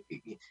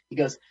community. He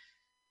goes,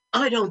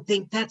 I don't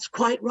think that's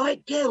quite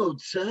right,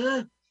 Guild,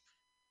 sir.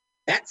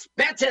 That's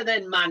better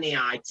than money,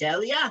 I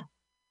tell you.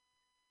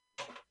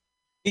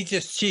 He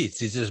just cheats.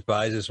 He just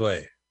buys his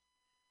way.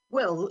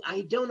 Well,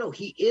 I don't know.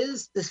 He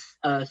is the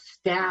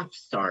staff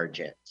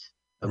sergeant.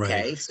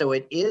 Okay, Right. So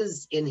it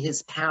is in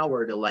his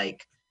power to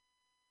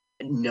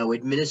know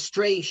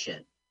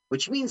administration,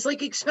 which means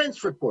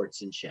expense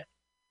reports and shit.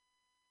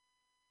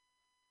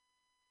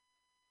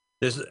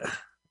 There's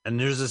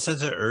a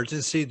sense of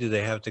urgency. Do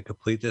they have to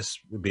complete this?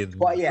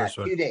 Well, yeah,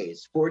 2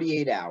 days,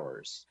 48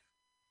 hours.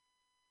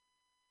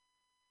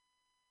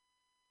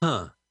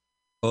 Huh.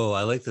 Oh,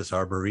 I like this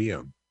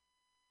arboretum.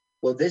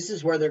 Well, this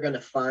is where they're going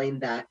to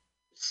find that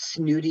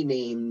snooty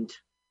named.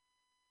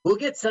 We'll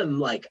get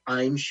some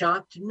I'm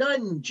shocked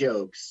nun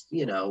jokes,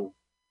 Yeah.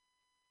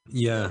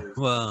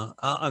 Well,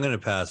 I'm going to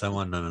pass. I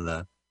want none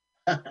of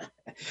that.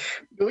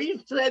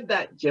 We've said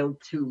that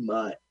joke too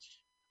much.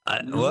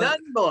 What?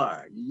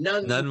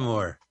 None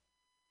more.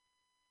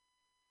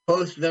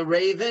 Post the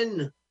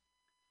Raven.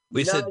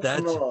 We said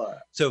that. More.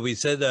 So we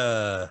said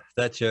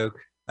that joke.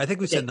 I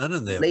think we said none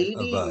of them.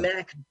 Lady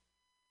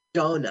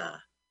MacDonough.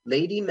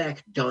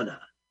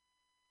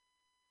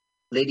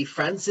 Lady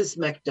Frances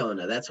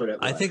MacDonough. That's what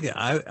it was.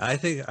 I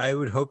think I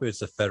would hope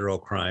it's a federal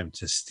crime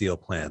to steal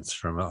plants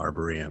from an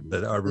arboretum.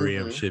 That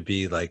arboretum should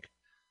be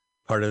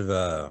part of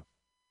a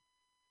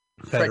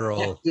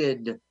federal.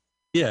 Protected.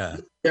 Yeah.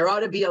 There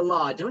ought to be a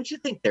law. Don't you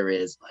think there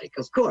is, Mike?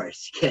 Of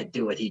course. You can't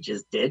do what he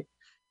just did.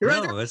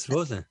 No, it's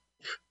wasn't.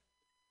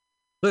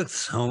 Look,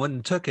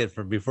 someone took it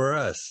from before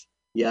us.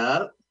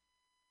 Yeah.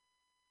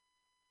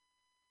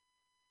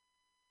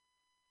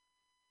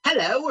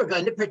 Hello, we're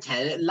going to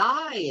pretend it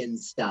lie and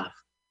stuff.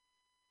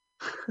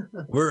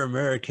 We're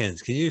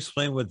Americans. Can you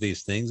explain what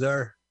these things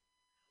are?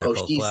 They're Oh,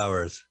 called she's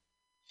flowers.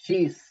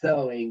 she's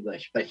so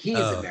English, but he's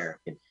Oh,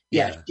 American.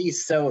 Yeah, yeah.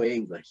 she's so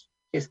English.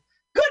 She's,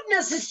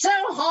 goodness, it's so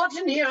hot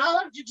in here. I'll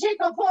have to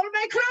take off all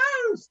my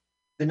clothes.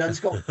 The nuns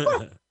go,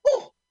 oh,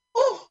 oh,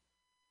 oh,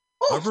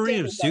 oh.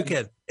 Arboreums stand do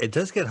down. it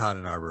does get hot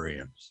in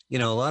arboreums. You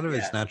know, a lot of Yeah.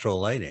 it's natural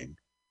lighting.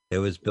 It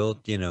was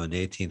built, in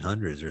the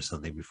 1800s or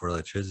something before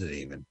electricity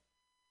even.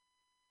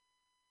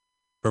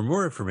 For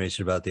more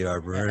information about the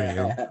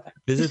arboreum,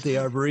 visit the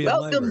Arboreum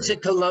Welcome Library. to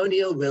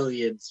Colonial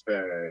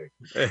Williamsburg.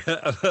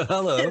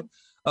 Hello.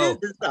 Oh,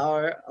 This is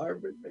our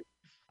arboretum.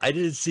 I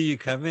didn't see you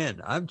come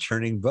in. I'm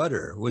churning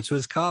butter, which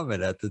was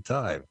common at the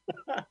time.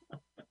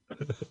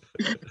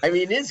 I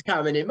mean, it's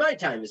common in my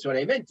time, is what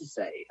I meant to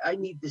say. I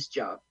need this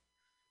job.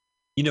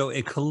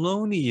 In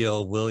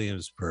Colonial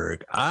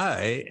Williamsburg,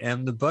 I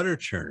am the butter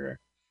churner,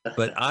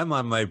 but I'm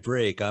on my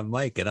break. I'm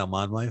Mike, and I'm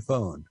on my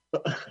phone.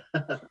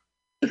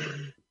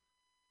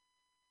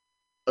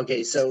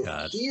 Okay, so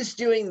God.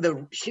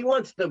 she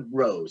wants the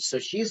rose. So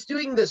she's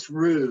doing this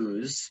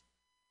ruse.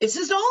 This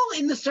is all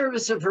in the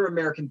service of her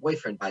American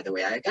boyfriend, by the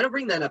way. I got to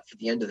bring that up for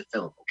the end of the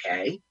film,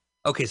 okay?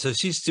 Okay, so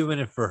she's doing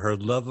it for her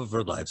love of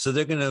her life. So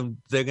they're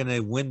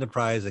gonna win the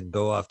prize and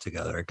go off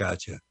together. I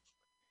got you.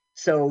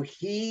 So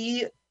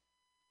she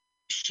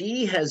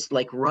has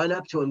like run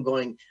up to him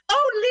going,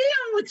 oh,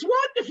 Leo, it's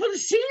wonderful to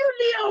see you,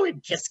 Leo.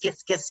 And kiss,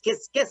 kiss, kiss,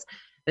 kiss, kiss.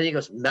 And he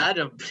goes,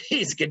 madam,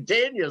 please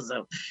contain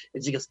yourself.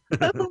 And she goes,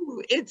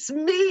 oh, it's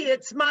me.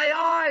 It's my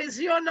eyes.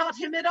 You're not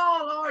him at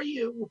all, are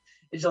you?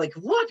 And she's like,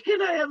 what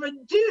can I ever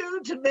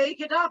do to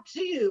make it up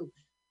to you?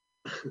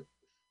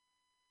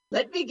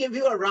 Let me give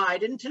you a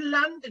ride into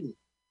London.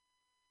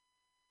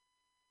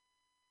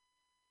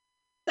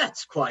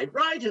 That's quite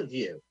right of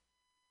you.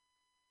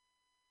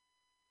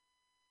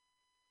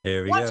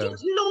 There we What go.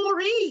 is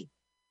Laurie?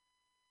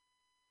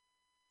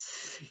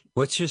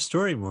 What's your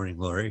story, morning,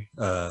 Lori?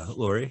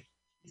 Lori?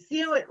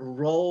 See how it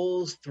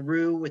rolls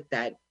through with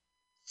that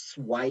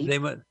swipe?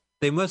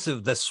 They must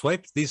have the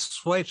swipe. These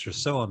swipes are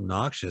so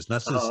obnoxious.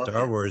 Not since Oh,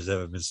 Star okay. Wars that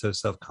have been so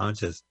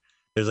self-conscious.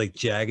 There's like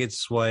jagged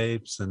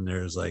swipes, and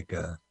there's like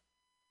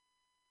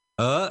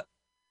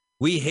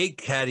we hate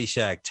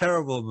Caddyshack.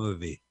 Terrible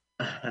movie.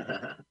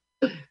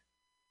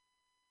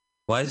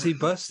 Why is he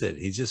busted?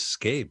 He just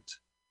escaped.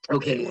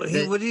 Okay,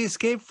 What did he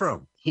escape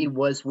from? he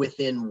was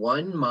within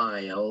 1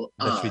 mile.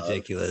 That's of,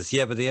 ridiculous.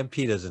 Yeah, but the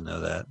MP doesn't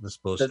know that. That's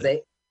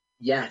bullshit.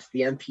 Yes,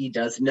 the MP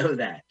does know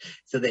that.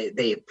 So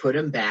they put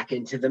him back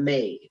into the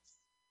maze.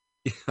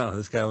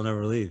 This guy will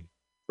never leave.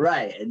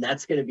 Right, and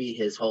that's going to be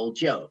his whole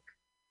joke.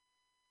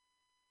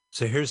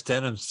 So here's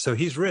Denham. So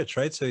he's rich,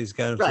 right? So he's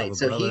got himself Right, a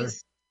so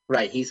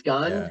brother. he's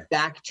gone Yeah.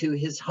 back to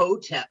his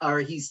hotel, or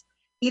he's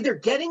either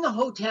getting a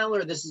hotel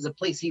or this is a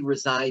place he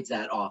resides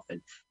at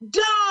often.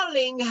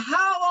 Darling,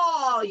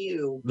 how are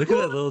you? Look at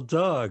that little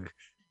dog.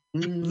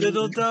 Mm.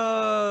 Little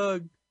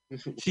dog.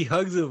 She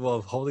hugs him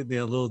while holding the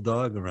little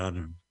dog around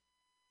him.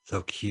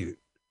 So cute.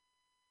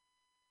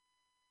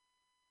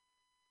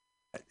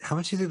 How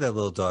much do you think that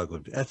little dog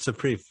would be? That's a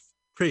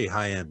pretty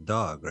high-end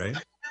dog, right?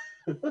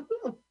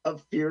 A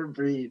pure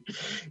breed.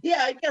 Yeah,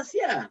 I guess,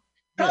 yeah.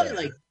 Probably Yeah.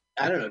 like,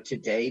 I don't know,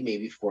 today,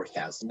 maybe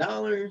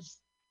 $4,000.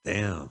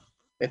 Damn.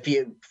 If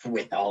you,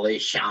 with all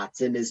his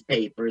shots and his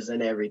papers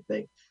and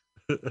everything.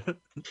 Do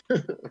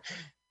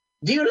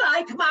you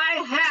like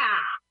my hair?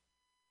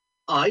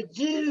 I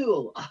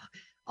do.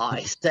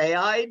 I say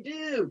I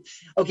do.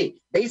 Okay,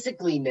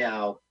 basically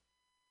now,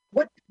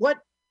 what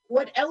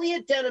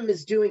Elliot Denham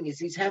is doing is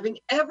he's having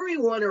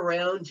everyone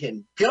around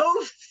him go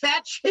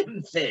fetch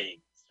him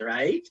things,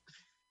 right?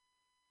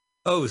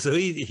 Oh, so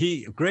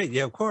he great.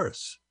 Yeah, of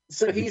course.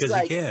 So he's Because he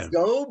like, can.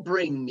 go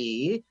bring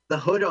me the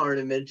hood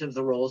ornament of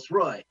the Rolls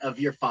Royce, of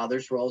your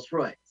father's Rolls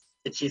Royce.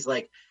 And she's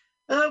like,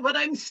 oh, but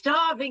I'm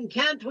starving.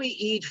 Can't we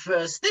eat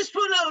first? This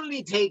will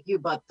only take you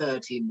but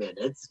 30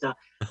 minutes,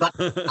 but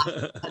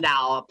an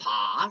hour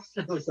past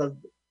or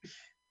something.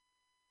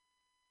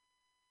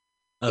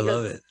 I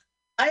love it.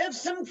 I have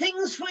some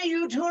things for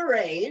you to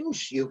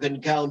arrange. You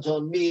can count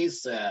on me,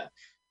 sir.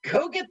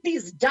 Go get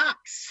these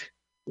ducks.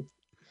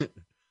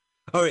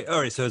 All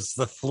right. So it's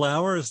the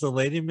flower is the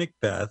Lady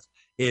Macbeth.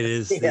 It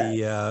is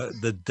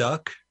the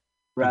duck.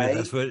 Right.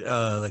 That's what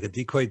like a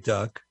decoy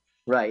duck.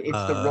 Right. It's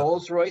the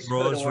Rolls Royce.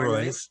 Rolls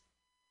Royce.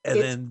 And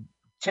then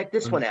check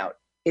this one out.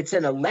 It's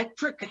an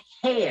electric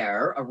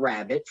hare, a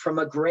rabbit from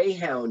a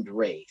greyhound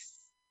race.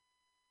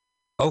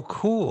 Oh,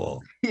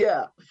 cool.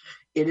 Yeah.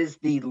 It is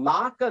the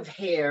lock of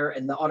hair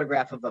and the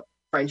autograph of a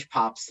French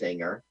pop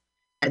singer.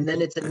 And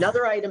then it's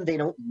another item they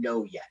don't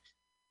know yet.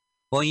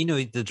 Well,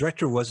 the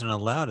director wasn't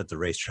allowed at the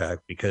racetrack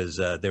because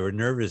they were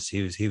nervous.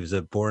 He was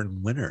a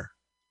born winner.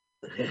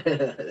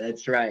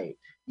 That's right.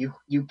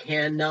 You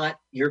cannot.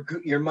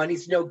 Your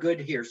money's no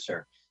good here,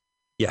 sir.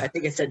 Yeah. I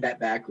think I said that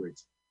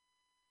backwards.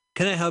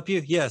 Can I help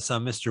you? Yes,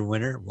 I'm Mr.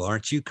 Winner. Well,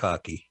 aren't you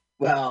cocky?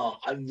 Well,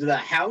 the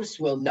house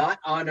will not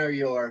honor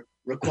your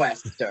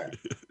request, sir.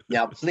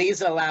 Now,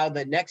 please allow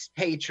the next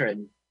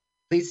patron.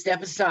 Please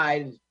step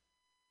aside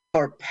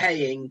for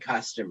paying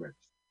customers.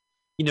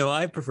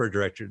 I prefer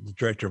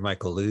director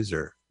Michael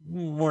Loser.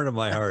 more to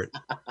my heart.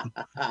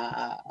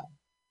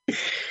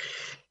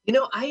 You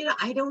know,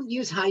 I don't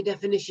use high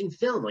definition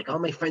film. Like all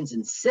my friends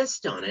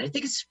insist on it. I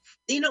think it's,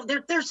 you know,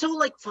 they're so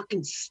like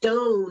fucking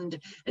stoned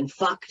and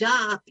fucked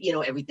up. You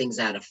know, everything's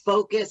out of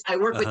focus. I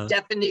work with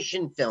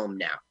definition film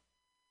now.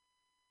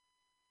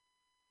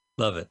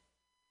 Love it.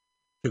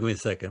 Took me a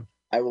second.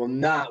 I will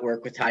not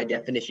work with high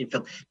definition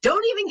film.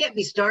 Don't even get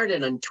me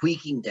started on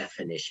tweaking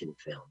definition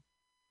film.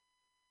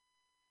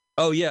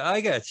 Oh yeah,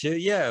 I got you.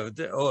 Yeah,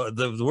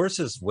 the worst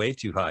is way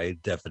too high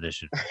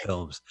definition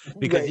films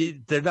because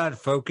they're not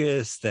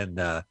focused and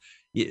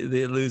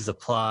they lose the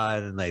plot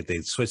and like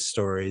they switch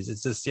stories.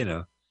 It's just, you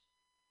know.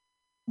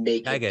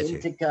 Make I it get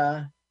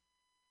Indica.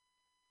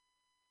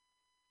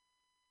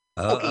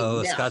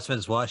 Oh,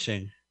 Scotsman's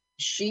watching.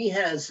 She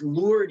has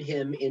lured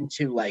him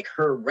into like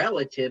her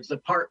relative's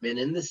apartment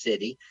in the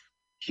city.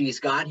 She's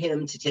got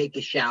him to take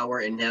a shower,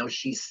 and now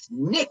she's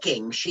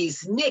nicking. She's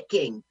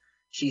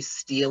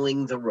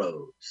stealing the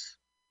rose.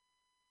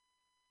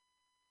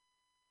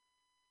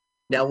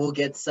 Now we'll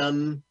get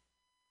some.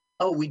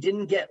 Oh, we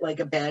didn't get like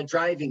a bad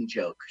driving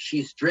joke.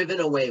 She's driven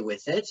away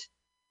with it.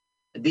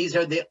 These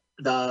are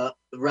the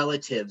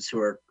relatives who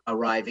are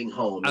arriving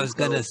home. I was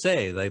gonna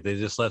say, like, they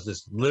just left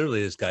this.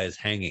 Literally, this guy is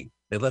hanging.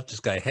 They left this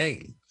guy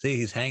hanging. See,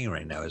 he's hanging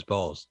right now. His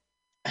balls.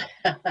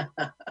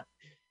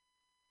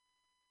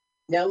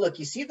 Now look,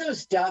 you see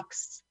those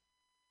ducks?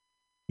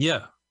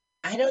 Yeah.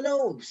 I don't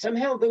know.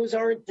 Somehow those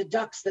aren't the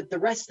ducks that the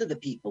rest of the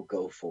people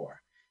go for.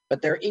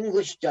 But they're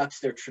English ducks.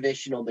 They're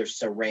traditional. They're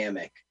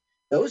ceramic.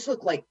 Those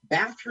look like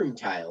bathroom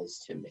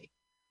tiles to me.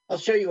 I'll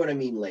show you what I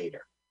mean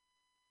later.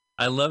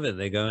 I love it.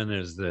 They go in,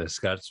 there's the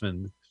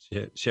Scotsman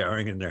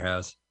showering in their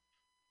house.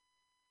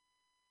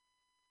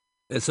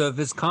 And so if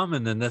it's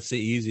common, then that's the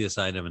easiest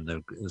item in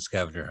the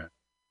scavenger hunt.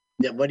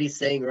 Now, what he's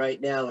saying right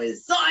now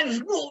is,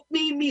 I won't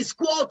mean me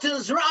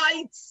squatters'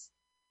 rights.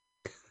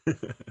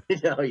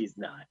 No, he's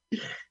not.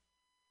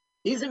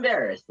 He's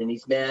embarrassed and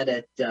he's mad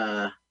at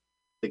the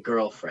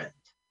girlfriend.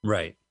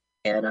 Right.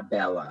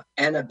 Annabelle Nash.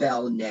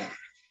 Annabelle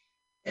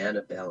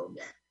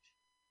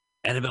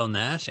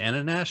Nash?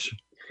 Anna Nash?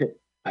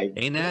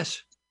 A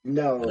Nash?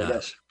 No,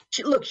 Nash.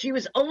 No. She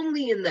was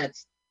only in that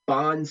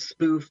Bond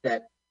spoof,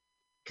 that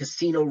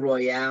Casino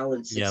Royale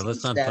in 67. Yeah,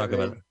 let's not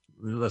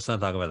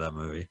talk about that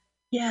movie.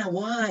 Yeah,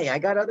 why? I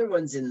got other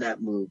ones in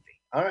that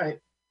movie. All right.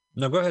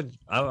 No, go ahead.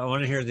 I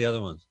want to hear the other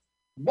ones.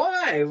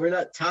 Why? We're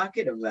not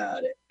talking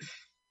about it.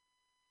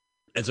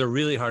 It's a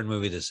really hard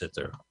movie to sit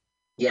through.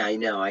 Yeah, I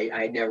know.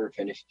 I never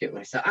finished it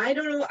myself. I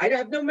don't know. I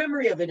have no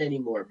memory of it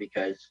anymore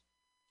because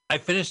I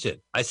finished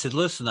it. I said,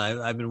 listen,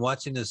 I've been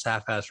watching this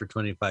half-ass for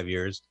 25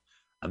 years.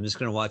 I'm just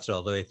going to watch it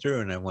all the way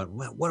through. And I went,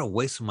 what a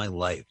waste of my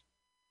life.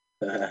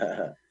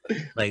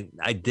 Like,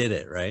 I did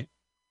it, right?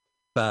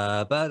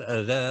 Ba ba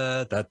da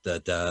da da da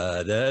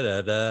da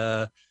da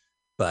da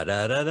ba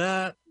da da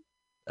da.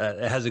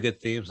 It has a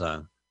good theme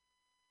song,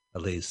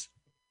 at least.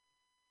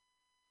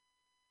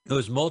 It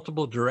was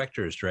multiple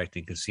directors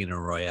directing Casino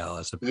Royale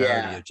as a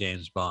parody of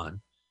James Bond,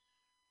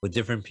 with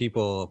different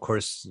people. Of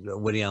course,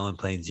 Woody Allen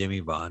playing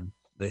Jimmy Bond,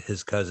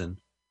 his cousin.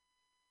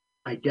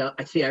 I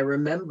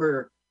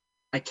remember.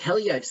 I tell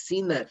you, I've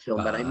seen that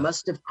film, but I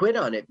must have quit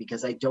on it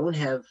because I don't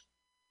have.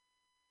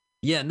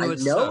 Yeah, no, I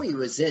know he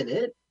was in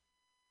it.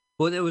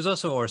 Well, it was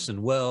also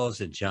Orson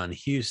Welles and John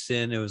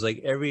Huston. It was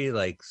like every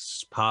like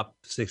pop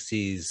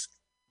 60s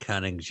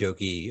kind of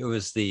jokey. It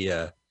was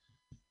the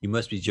You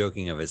Must Be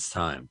Joking of its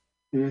time.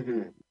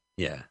 Mm-hmm.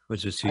 Yeah,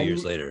 which was 2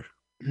 years later.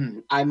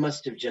 I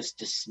must have just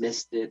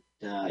dismissed it,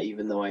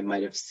 even though I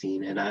might have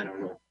seen it. I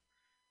don't know.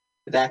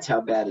 That's how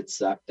bad it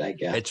sucked, I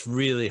guess. It's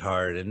really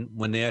hard. And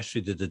when they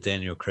actually did the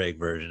Daniel Craig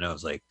version, I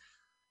was like,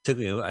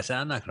 I said,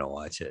 I'm not going to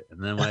watch it.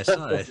 And then when I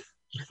saw it,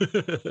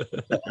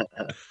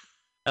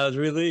 I was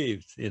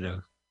relieved, you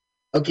know.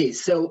 Okay,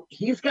 so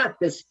he's got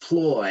this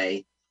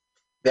ploy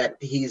that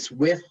he's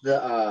with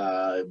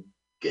the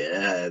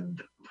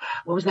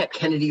what was that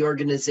Kennedy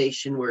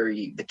organization where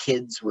the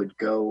kids would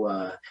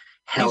go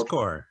help? Peace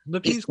Corps.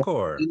 The Peace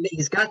Corps.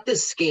 He's got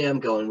this scam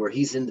going where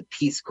he's in the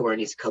Peace Corps and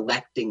he's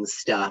collecting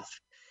stuff.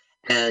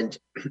 And,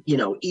 you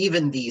know,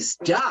 even these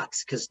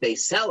ducks, because they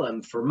sell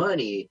them for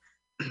money.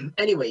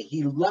 Anyway,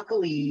 he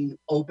luckily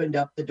opened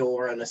up the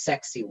door on a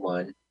sexy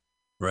one.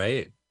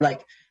 Right.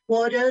 Like,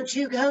 why don't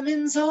you come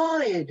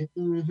inside?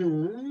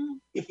 Mm-hmm.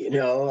 You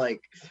know,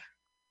 like.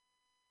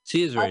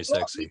 She is very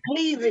sexy.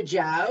 Cleavage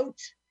out.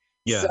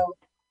 Yeah. So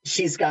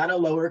she's got a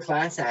lower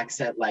class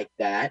accent like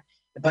that,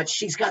 but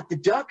she's got the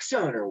ducks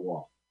on her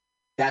wall.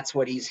 That's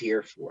what he's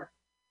here for.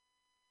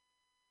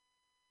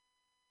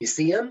 You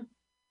see him?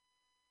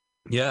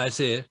 Yeah, I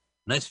see it.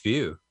 Nice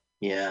view.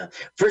 Yeah.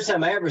 First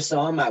time I ever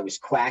saw him, I was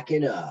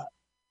quacking up.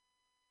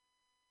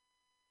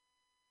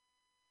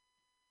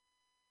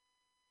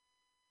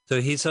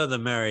 So he saw the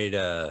married,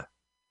 that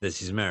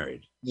she's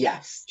married.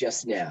 Yes,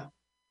 just now.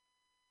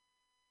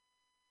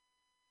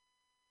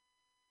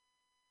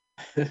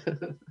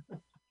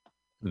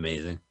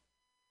 Amazing.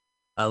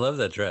 I love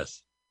that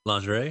dress.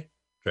 Lingerie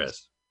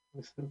dress.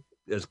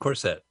 It's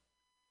corset.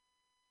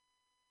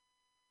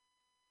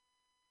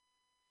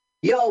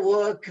 Your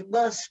work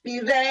must be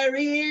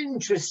very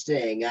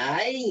interesting,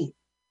 eh?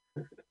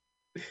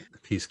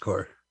 Peace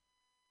Corps.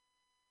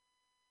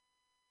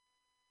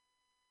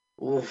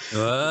 Oof.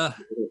 Uh,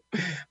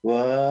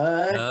 What?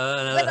 no, the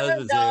Well,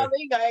 husband's here.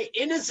 darling, I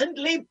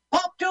innocently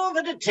popped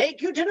over to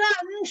take you to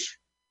lunch.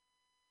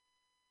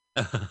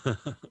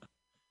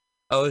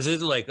 Oh, is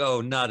it like,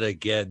 oh, not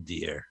again,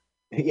 dear?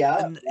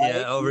 Yeah.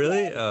 Yeah. Oh,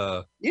 really?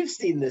 You've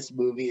seen this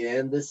movie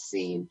and this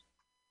scene.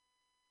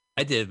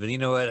 I did, but you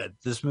know what?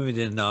 This movie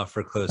didn't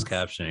offer closed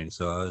captioning,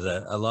 so I was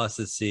at a loss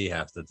at sea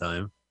half the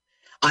time.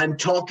 I'm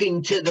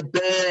talking to the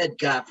bird,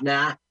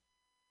 Governor.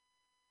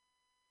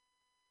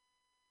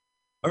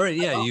 All right,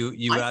 yeah, Oh,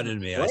 you I routed can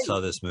me. I play. saw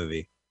this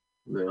movie.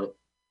 No.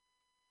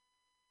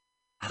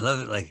 I love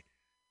it. Like,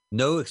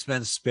 no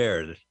expense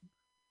spared.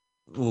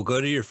 We'll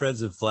go to your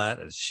friends in flat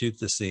and shoot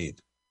the scene.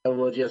 And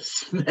we'll just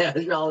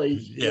smash all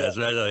these. Yeah, that's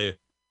what I tell you.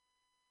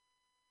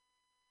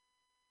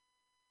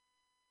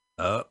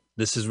 Oh,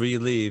 this is where you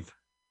leave.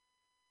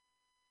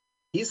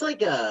 He's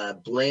like a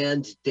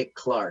bland Dick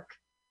Clark.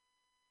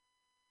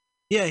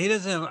 Yeah, he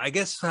doesn't have, I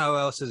guess how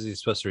else is he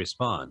supposed to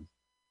respond?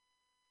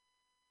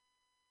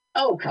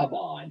 Oh, come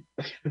on.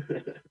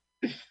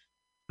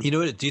 You know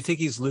what? Do you think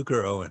he's Luke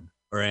or Owen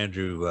or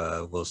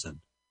Andrew Wilson?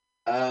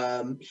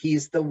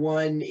 He's the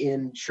one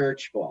in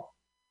Church Ball.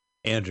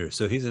 Andrew.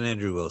 So he's an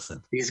Andrew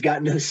Wilson. He's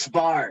got no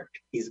spark.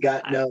 He's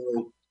got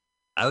no.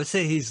 I would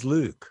say he's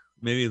Luke.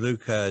 Maybe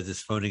Luke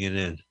just phoning it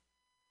in.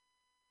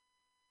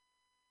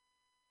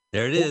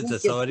 There it is.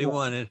 That's all he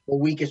wanted. The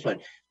weakest one.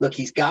 Look,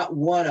 he's got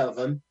one of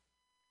them.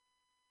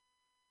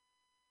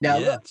 Now,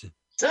 Yeah, look,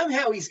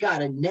 somehow he's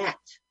got a net.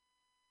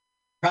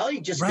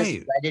 Probably just because he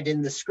Right. read it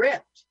in the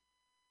script.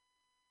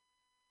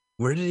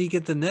 Where did he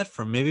get the net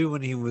from? Maybe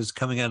when he was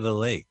coming out of the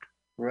lake.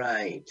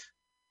 Right.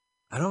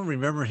 I don't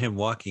remember him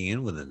walking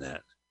in with a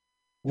net.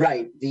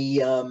 Right.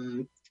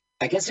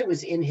 I guess it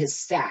was in his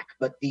sack,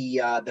 but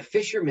the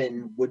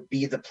fisherman would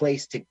be the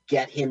place to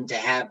get him to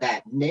have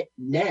that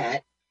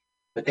net,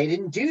 but they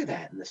didn't do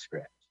that in the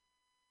script.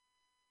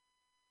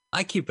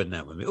 I keep a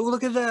net with me. Oh,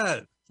 look at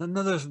that.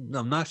 Another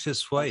obnoxious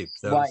swipe.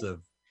 That was a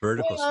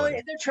vertical Well,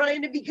 swipe. they're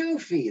trying to be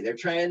goofy. They're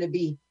trying to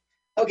be.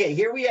 Okay,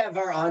 here we have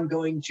our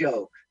ongoing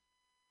joke.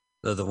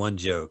 The one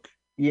joke.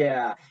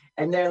 Yeah.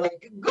 And they're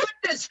like,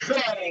 goodness,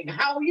 Craig,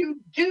 how you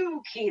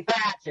do keep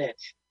at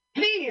it.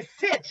 Please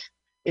sit.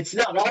 It's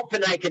not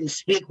often I can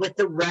speak with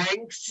the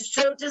ranks,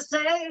 so to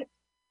say.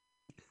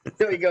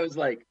 So he goes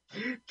like,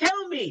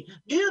 tell me,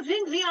 do you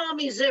think the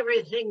army's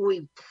everything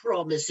we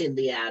promise in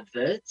the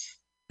adverts?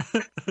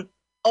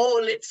 All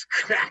it's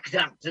cracked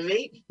up to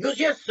me. He goes,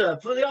 yes, sir,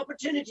 for the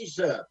opportunity,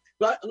 sir.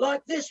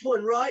 Like this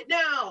one right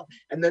now.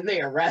 And then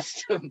they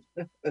arrest him.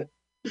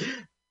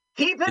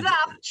 Keep it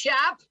up,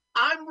 chap.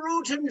 I'm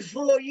rooting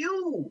for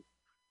you.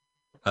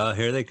 Oh,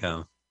 here they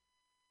come.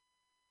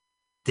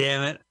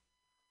 Damn it.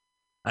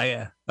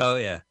 Oh,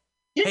 yeah.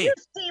 Did Hey. you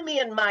see me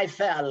and my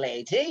fair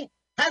lady?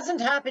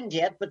 Hasn't happened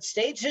yet, but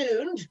stay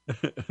tuned.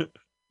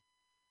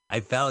 I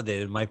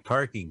validated my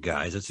parking,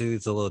 guys. I think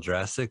it's a little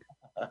drastic.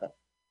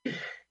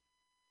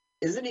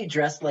 Isn't he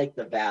dressed like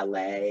the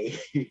valet?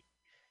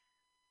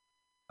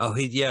 Oh,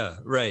 yeah,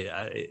 right.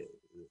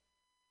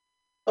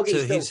 Okay, So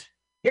so he's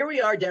here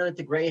we are down at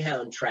the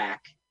Greyhound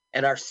track,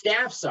 and our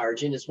staff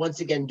sergeant is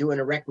once again doing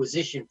a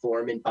requisition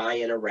form and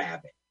buying a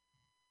rabbit.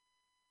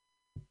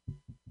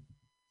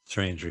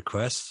 strange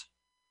request.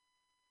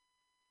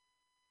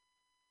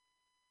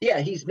 Yeah,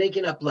 he's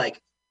making up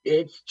like,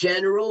 it's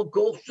General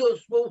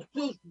Gossus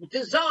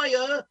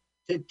desire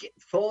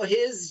for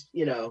his,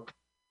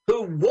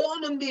 who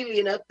won $1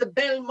 million at the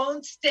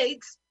Belmont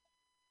Stakes.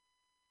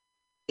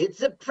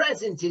 It's a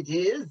present, it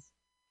is.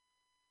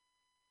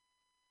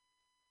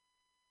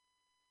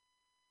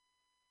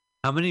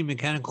 How many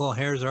mechanical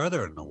hares are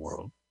there in the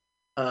world?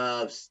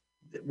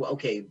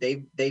 Okay,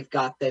 they've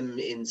got them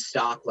in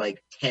stock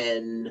like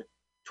 10,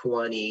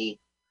 20.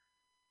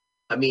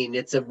 I mean,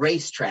 it's a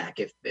racetrack.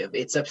 If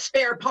it's a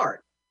spare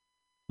part.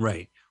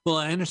 Right. Well,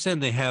 I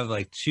understand they have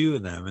like 2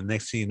 of them, and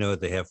next thing you know,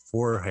 they have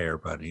 4 hair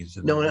bunnies.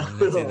 And No. next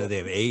thing you know, they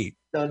have 8.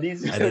 No,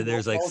 these And then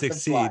there's like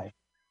 16.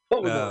 Oh,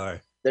 no. Oh,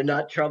 They're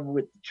not trouble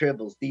with the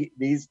tribbles.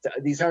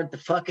 These aren't the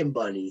fucking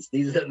bunnies.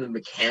 These are the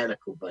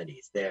mechanical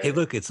bunnies. hey,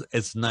 look, it's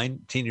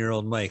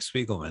 19-year-old Mike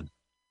Spiegelman.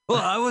 Well,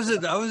 I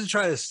wasn't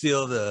trying to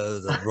steal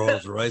the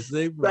Rolls Royce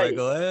thing. Right.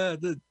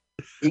 Michael.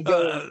 He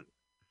goes,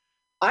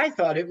 I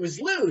thought it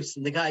was loose.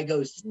 And the guy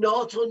goes,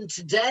 not on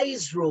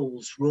today's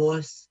rules,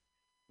 Royce.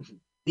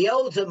 The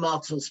older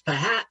models,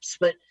 perhaps,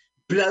 but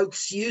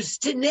blokes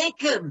used to nick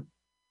them.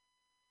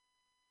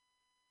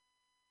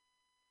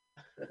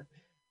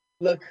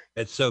 Look.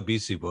 It's so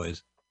BC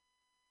Boys.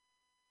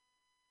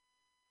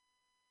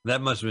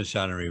 That must have been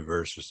shot in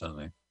reverse or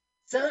something.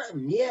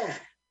 Something, yeah.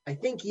 I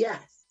think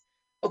yes.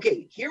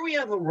 Okay, here we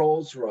have a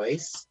Rolls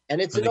Royce,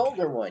 and it's an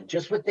older one,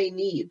 just what they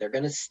need. They're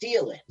going to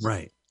steal it.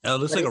 Right. Oh, it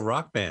looks like a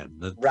rock band.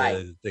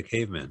 The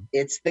Cavemen.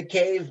 It's the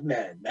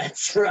Cavemen.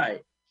 That's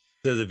right.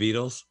 They're the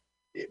Beatles.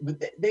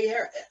 They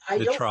are.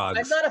 I'm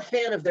not a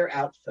fan of their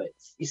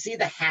outfits. You see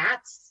the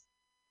hats,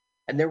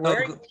 And they're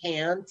wearing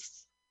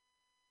pants.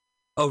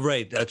 Oh,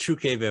 right. A true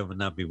caveman would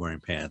not be wearing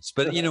pants.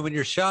 But, when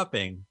you're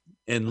shopping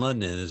in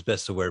London, it's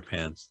best to wear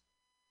pants.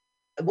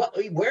 Well,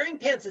 wearing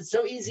pants is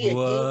so easy. A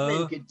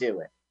caveman could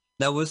do it.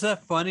 Now, was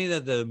that funny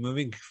that the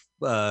movie...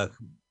 I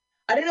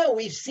don't know.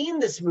 We've seen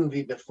this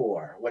movie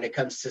before when it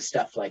comes to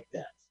stuff like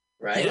this,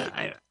 right?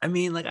 Yeah, I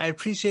mean, I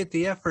appreciate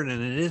the effort,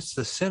 and it is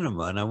the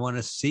cinema, and I want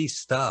to see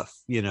stuff,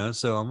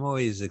 so I'm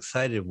always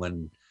excited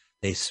when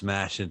they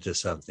smash into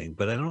something,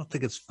 but I don't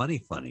think it's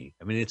funny.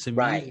 I mean, it's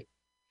right.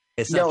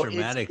 It's not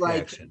dramatic it's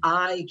like action.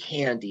 Eye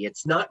candy.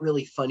 It's not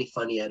really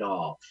funny at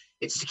all.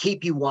 It's to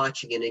keep you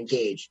watching and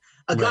engaged.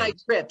 A guy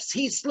trips,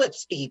 he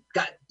slips, he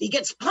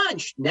gets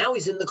punched. Now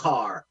he's in the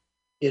car,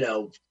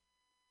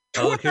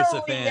 look, here's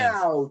the fans.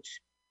 Out,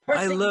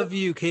 I love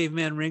you,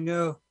 Caveman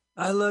Ringo.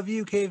 I love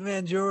you,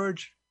 Caveman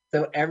George.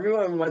 So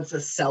everyone wants a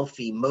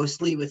selfie,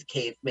 mostly with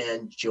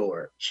Caveman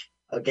George.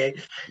 Okay.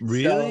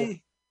 Really? So,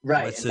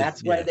 right. And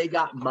that's why they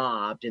got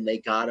mobbed and they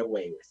got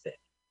away with it.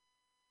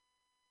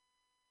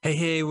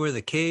 Hey, we're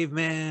the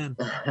caveman.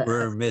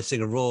 We're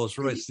missing a Rolls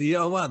Royce.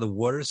 Wow, the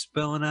water's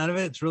spilling out of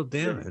it. It's real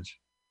damage.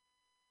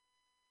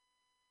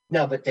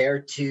 No, but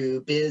they're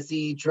too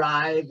busy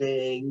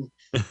driving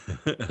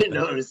to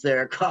notice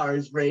their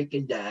car's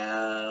breaking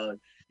down.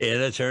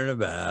 In a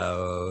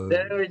turnabout.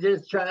 They were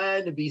just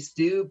trying to be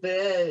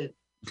stupid.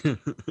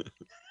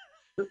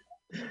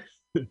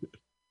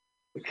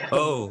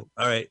 Oh,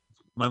 all right.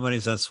 My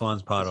money's on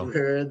Swan's Bottle.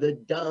 We're the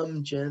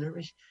dumb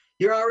generation.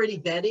 You're already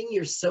betting.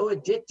 You're so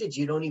addicted.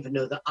 You don't even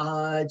know the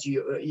odds.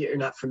 You're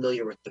not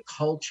familiar with the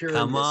culture.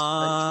 Come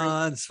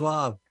on,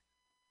 Swab.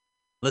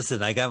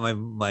 Listen, I got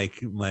my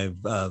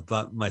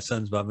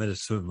son's bat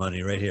mitzvah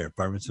money right here.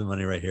 Bar mitzvah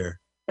money right here.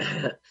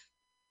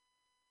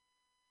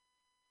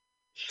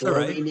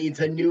 Sure, he needs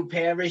a new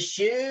pair of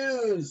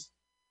shoes.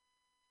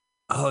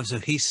 Oh, so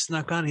he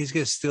snuck on. He's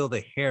gonna steal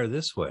the hair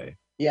this way.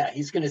 Yeah,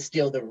 he's going to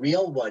steal the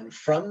real one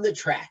from the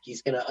track.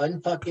 He's going to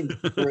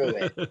unfucking screw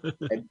it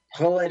and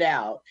pull it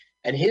out.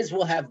 And his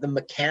will have the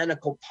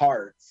mechanical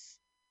parts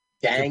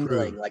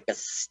dangling like a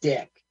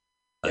stick.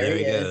 There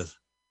he goes.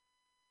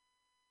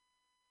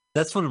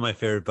 That's one of my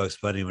favorite Bugs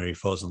Bunny, where he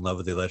falls in love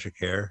with the electric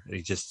hair and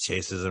he just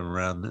chases him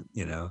around,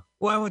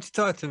 Why won't you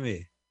talk to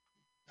me?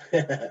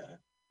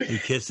 He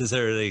kisses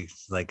her,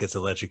 like it's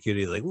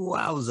electrocuted. He's like,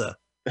 wowza.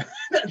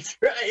 That's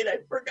right. I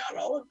forgot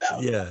all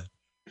about it. Yeah.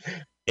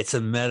 It's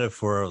a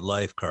metaphor of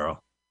life,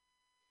 Carl.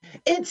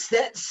 It's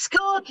that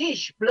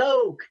Scottish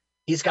bloke.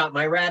 He's got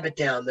my rabbit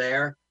down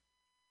there.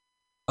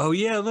 Oh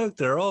yeah, look,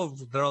 they're all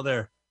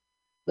there.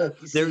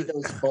 Look, you see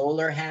those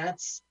bowler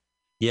hats?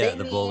 Yeah,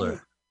 the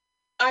bowler.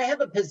 I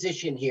have a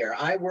position here.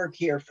 I work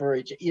here for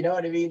you know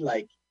what I mean?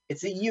 Like,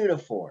 it's a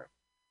uniform.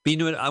 But you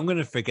know what? I'm going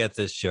to forget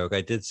this joke. I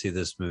did see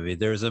this movie.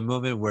 There's a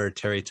moment where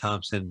Terry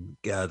Thompson,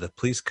 the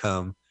police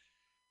come,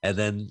 and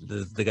then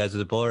the guys with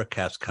the bowler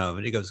caps come,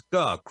 and he goes,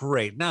 "Oh,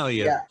 great! Now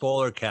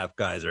bowler cap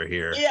guys are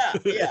here." Yeah,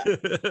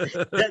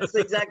 that's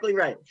exactly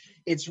right.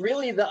 It's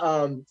really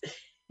the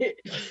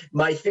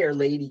My Fair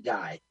Lady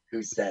guy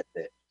who said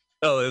it.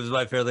 Oh, it was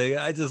My Fair Lady.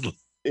 I just so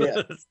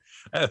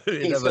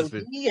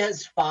he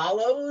has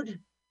followed.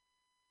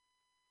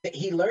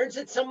 He learns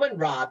that someone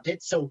robbed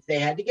it, so they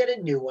had to get a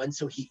new one.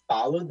 So he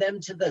followed them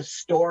to the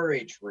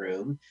storage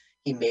room.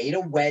 He made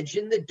a wedge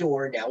in the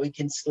door. Now he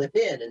can slip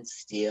in and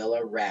steal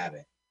a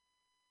rabbit.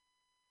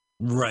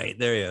 Right,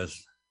 there he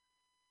is.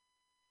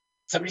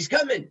 Somebody's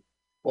coming.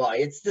 Why,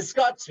 it's the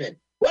Scotsman.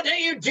 What are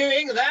you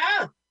doing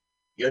there?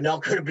 You're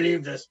not going to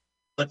believe this,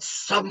 but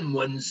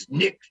someone's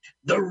nicked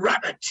the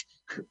rabbit.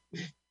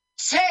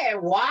 Say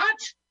what?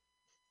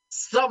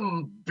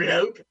 Some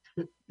bloke.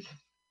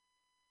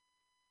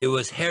 It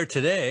was hair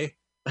today.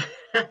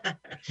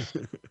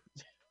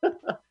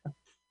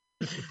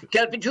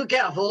 Can't be too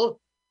careful.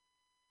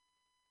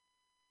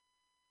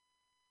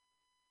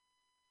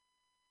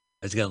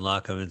 I was going to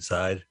lock him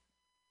inside.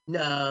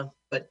 No,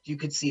 but you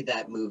could see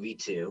that movie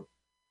too.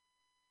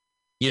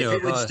 If know,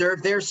 it would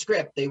serve their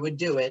script, they would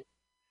do it.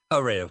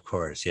 Oh, right, of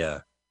course,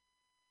 yeah.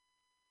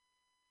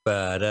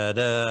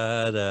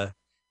 Ba-da-da-da.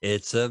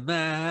 It's a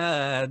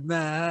mad,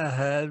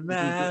 mad,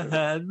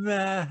 mad,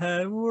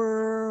 mad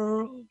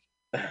world.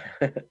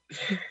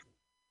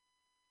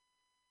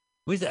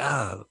 We've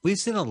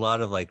seen a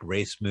lot of like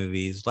race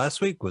movies.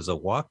 Last week was a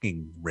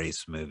walking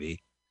race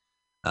movie.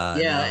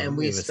 And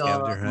we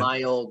saw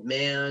My Old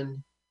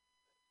Man.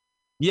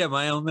 Yeah,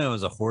 My Old Man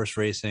was a horse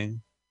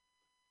racing.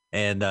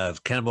 And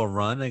Cannonball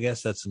Run, I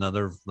guess that's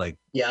another like.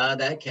 Yeah,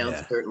 that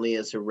counts certainly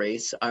as a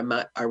race.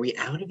 Are we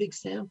out of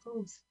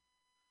examples?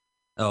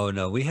 Oh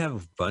no, we have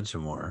a bunch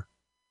of more.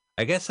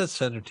 I guess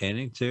that's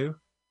entertaining too.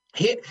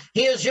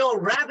 Here's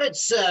your rabbit,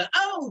 sir.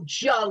 Oh,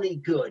 jolly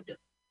good.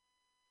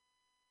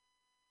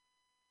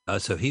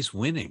 So he's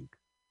winning.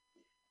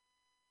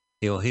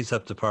 He's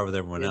up to par with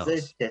everyone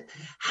else.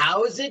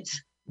 How's it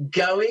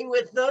going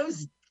with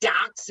those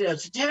ducks? I'm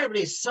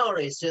terribly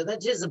sorry, sir.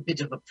 That is a bit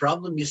of a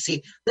problem. You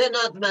see, they're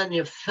not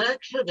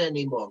manufactured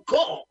anymore.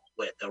 Go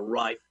with the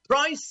right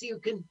price. You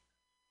can.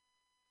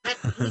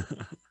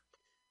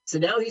 So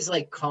now he's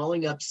like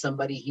calling up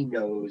somebody he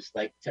knows,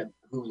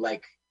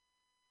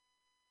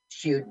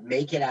 she would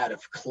make it out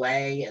of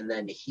clay and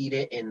then heat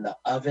it in the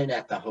oven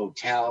at the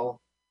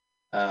hotel.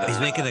 He's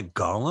making a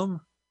golem?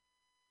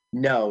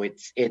 No,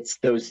 it's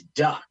those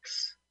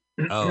ducks.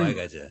 Oh, I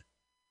got you.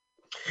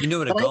 You know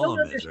what a But I don't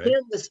golem is, right?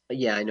 understand this.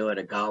 Yeah, I know what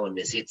a golem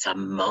is. It's a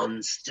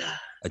monster.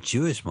 A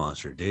Jewish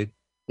monster, dude.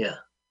 Yeah.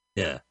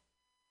 Yeah.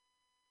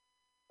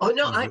 Oh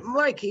no,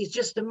 Mike, he's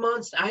just a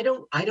monster. I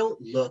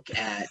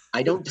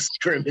don't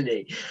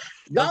discriminate.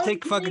 Don't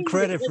take fucking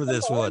credit for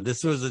this one.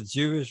 This was a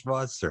Jewish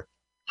monster.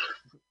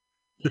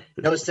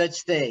 No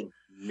such thing.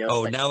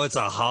 No such now it's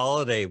a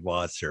holiday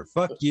monster.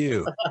 Fuck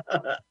you.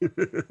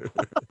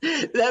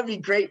 That'd be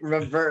great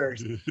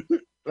reverse,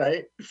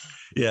 right?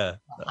 Yeah.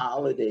 A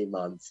holiday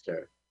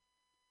monster.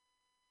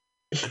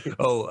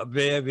 Oh,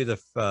 may I be the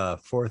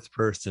fourth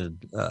person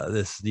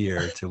this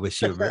year to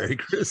wish you a Merry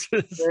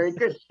Christmas. Merry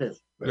Christmas.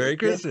 Merry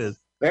Christmas.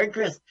 Merry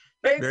Christmas.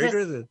 Merry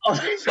Christmas. Oh,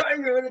 I'm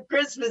trying to write a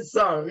Christmas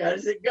song. How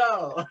does it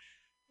go?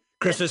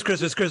 Christmas,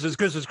 Christmas, Christmas,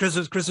 Christmas,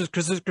 Christmas, Christmas,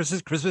 Christmas,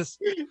 Christmas, Christmas.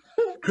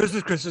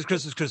 Christmas, Christmas,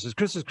 Christmas, Christmas,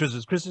 Christmas,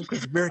 Christmas, Christmas,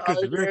 Christmas, Merry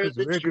Christmas, Merry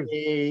Christmas, Merry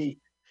Christmas.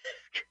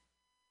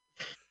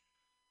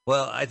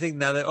 Well, I think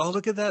now that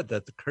look at that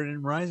the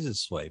curtain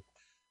rises swipe.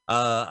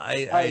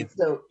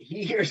 So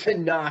he hears a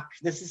knock.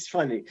 This is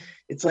funny.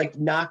 It's like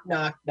knock,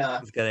 knock,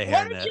 knock. He's got a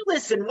Why don't you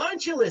listen? Why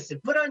don't you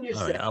listen? Put on your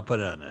All set. right, I'll put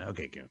it on there.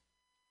 Okay, good.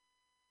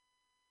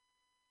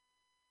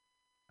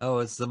 Oh,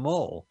 it's the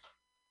mole.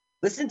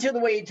 Listen to the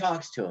way he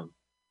talks to him.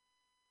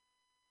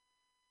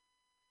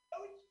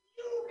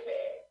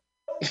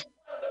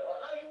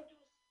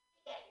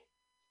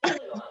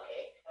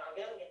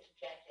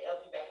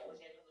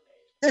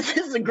 This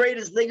is the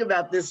greatest thing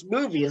about this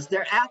movie is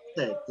their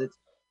accents. It's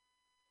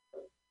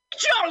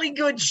jolly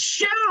good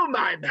show,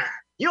 my man.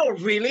 You're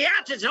really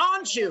at it,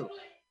 aren't you?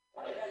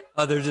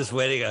 Oh, they're just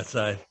waiting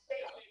outside.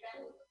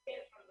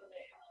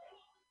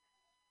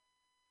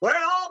 We're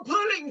all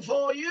pulling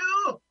for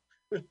you.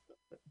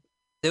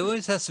 There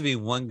always has to be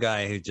one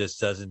guy who just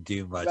doesn't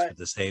do much Right. with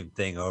the same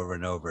thing over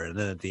and over, and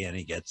then at the end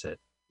he gets it.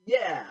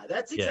 Yeah,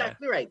 that's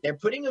exactly right. They're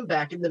putting him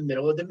back in the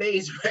middle of the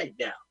maze right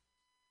now.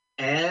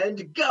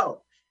 And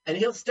go. And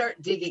he'll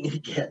start digging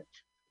again.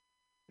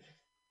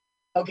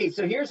 Okay,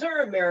 so here's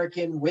our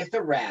American with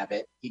a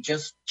rabbit. He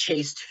just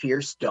chased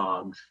fierce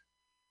dogs.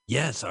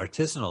 Yes,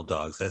 artisanal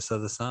dogs. I saw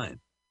the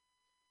sign.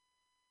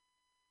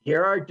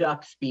 Here are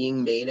ducks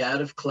being made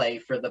out of clay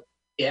for the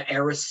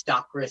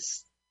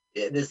aristocracy.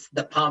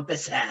 The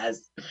pompous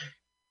has.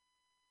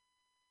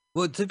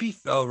 Well,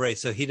 right.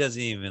 So he doesn't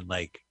even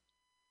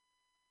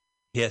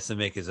he has to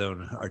make his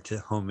own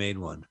homemade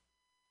one.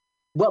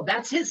 Well,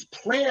 that's his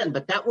plan,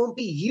 but that won't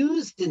be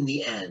used in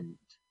the end.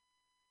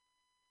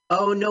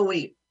 Oh, no,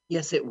 wait.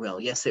 Yes, it will.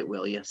 Yes, it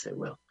will. Yes, it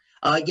will.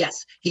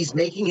 Yes, he's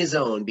making his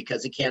own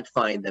because he can't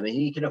find them and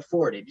he can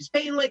afford it. He's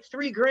paying like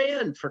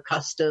 $3,000 for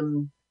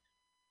custom.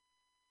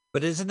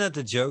 But isn't that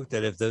the joke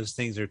that if those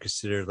things are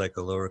considered like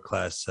a lower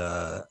class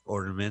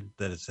ornament,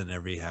 that it's in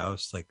every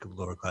house, like a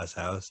lower class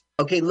house?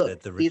 Okay,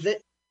 look,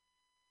 that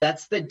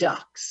that's the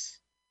ducks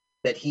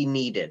that he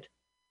needed.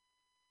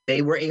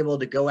 They were able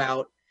to go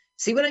out.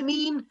 See what I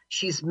mean?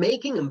 She's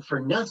making them for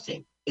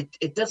nothing.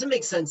 It doesn't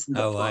make sense in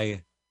the plot.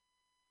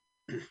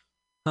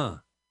 Huh.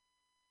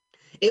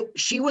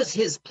 She was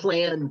his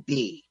plan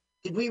B.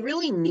 Did we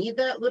really need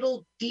that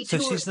little detour?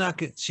 So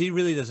she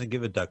really doesn't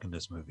give a duck in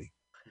this movie.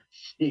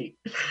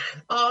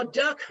 Oh,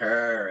 duck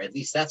her. At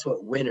least that's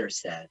what Winner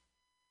said.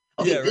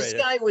 Okay, Yeah,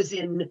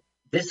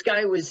 this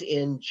guy was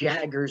in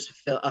Jagger's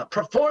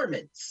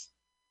Performance.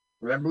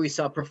 Remember we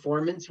saw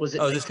Performance? Was it?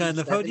 This guy in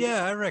the phone? 1970?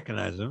 Yeah, I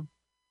recognize him.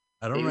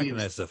 I don't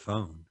recognize the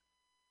phone.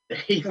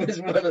 He was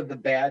one of the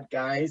bad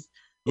guys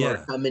who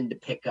are coming to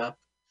pick up.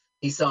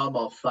 He saw him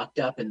all fucked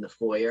up in the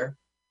foyer.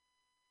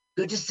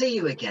 Good to see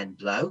you again,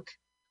 bloke.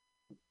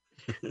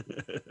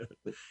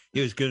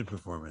 He was good at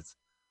Performance.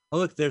 Oh,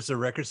 look, there's a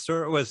record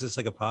store. Was this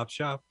like a pop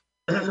shop?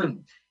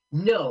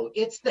 No,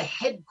 it's the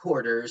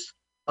headquarters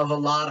of a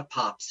lot of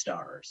pop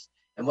stars.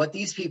 And what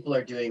these people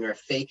are doing are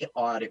fake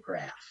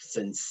autographs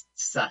and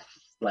stuff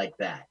like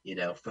that,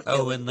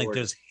 Oh, and like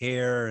there's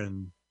hair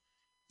and...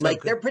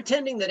 Like they're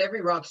pretending that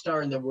every rock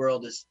star in the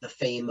world is the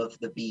fame of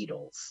the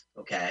Beatles,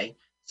 okay?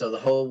 So the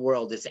whole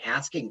world is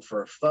asking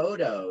for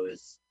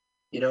photos.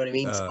 You know what I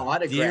mean?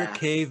 Autographs. Dear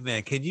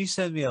caveman, can you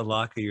send me a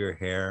lock of your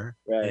hair?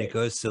 Right. And it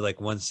goes to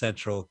like one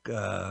central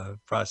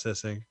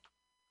processing.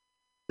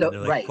 So, and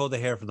they're like, right. pull the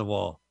hair from the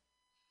wall.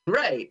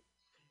 Right.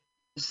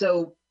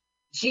 So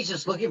she's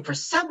just looking for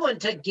someone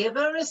to give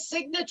her a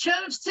signature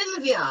of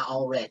Sylvia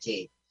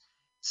already.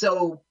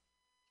 So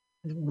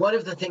one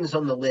of the things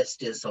on the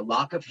list is a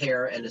lock of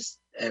hair and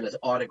an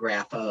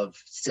autograph of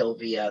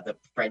Sylvia, the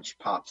French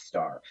pop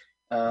star.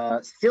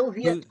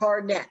 Sylvia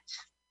Tarnett.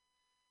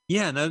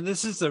 Yeah, no,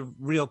 this is a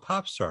real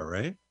pop star,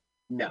 right?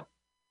 No.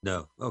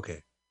 No,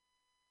 okay.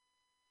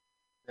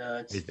 No,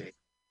 it's fake.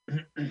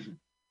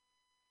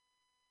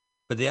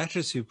 But the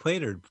actress who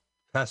played her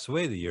passed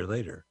away the year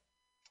later.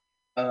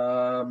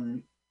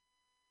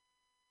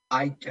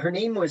 Her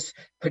name was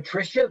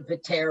Patricia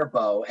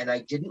Viterbo, and I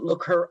didn't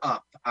look her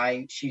up.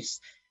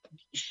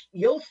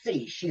 You'll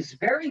see, she's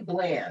very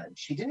bland.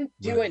 She didn't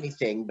do Right.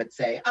 anything but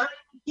say, "I'm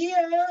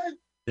here.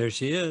 There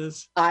she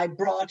is. I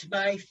brought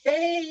my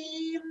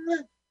fame."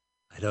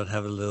 I don't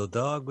have a little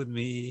dog with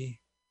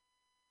me.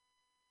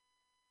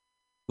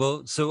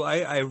 Well, so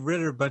I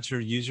read a bunch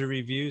of user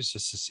reviews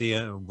just to see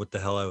what the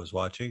hell I was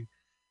watching.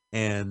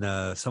 And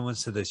someone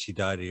said that she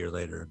died a year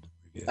later in the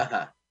review.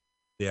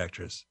 The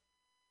actress.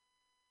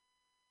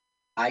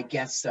 I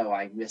guess so.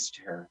 I missed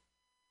her.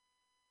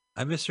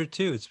 I miss her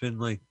too. It's been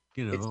like,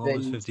 It's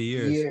almost been 50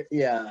 years.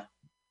 Yeah.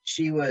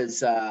 She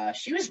was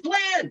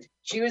bland.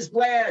 She was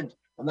bland.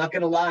 I'm not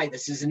going to lie.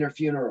 This isn't her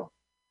funeral.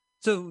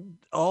 So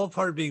all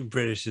part of being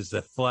British is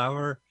the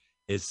flower,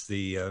 it's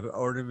the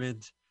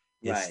ornament,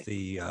 it's Right.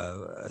 the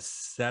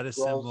status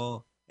Well,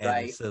 symbol, and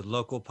right. it's the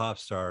local pop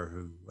star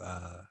who.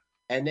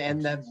 And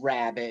the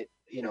rabbit,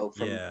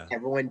 from Yeah.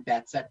 everyone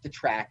bets at the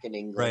track in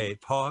England. Right,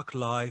 park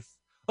life,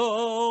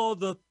 all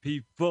the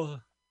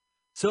people,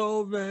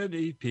 so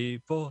many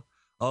people,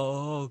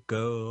 all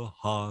go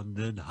hand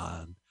in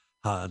hand,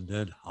 God,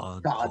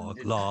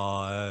 park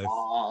life.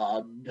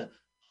 God.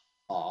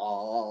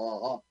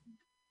 Oh.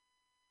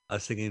 I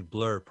was singing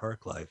Blur,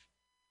 Park Life.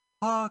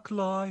 Park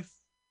life.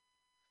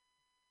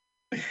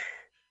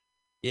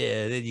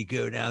 Yeah, then you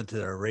go down to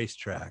the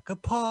racetrack, a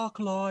park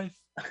life.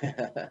 Come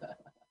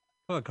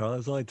on, Carl, it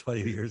was only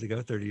 20 years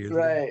ago, 30 years ago.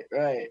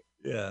 Right.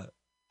 Yeah.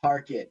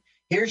 Park it.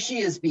 Here she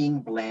is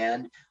being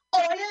bland.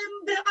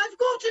 I've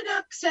got an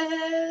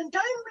accent.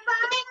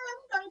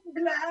 I'm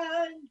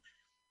bland.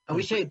 I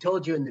wish I had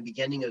told you in the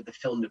beginning of the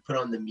film to put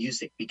on the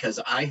music, because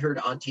I heard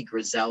Auntie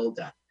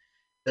Griselda.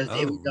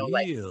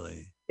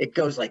 Really? It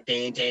goes like,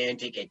 dan, dan,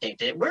 dan, dan, dan,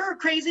 dan. We're a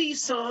crazy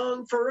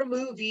song for a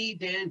movie,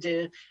 dan,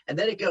 dan. And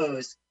then it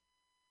goes,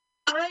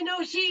 I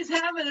know she's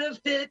having a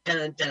fit,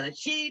 dun, dun.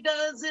 She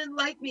doesn't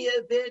like me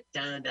a bit,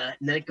 dun, dun.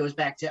 And then it goes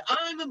back to,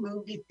 I'm a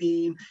movie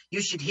theme.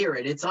 You should hear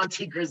it. It's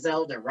Auntie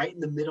Griselda right in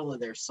the middle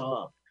of their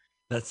song.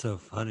 That's so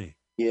funny.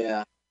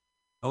 Yeah.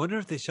 I wonder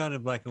if they shot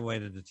in black and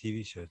white in the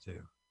TV show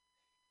too.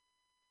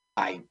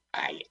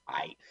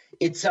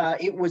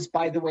 It was,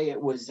 by the way,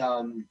 it was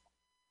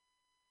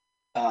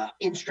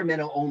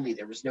instrumental only.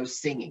 There was no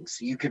singing,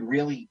 so you could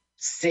really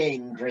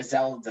sing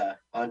Griselda,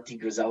 Auntie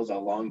Griselda,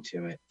 along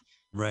to it.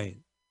 Right.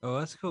 Oh,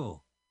 that's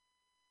cool.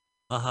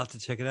 I'll have to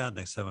check it out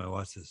next time I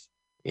watch this.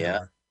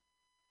 Yeah.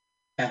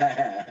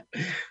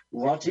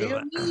 What do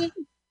you mean?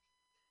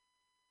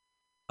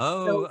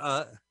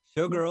 Oh,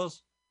 Showgirls.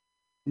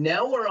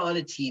 Now we're on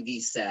a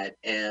TV set,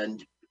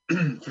 and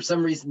for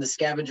some reason, the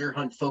scavenger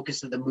hunt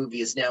focus of the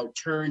movie is now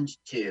turned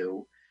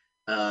to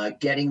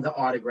getting the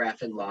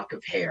autograph and lock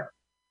of hair.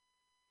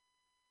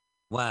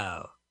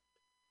 Wow.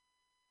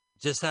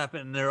 Just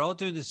happened. They're all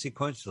doing this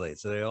sequentially,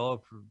 so they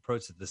all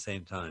approach at the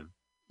same time.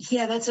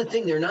 Yeah, that's the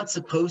thing. They're not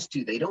supposed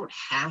to. They don't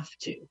have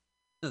to.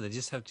 No, they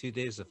just have 2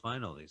 days to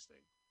find all these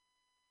things.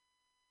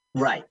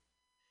 Right.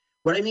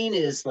 What I mean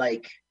is,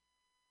 like,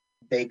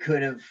 they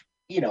could have,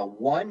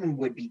 one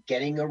would be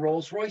getting a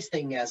Rolls Royce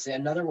thing, as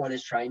another one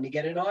is trying to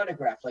get an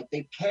autograph. Like,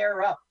 they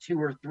pair up 2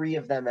 or 3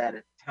 of them at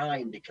a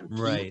time to compete.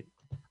 Right.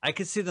 I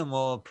could see them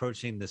all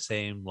approaching the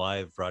same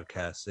live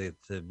broadcast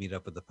to meet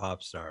up with the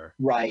pop star.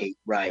 Right.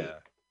 Yeah.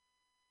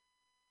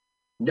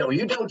 No,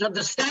 you don't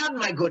understand,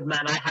 my good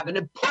man. I have an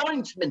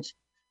appointment.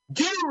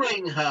 Do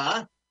ring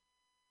her.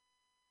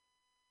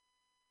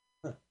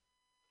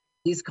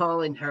 He's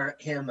calling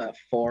him a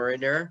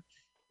foreigner.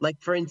 Like,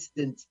 for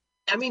instance,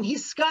 I mean,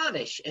 he's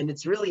Scottish, and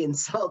it's really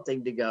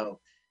insulting to go,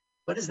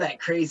 what is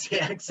that crazy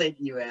accent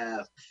you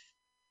have?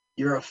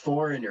 You're a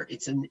foreigner.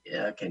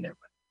 Okay, never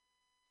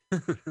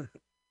mind.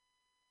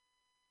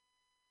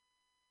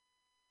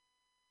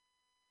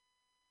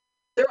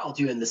 They're all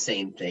doing the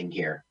same thing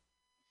here.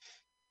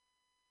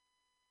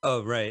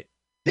 Oh, right.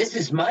 This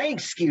is my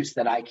excuse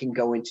that I can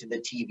go into the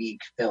TV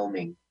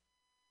filming.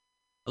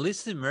 At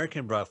least the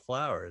American brought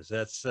flowers.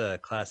 That's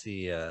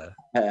classy.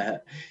 And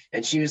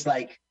she was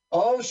like,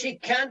 oh, she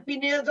can't be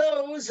near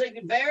those.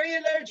 Like, very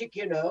allergic,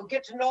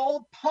 getting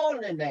all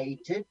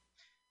pollinated.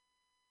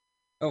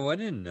 Oh, I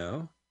didn't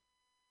know.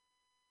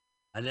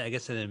 I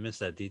guess I didn't miss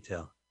that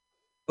detail.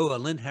 Oh, a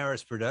Lynn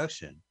Harris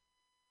production.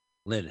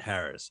 Lynn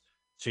Harris.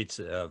 Streets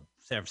of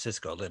San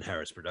Francisco, Lynn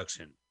Harris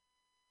production.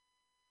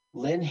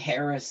 Lynn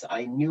Harris.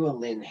 I knew a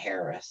Lynn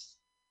Harris.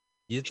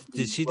 Did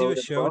she do a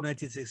show in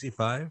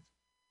 1965?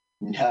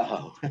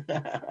 No.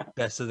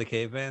 Best of the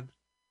Caveman?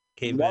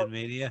 Caveman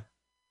Mania?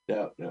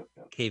 No.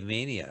 Cave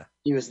Mania.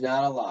 He was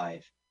not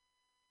alive.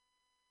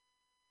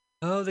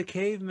 Oh, the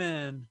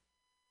Caveman.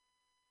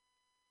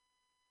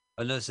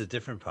 Oh, no, it's a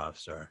different pop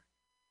star.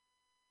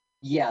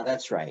 Yeah,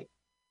 that's right.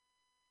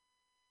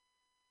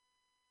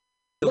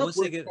 So Look, once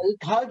we're they get...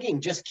 hugging.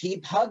 Just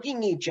keep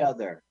hugging each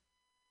other.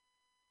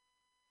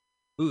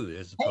 Ooh,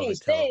 there's a Hey, public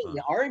say,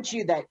 telephone. aren't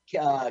you that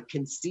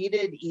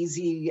conceited,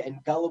 easy,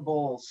 and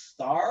gullible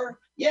star?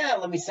 Yeah,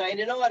 let me sign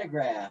an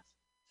autograph.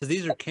 So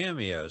these are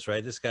cameos,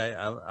 right? This guy,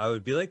 I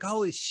would be like,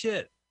 holy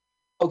shit.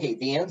 Okay,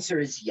 the answer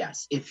is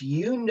yes. If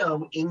you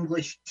know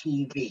English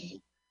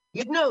TV,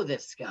 you'd know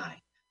this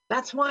guy.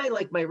 That's why,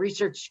 like, my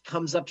research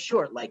comes up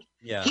short. Like,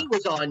 Yeah. he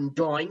was on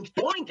Doink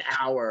Doink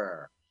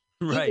Hour.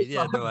 Right. was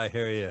Yeah. on No, I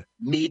hear you.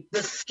 Meet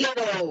the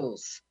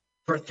Skittles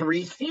for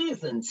 3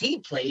 seasons. He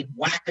played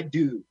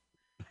Wackadoo.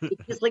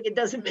 It's just like it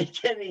doesn't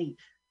make any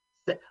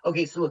sense.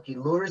 Okay, so look, he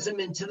lures him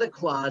into the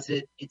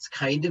closet. It's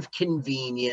kind of convenient.